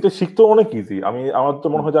আমি দিছি, এটা শিখতেও অনেক ইজি। আমার তো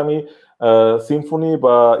মনে হয় যে আমি সিম্ফনি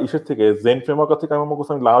বা ইসের থেকে, জেন ফ্রেমওয়ার্ক থেকে আমি মনে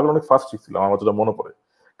করছি আমি লারাভেল অনেক ফাস্ট শিখছিলাম, আমার যেটা মনে পড়ে।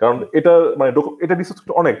 কারণ এটা মানে এটা রিসোর্স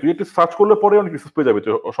অনেক, তুই একটু সার্চ করলে পরে অনেক রিসোর্স পেয়ে যাবে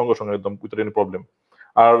সঙ্গে সঙ্গে, একদম উইথ এনি প্রবলেম।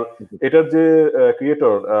 আর এটার যে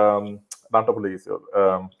ক্রিয়েটর, নামটা ভুলে গেছি ওর,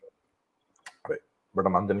 বাট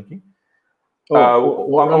নাম জানি কি,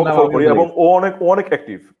 এবং ও অনেক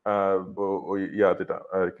অ্যাক্টিভ, ওই যেটা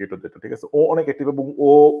ক্রিয়েটর যেটা, ঠিক আছে, ও অনেক অ্যাক্টিভ, এবং ও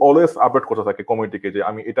অলওয়েজ আপডেট করতে থাকে কমিউনিটিকে, যে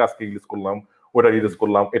আমি এটা আজকে রিলিজ করলাম, ওটা রিলিজ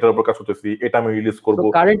করলাম, এটার উপর কাজ করতেছি, এটা আমি রিলিজ করবো।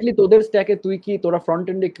 কারেন্টলি তোদের স্ট্যাকে তোরা ফ্রন্ট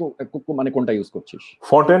এন্ডে মানে কোনটা ইউজ করছিস?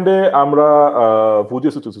 ফ্রন্ট এন্ডে আমরা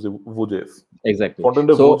Vue.js ইউজ করছি, Vue.js এক্স্যাক্টলি। ফ্রন্ট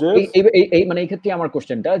এন্ডে Vue.js। এই মানে এই ক্ষেত্রে আমার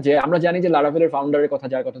কোশ্চেনটা, যে আমরা জানি যে লারাভেলের ফাউন্ডারের কথা,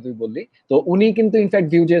 যার কথা তুই বললি, তো উনি কিন্তু ইনফ্যাক্ট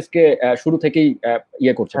Vue.js কে শুরু থেকেই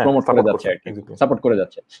ইয়ে করছে, প্রমোট করে যাচ্ছে আর কি, সাপোর্ট করে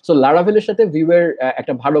যাচ্ছে। সো লারাভেলের সাথে ভিউ এর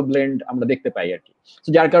একটা ভালো ব্লেন্ড আমরা দেখতে পাই আর কি, সো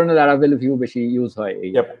যার কারণে লারাভেল ভিউ বেশি ইউজ হয়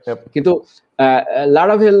এই। কিন্তু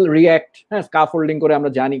লারাভেল রিঅ্যাক্ট, হ্যাঁ, স্কাফোল্ডিং করে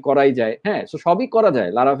আমরা জানি করাই যায়, হ্যাঁ, সো সবই করা যায়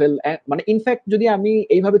লারাভেল। মানে ইনফ্যাক্ট যদি আমি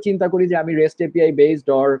এইভাবে চিন্তা করি যে আমি rest API based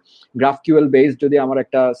or GraphQL based, যদি আমার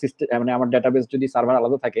একটা সিস্টেম, মানে আমার ডাটাবেস যদি সার্ভার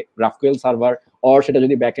আলাদা থাকে, গ্রাফকিউএল সার্ভার, অর সেটা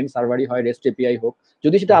যদি ব্যাকএন্ড সার্ভারই হয়, রেস্ট এপিআই হোক,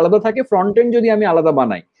 যদি সেটা আলাদা থাকে, ফ্রন্ট এন্ড যদি আমি আলাদা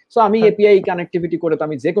বানাই, সো আমি এপিআই কানেক্টিভিটি করে তো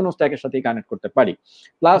আমি যে কোনো স্ট্যাকের সাথে কানেক্ট করতে পারি।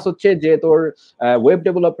 প্লাস হচ্ছে যে তোর ওয়েব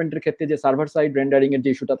ডেভেলপমেন্টের ক্ষেত্রে যে সার্ভার সাইড রেন্ডারিং এর যে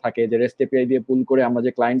ইস্যুটা থাকে, যে রেস্ট এপিআই দিয়ে পুল করে আমরা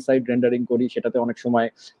যে ক্লায়েন্ট সাইড রেন্ডারিং করি, সেটাতে অনেক সময়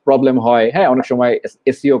প্রবলেম হয়, হ্যাঁ, অনেক সময়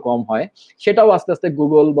এসইও কম হয়, সেটাও আস্তে আস্তে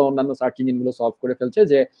গুগল বা অন্যান্য সার্চ ইঞ্জিন গুলো সলভ করে ফেলছে,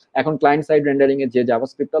 যে এখন ক্লায়েন্ট সাইড রেন্ডারিং এর যে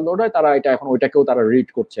জাভাস্ক্রিপ্টটা লোড হয়, তারা এটা এখন ওইটাকেও তারা রিড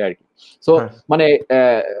করছে আর কি। সো মানে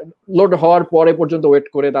লোড হওয়ার পরে পর্যন্ত ওয়েট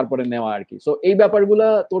করে তারপরে নেওয়া আর কি। সো এই ব্যাপারগুলা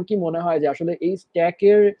তোর কি মনে হয় যে আসলে এই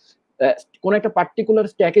স্ট্যাকের কোন একটা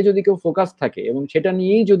পার্টিকুলার স্ট্যাকে যদি কেউ ফোকাস থাকে এবং সেটা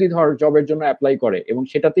নিয়েই যদি ধর জবের জন্য অ্যাপ্লাই করে এবং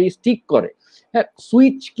সেটাতেই স্টিক করে, হ্যাঁ,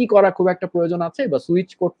 সুইচ কি করা খুব একটা প্রয়োজন আছে? বা সুইচ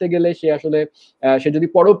করতে গেলে সে আসলে সে যদি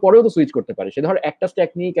পরেও তো সুইচ করতে পারে, সে ধর একটা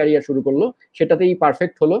স্ট্যাক নিয়ে ক্যারিয়ার শুরু করলো, সেটাতেই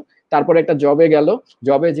পারফেক্ট হলো, তারপরে একটা জবে গেল,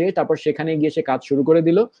 জবে যে তারপর সেখানে গিয়ে সে কাজ শুরু করে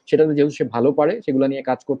দিল, সেটাতে যেহেতু সে ভালো পারে, সেগুলো নিয়ে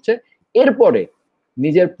কাজ করছে, এরপরে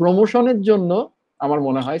নিজের প্রমোশনের জন্য আমার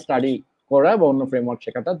মনে হয় স্টাডি করা বা অন্য ফ্রেমওয়ার্ক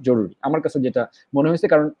শেখাটা জরুরি, আমার কাছে যেটা মনে হয়েছে।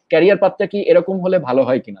 কারণ ক্যারিয়ার পাথটা কি এরকম হলে ভালো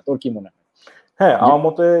হয় কিনা, তোর কি মনে হয়? হ্যাঁ, আমার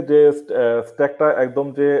মতে যে স্ট্যাকটা একদম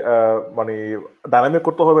যে মানে ডাইনামিক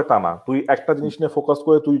করতে হবে তা না, তুই একটা জিনিস নিয়ে ফোকাস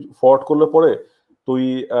করে তুই ফরওয়ার্ড করলে পরে তুই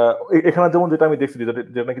এখানে যেমন যেটা আমি দেখছি,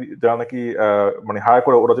 যারা নাকি মানে হায়ার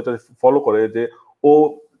করে, ওরা যেটা ফলো করে, যে ও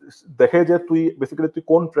দেখে যে তুই বেসিক্যালি তুই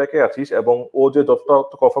কোন ট্র্যাকে আছিস, এবং ও যে জবটা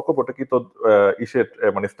তোকে অফার করবে ওটা কি তোর ইসের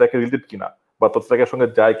মানে স্ট্যাকে রিলেটেড কিনা, বা তোর স্ট্যাকের সঙ্গে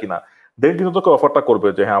যায় কিনা, দেন কিন্তু তোকে অফারটা করবে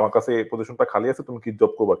যে হ্যাঁ আমার কাছে এই পজিশনটা খালি আছে, তুমি কি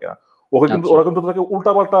জব করবা কিনা। ওরা কিন্তু তোকে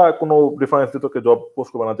উল্টাপাল্টা কোনো রেফারেন্স দিয়ে তোকে জব পোস্ট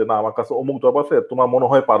করবে না, যে না আমার কাছে অমুক জব আছে, তোমার মনে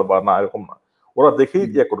হয় পারবা না, এরকম না, ওরা দেখেই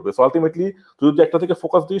ইয়ে করবে। সো আলটিমেটলি তুই যদি একটা থেকে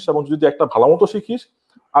ফোকাস দিস এবং যদি একটা ভালো মতো শিখিস,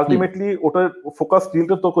 আলটিমেটলি ওটার ফোকাস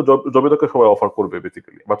রিলেটেড তোকে জবে তোকে সবাই অফার করবে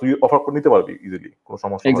বেসিক্যালি, বা তুই অফার করে নিতে পারবি ইজিলি, কোনো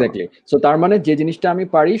সমস্যা হবে না। এক্স্যাক্টলি। সো তার মানে যে জিনিসটা আমি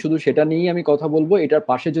পারি শুধু সেটা নিয়েই আমি কথা বলবো, এটার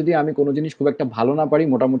পাশে যদি আমি কোনো জিনিস খুব একটা ভালো না পারি,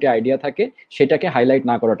 মোটামুটি আইডিয়া থাকে, সেটাকে হাইলাইট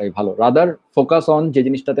না করাটাই ভালো, রাদার ফোকাস অন যে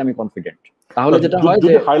জিনিসটাতে আমি কনফিডেন্ট। তাহলে যেটা হয়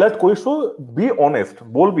যে হাইলাইট করিস, বি অনেস্ট,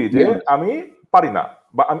 বলবি যে আমি পারি না,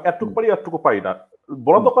 বা আমি এতটুকু পারি এতটুকু পারি না,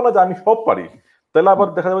 বড় দোকানে যে আমি সব পারি, তাহলে আবার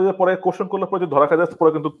দেখা যাবে যে পরে কোশ্চেন করলে পরে ধরা খাওয়া যাচ্ছে,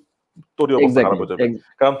 পরে কিন্তু তোরই অবস্থা খারাপ হয়ে যাবে,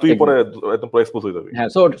 কারণ তুই পরে একদম পুরো এক্সপোজ হয়ে যাবি। হ্যাঁ,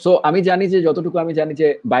 সো আমি জানি যে যতটুকু আমি জানি যে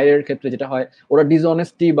বাইরের ক্ষেত্রে যেটা হয়, ওরা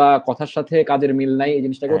ডিসঅনেস্টি বা কথার সাথে কাজের মিল নাই, এই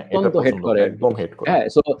জিনিসটাকে অত্যন্ত হেট করে, একদম হেট করে। হ্যাঁ,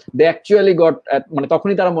 সো দে অ্যাকচুয়ালি গট, মানে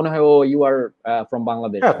তখনই তারা মনে হয় ও you are from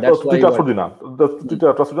Bangladesh, that's why তুই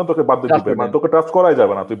ট্রাস্ট না, তোকে বাদ দিয়ে দিবে, মানে তোকে ট্রাস্ট করাই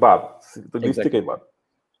যাবে না, তুই বাদ, তুই লিস্ট থেকেই বাদ।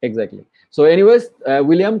 এক্স্যাক্টলি। সো এনিওয়েজ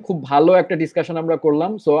উইলিয়াম, খুব ভালো একটা ডিসকাশন আমরা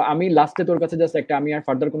করলাম। সো আমি লাস্টে তোর কাছে জাস্ট একটা, আমি আর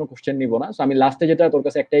ফার্দার কোনো কোশ্চেন নিব না, সো আমি লাস্টে যেটা তোর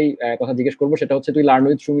কাছে একটাই কথা জিজ্ঞেস করবো, সেটা হচ্ছে তুই লার্ন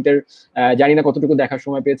উইথ সুমিতের জানি না কতটুকু দেখার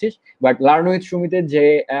সময় পেয়েছিস, বাট লার্ন উইথ সুমিতের যে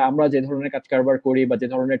আমরা যে ধরনের কাজ কারবার করি বা যে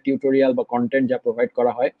ধরনের টিউটোরিয়াল বা কন্টেন্ট যা প্রোভাইড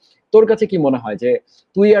করা হয়, তোর কাছে কি মনে হয় যে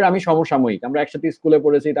তুই আর আমি সমসাময়িক, আমরা একসাথে স্কুলে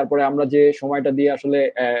পড়েছি, তারপরে আমরা যে সময়টা দিয়ে আসলে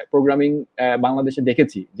প্রোগ্রামিং বাংলাদেশে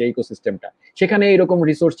দেখেছি যে ইকোসিস্টেমটা, সেখানে এরকম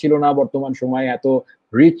রিসোর্স ছিল না, বর্তমান সময়ে এত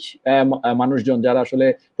রিচ মানুষজন যারা আসলে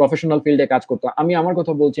প্রফেশনাল ফিল্ডে কাজ করতো, আমি আমার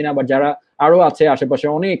কথা বলছি না, বাট যারা আরো আছে আশেপাশে,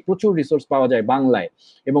 অনেক প্রচুর রিসোর্স পাওয়া যায় বাংলায়,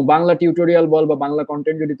 এবং বাংলা টিউটোরিয়াল বল বা বাংলা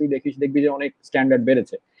কন্টেন্ট যদি তুই দেখিস, দেখবি যে অনেক স্ট্যান্ডার্ড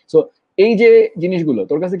বেড়েছে। সো এই যে জিনিসগুলো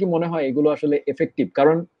তোর কাছে কি মনে হয় এগুলো আসলে এফেক্টিভ?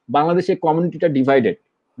 কারণ বাংলাদেশে কমিউনিটিটা ডিভাইডেড,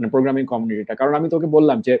 মানে প্রোগ্রামিং কমিউনিটিটা। কারণ আমি তোকে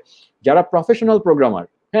বললাম যে যারা প্রফেশনাল প্রোগ্রামার,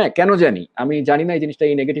 হ্যাঁ কেন জানি, আমি জানি না এই জিনিসটা,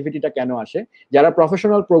 এই নেগেটিভিটিটা কেন আসে, যারা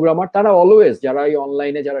প্রফেশনাল প্রোগ্রামার তারা অলওয়েজ, যারা এই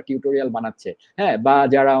অনলাইনে যারা টিউটোরিয়াল বানাচ্ছে, হ্যাঁ, বা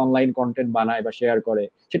যারা অনলাইন কন্টেন্ট বানায় বা শেয়ার করে,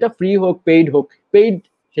 সেটা ফ্রি হোক পেইড,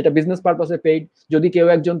 সেটা বিজনেস পারপাসে পেইড, যদি কেউ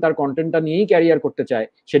একজন তার কন্টেন্টটা নিয়েই ক্যারিয়ার করতে চায়,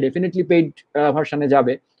 সে ডেফিনেটলি পেইড ভার্সনে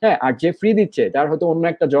যাবে, হ্যাঁ। আর যে ফ্রি দিচ্ছে, তার হয়তো অন্য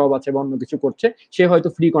একটা জব আছে বা অন্য কিছু করছে, সে হয়তো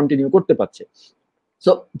ফ্রি কন্টিনিউ করতে পারছে।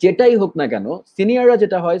 সো যেটাই হোক না কেন, সিনিয়ররা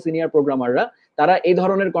যেটা হয়, সিনিয়র প্রোগ্রামাররা, তারা এই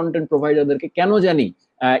ধরনের কন্টেন্ট প্রোভাইডারদেরকে কেন জানি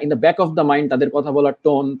in the back of the mind, তাদের কথা বলার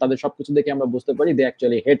টোন, তাদের সবকিছু দেখে আমরা বুঝতে পারি they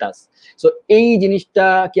actually hate us. So এই জিনিসটা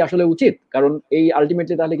কি আসলে উচিত? কারণ এই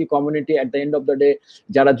আলটিমেটলি তাহলে কি community at the end of the day,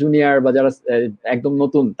 যারা জুনিয়র বা যারা একদম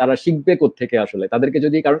নতুন, তারা শিখবে কোত্থেকে আসলে? তাদেরকে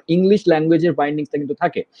যদি, কারণ ইংলিশ ল্যাঙ্গুয়েজের বাইন্ডিংসটা কিন্তু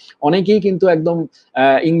থাকে, অনেকেই কিন্তু একদম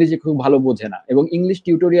ইংরেজি খুব ভালো বোঝে না, এবং ইংলিশ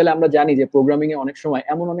টিউটোরিয়ালে আমরা জানি যে প্রোগ্রামিং এ অনেক সময়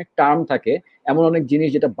এমন অনেক টার্ম থাকে, এমন অনেক জিনিস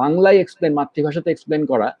যেটা বাংলায় এক্সপ্লেন, মাতৃভাষাতে এক্সপ্লেন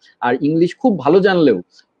করা, আর ইংলিশ খুব ভালো জানলেও,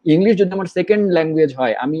 ইংলিশ যদি আমার সেকেন্ড ল্যাঙ্গুয়েজ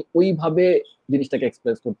হয়, আমি ওইভাবে জিনিসটাকে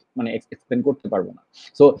এক্সপ্লেন করতে পারবো না।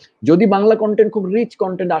 সো যদি বাংলা কন্টেন্ট, খুব রিচ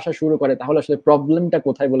কন্টেন্ট আসা শুরু করে, তাহলে আসলে প্রবলেমটা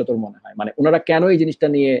কোথায় বলে তোর মনে হয়? মানে ওনারা কেন এই জিনিসটা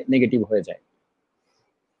নিয়ে নেগেটিভ হয়ে যায়?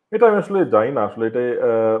 এটা আমি আসলে জানি না, আসলে এটা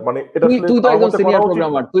মানে এটা আসলে তুই তো আমার একজন মতে করা সিনিয়র উচিত না।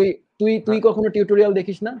 প্রোগ্রামার, তুই কখনো টিউটোরিয়াল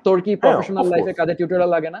দেখিস না? তোর কি হ্যাঁ, প্রফেশনাল লাইফে অফকোর্স। কাজে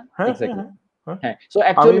টিউটোরিয়াল লাগে না? হ্যাঁ, হ্যাঁ, এক্স্যাক্টলি। হ্যাঁ, হ্যাঁ। হ্যাঁ, সো আমি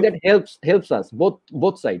actually that helps us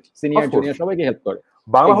both side, senior of course junior সবাইকে হেল্প করে।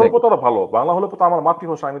 বাংলা হলে এক্স্যাক্টলি। তো আরো ভালো, বাংলা হলে তো আমার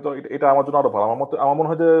মাতৃভাষা, আমি তো এটা আমার জন্য আরো ভালো। আমার মনে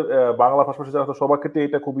হয় যে বাংলা ভাষাভাষী যারা আছে সবার ক্ষেত্রে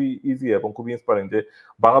এটা খুবই ইজি এবং খুবই ইন্সপায়ারিং যে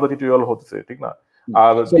বাংলাতে টিউটোরিয়াল হচ্ছে, ঠিক না?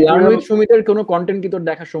 আর সো লার্ন টিউটোরিয়াল উইথ সুমিতের কোনো কন্টেন্ট কি তোর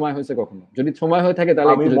দেখার সময় হয়েছে কখনো? যদি সময় হয়ে থাকে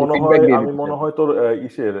তাহলে একটু যদি ফিডব্যাক দিয়ে আমি দিতে মনে চাই। হয় তোর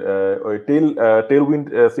ইসের ওই টেল উইন্ড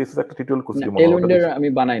সিএসএস একটা টিউটোরিয়াল না, করছিলি মনে হয়, ওটা টেলউইন্ডের দেখছি। আমি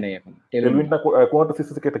বানাই নাই এখন, টেল টেলউইন্ড উইন্ড না। না কোন একটা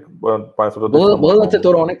সিএসএস থেকে একটা পাইছে, ওটা দেখছিলাম বোঝা যাচ্ছে সম্ভবত।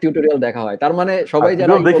 তোর অনেক টিউটোরিয়াল দেখা হয়, তার মানে সবাই যারা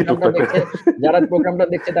টিউটোরিয়াল এই দেখি প্রোগ্রামটা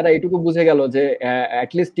টুকটাক। দেখছে, তারা এটুকু বুঝে গেল যে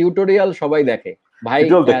অ্যাটলিস্ট টিউটোরিয়াল সবাই দেখে। ভাই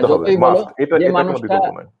টিউটোরিয়াল দেখতে হবে, যতই বলো, মাস্ট। এটা যে এটা কোনো মানুষটা,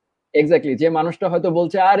 বিকল্প নাই। এক্স্যাক্টলি, যে মানুষটা হয়তো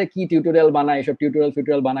বলছে আরে কি টিউটোরিয়াল বানায়, এসব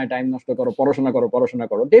টিউটোরিয়াল বানায়, টাইম নষ্ট করো, পড়াশোনা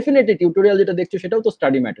করো, ডেফিনেটলি টিউটোরিয়াল যেটা দেখছো সেটাও তো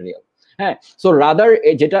স্টাডি ম্যাটেরিয়াল। হ্যাঁ, সো রাদার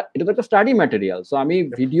এটা তো একটা স্টাডি ম্যাটেরিয়াল। সো আমি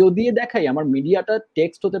ভিডিও দিয়ে দেখাই, আমার মিডিয়াটা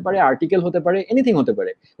টেক্সট হতে পারে, আর্টিকেল হতে পারে, এনিথিং হতে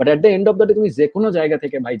পারে, but at the end of the day তুমি যে কোনো জায়গা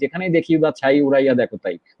থেকে, ভাই যেখানেই দেখি বা ছাই উড়াইয়া দেখো,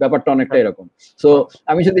 তাই ব্যাপারটা অনেকটা এরকম। সো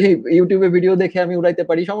আমি যদি ইউটিউবে ভিডিও দেখে আমি উড়াইতে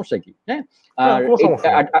পারি, সমস্যা কি? হ্যাঁ। আর কোনো সমস্যা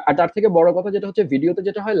নেই। তার থেকে বড় কথা যেটা হচ্ছে, ভিডিওতে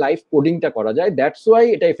যেটা হয় লাইভ কোডিংটা করা যায়, দ্যাটস ওয়াই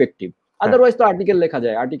এটা এফেক্টিভ। আদারওয়াইজ তো আর্টিকেল লেখা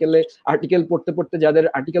যায়, আর্টিকেল পড়তে যাদের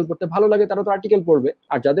আর্টিকেল পড়তে ভালো লাগে তারা তো আর্টিকেল পড়বে,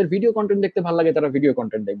 আর যাদের ভিডিও কন্টেন্ট দেখতে ভালো লাগে তারা ভিডিও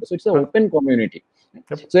কন্টেন্ট দেখবে। So it's a open community.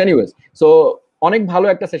 So anyways, so অনেক ভালো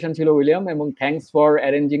একটা সেশন ছিল উইলিয়াম, এবং থ্যাঙ্কস ফর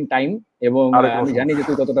অ্যারেঞ্জিং টাইম। এবং আরে কোনো আমি জানি সমস্যা। যে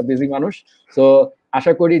তুই কতটা বিজি মানুষ। সো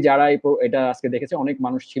আশা করি যারা এটা আজকে দেখেছে, অনেক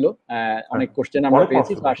মানুষ ছিল, অনেক কোশ্চেন আমরা অনেক মানুষ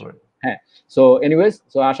পেয়েছি। ছিল আসলে। হ্যাঁ, সো এনিওয়েজ,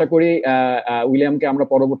 সো আশা করি উইলিয়ামকে আমরা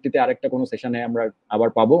পরবর্তীতে আরেকটা কোনো সেশনে আমরা আবার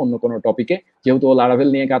পাবো, অন্য কোনো টপিকে, যেহেতু ও লারাভেল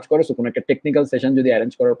নিয়ে কাজ করে। সো কোনো একটা টেকনিক্যাল সেশন যদি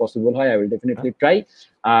অ্যারেঞ্জ করার পসিবল হয়, I will definitely try.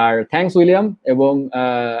 R thanks William, এবং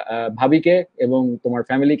ভাবিকে এবং তোমার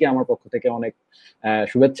ফ্যামিলিকে আমার পক্ষ থেকে অনেক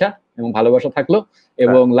শুভেচ্ছা এবং ভালোবাসা থাকলো।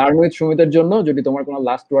 এবং লার্ন উইথ সুমিতের জন্য যদি তোমার কোনো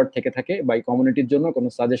লাস্ট ওয়ার্ড থেকে থাকে, বা কমিউনিটির জন্য কোনো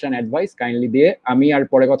সাজেশন, অ্যাডভাইস কাইন্ডলি দিয়ে, আমি আর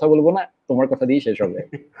পরে কথা বলবো না, তোমার কথা দিয়ে শেষ হবে।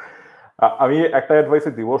 আমি একটা অ্যাডভাইস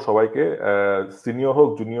দিব সবাইকে, সিনিয়র হোক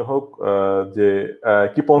জুনিয়র হোক, যে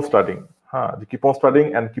কিপ অন স্টাডিং। হ্যাঁ, যে keep on studying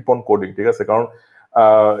and keep on coding, ঠিক আছে? কারণ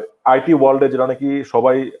আইটি ওয়ার্ল্ডে যেটা নাকি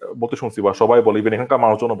সবাই বলতে শুনছি, বা সবাই বলে, ইভেন এখানকার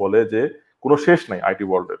মানুষজন বলে যে কোনো শেষ নাই আইটি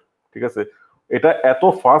ওয়ার্ল্ডের, ঠিক আছে? এটা এত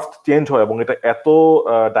ফাস্ট চেঞ্জ হয় এবং এটা এত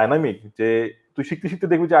ডাইনামিক যে তুই শিখতে শিখতে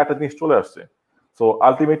দেখবি যে একটা জিনিস চলে আসছে। সো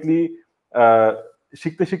আলটিমেটলি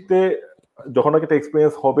শিখতে শিখতে যখন একটা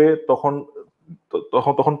এক্সপিরিয়েন্স হবে, তখন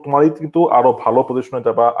তখন তখন তোমারই কিন্তু আরো ভালো পজিশনে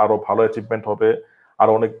যাবা, আরো ভালো অ্যাচিভমেন্ট হবে,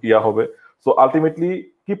 আরো অনেক হবে। So ultimately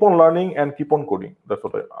keep on learning and keep on coding, that's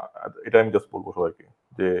what এটা আমি জাস্ট বলবো সবাইকে,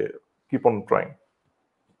 যে কিপ অন ট্রাইং।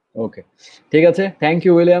 ওকে, ঠিক আছে। Thank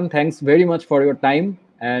you William, thanks very much for your time.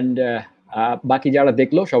 And বাকি যারা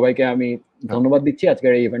দেখলো সবাইকে আমি ধন্যবাদ দিচ্ছি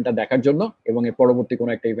আজকের এই ইভেন্টটা দেখার জন্য, এবং এর পরবর্তী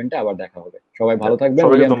কোনো একটা ইভেন্টে আবার দেখা হবে। সবাই ভালো থাকবেন।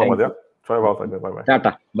 সবাইকে উইলিয়াম, থ্যাংক ধন্যবাদ। ইউ। সবাই ভালো থাকবে। Bye bye.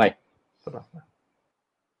 Tata, by. Tata.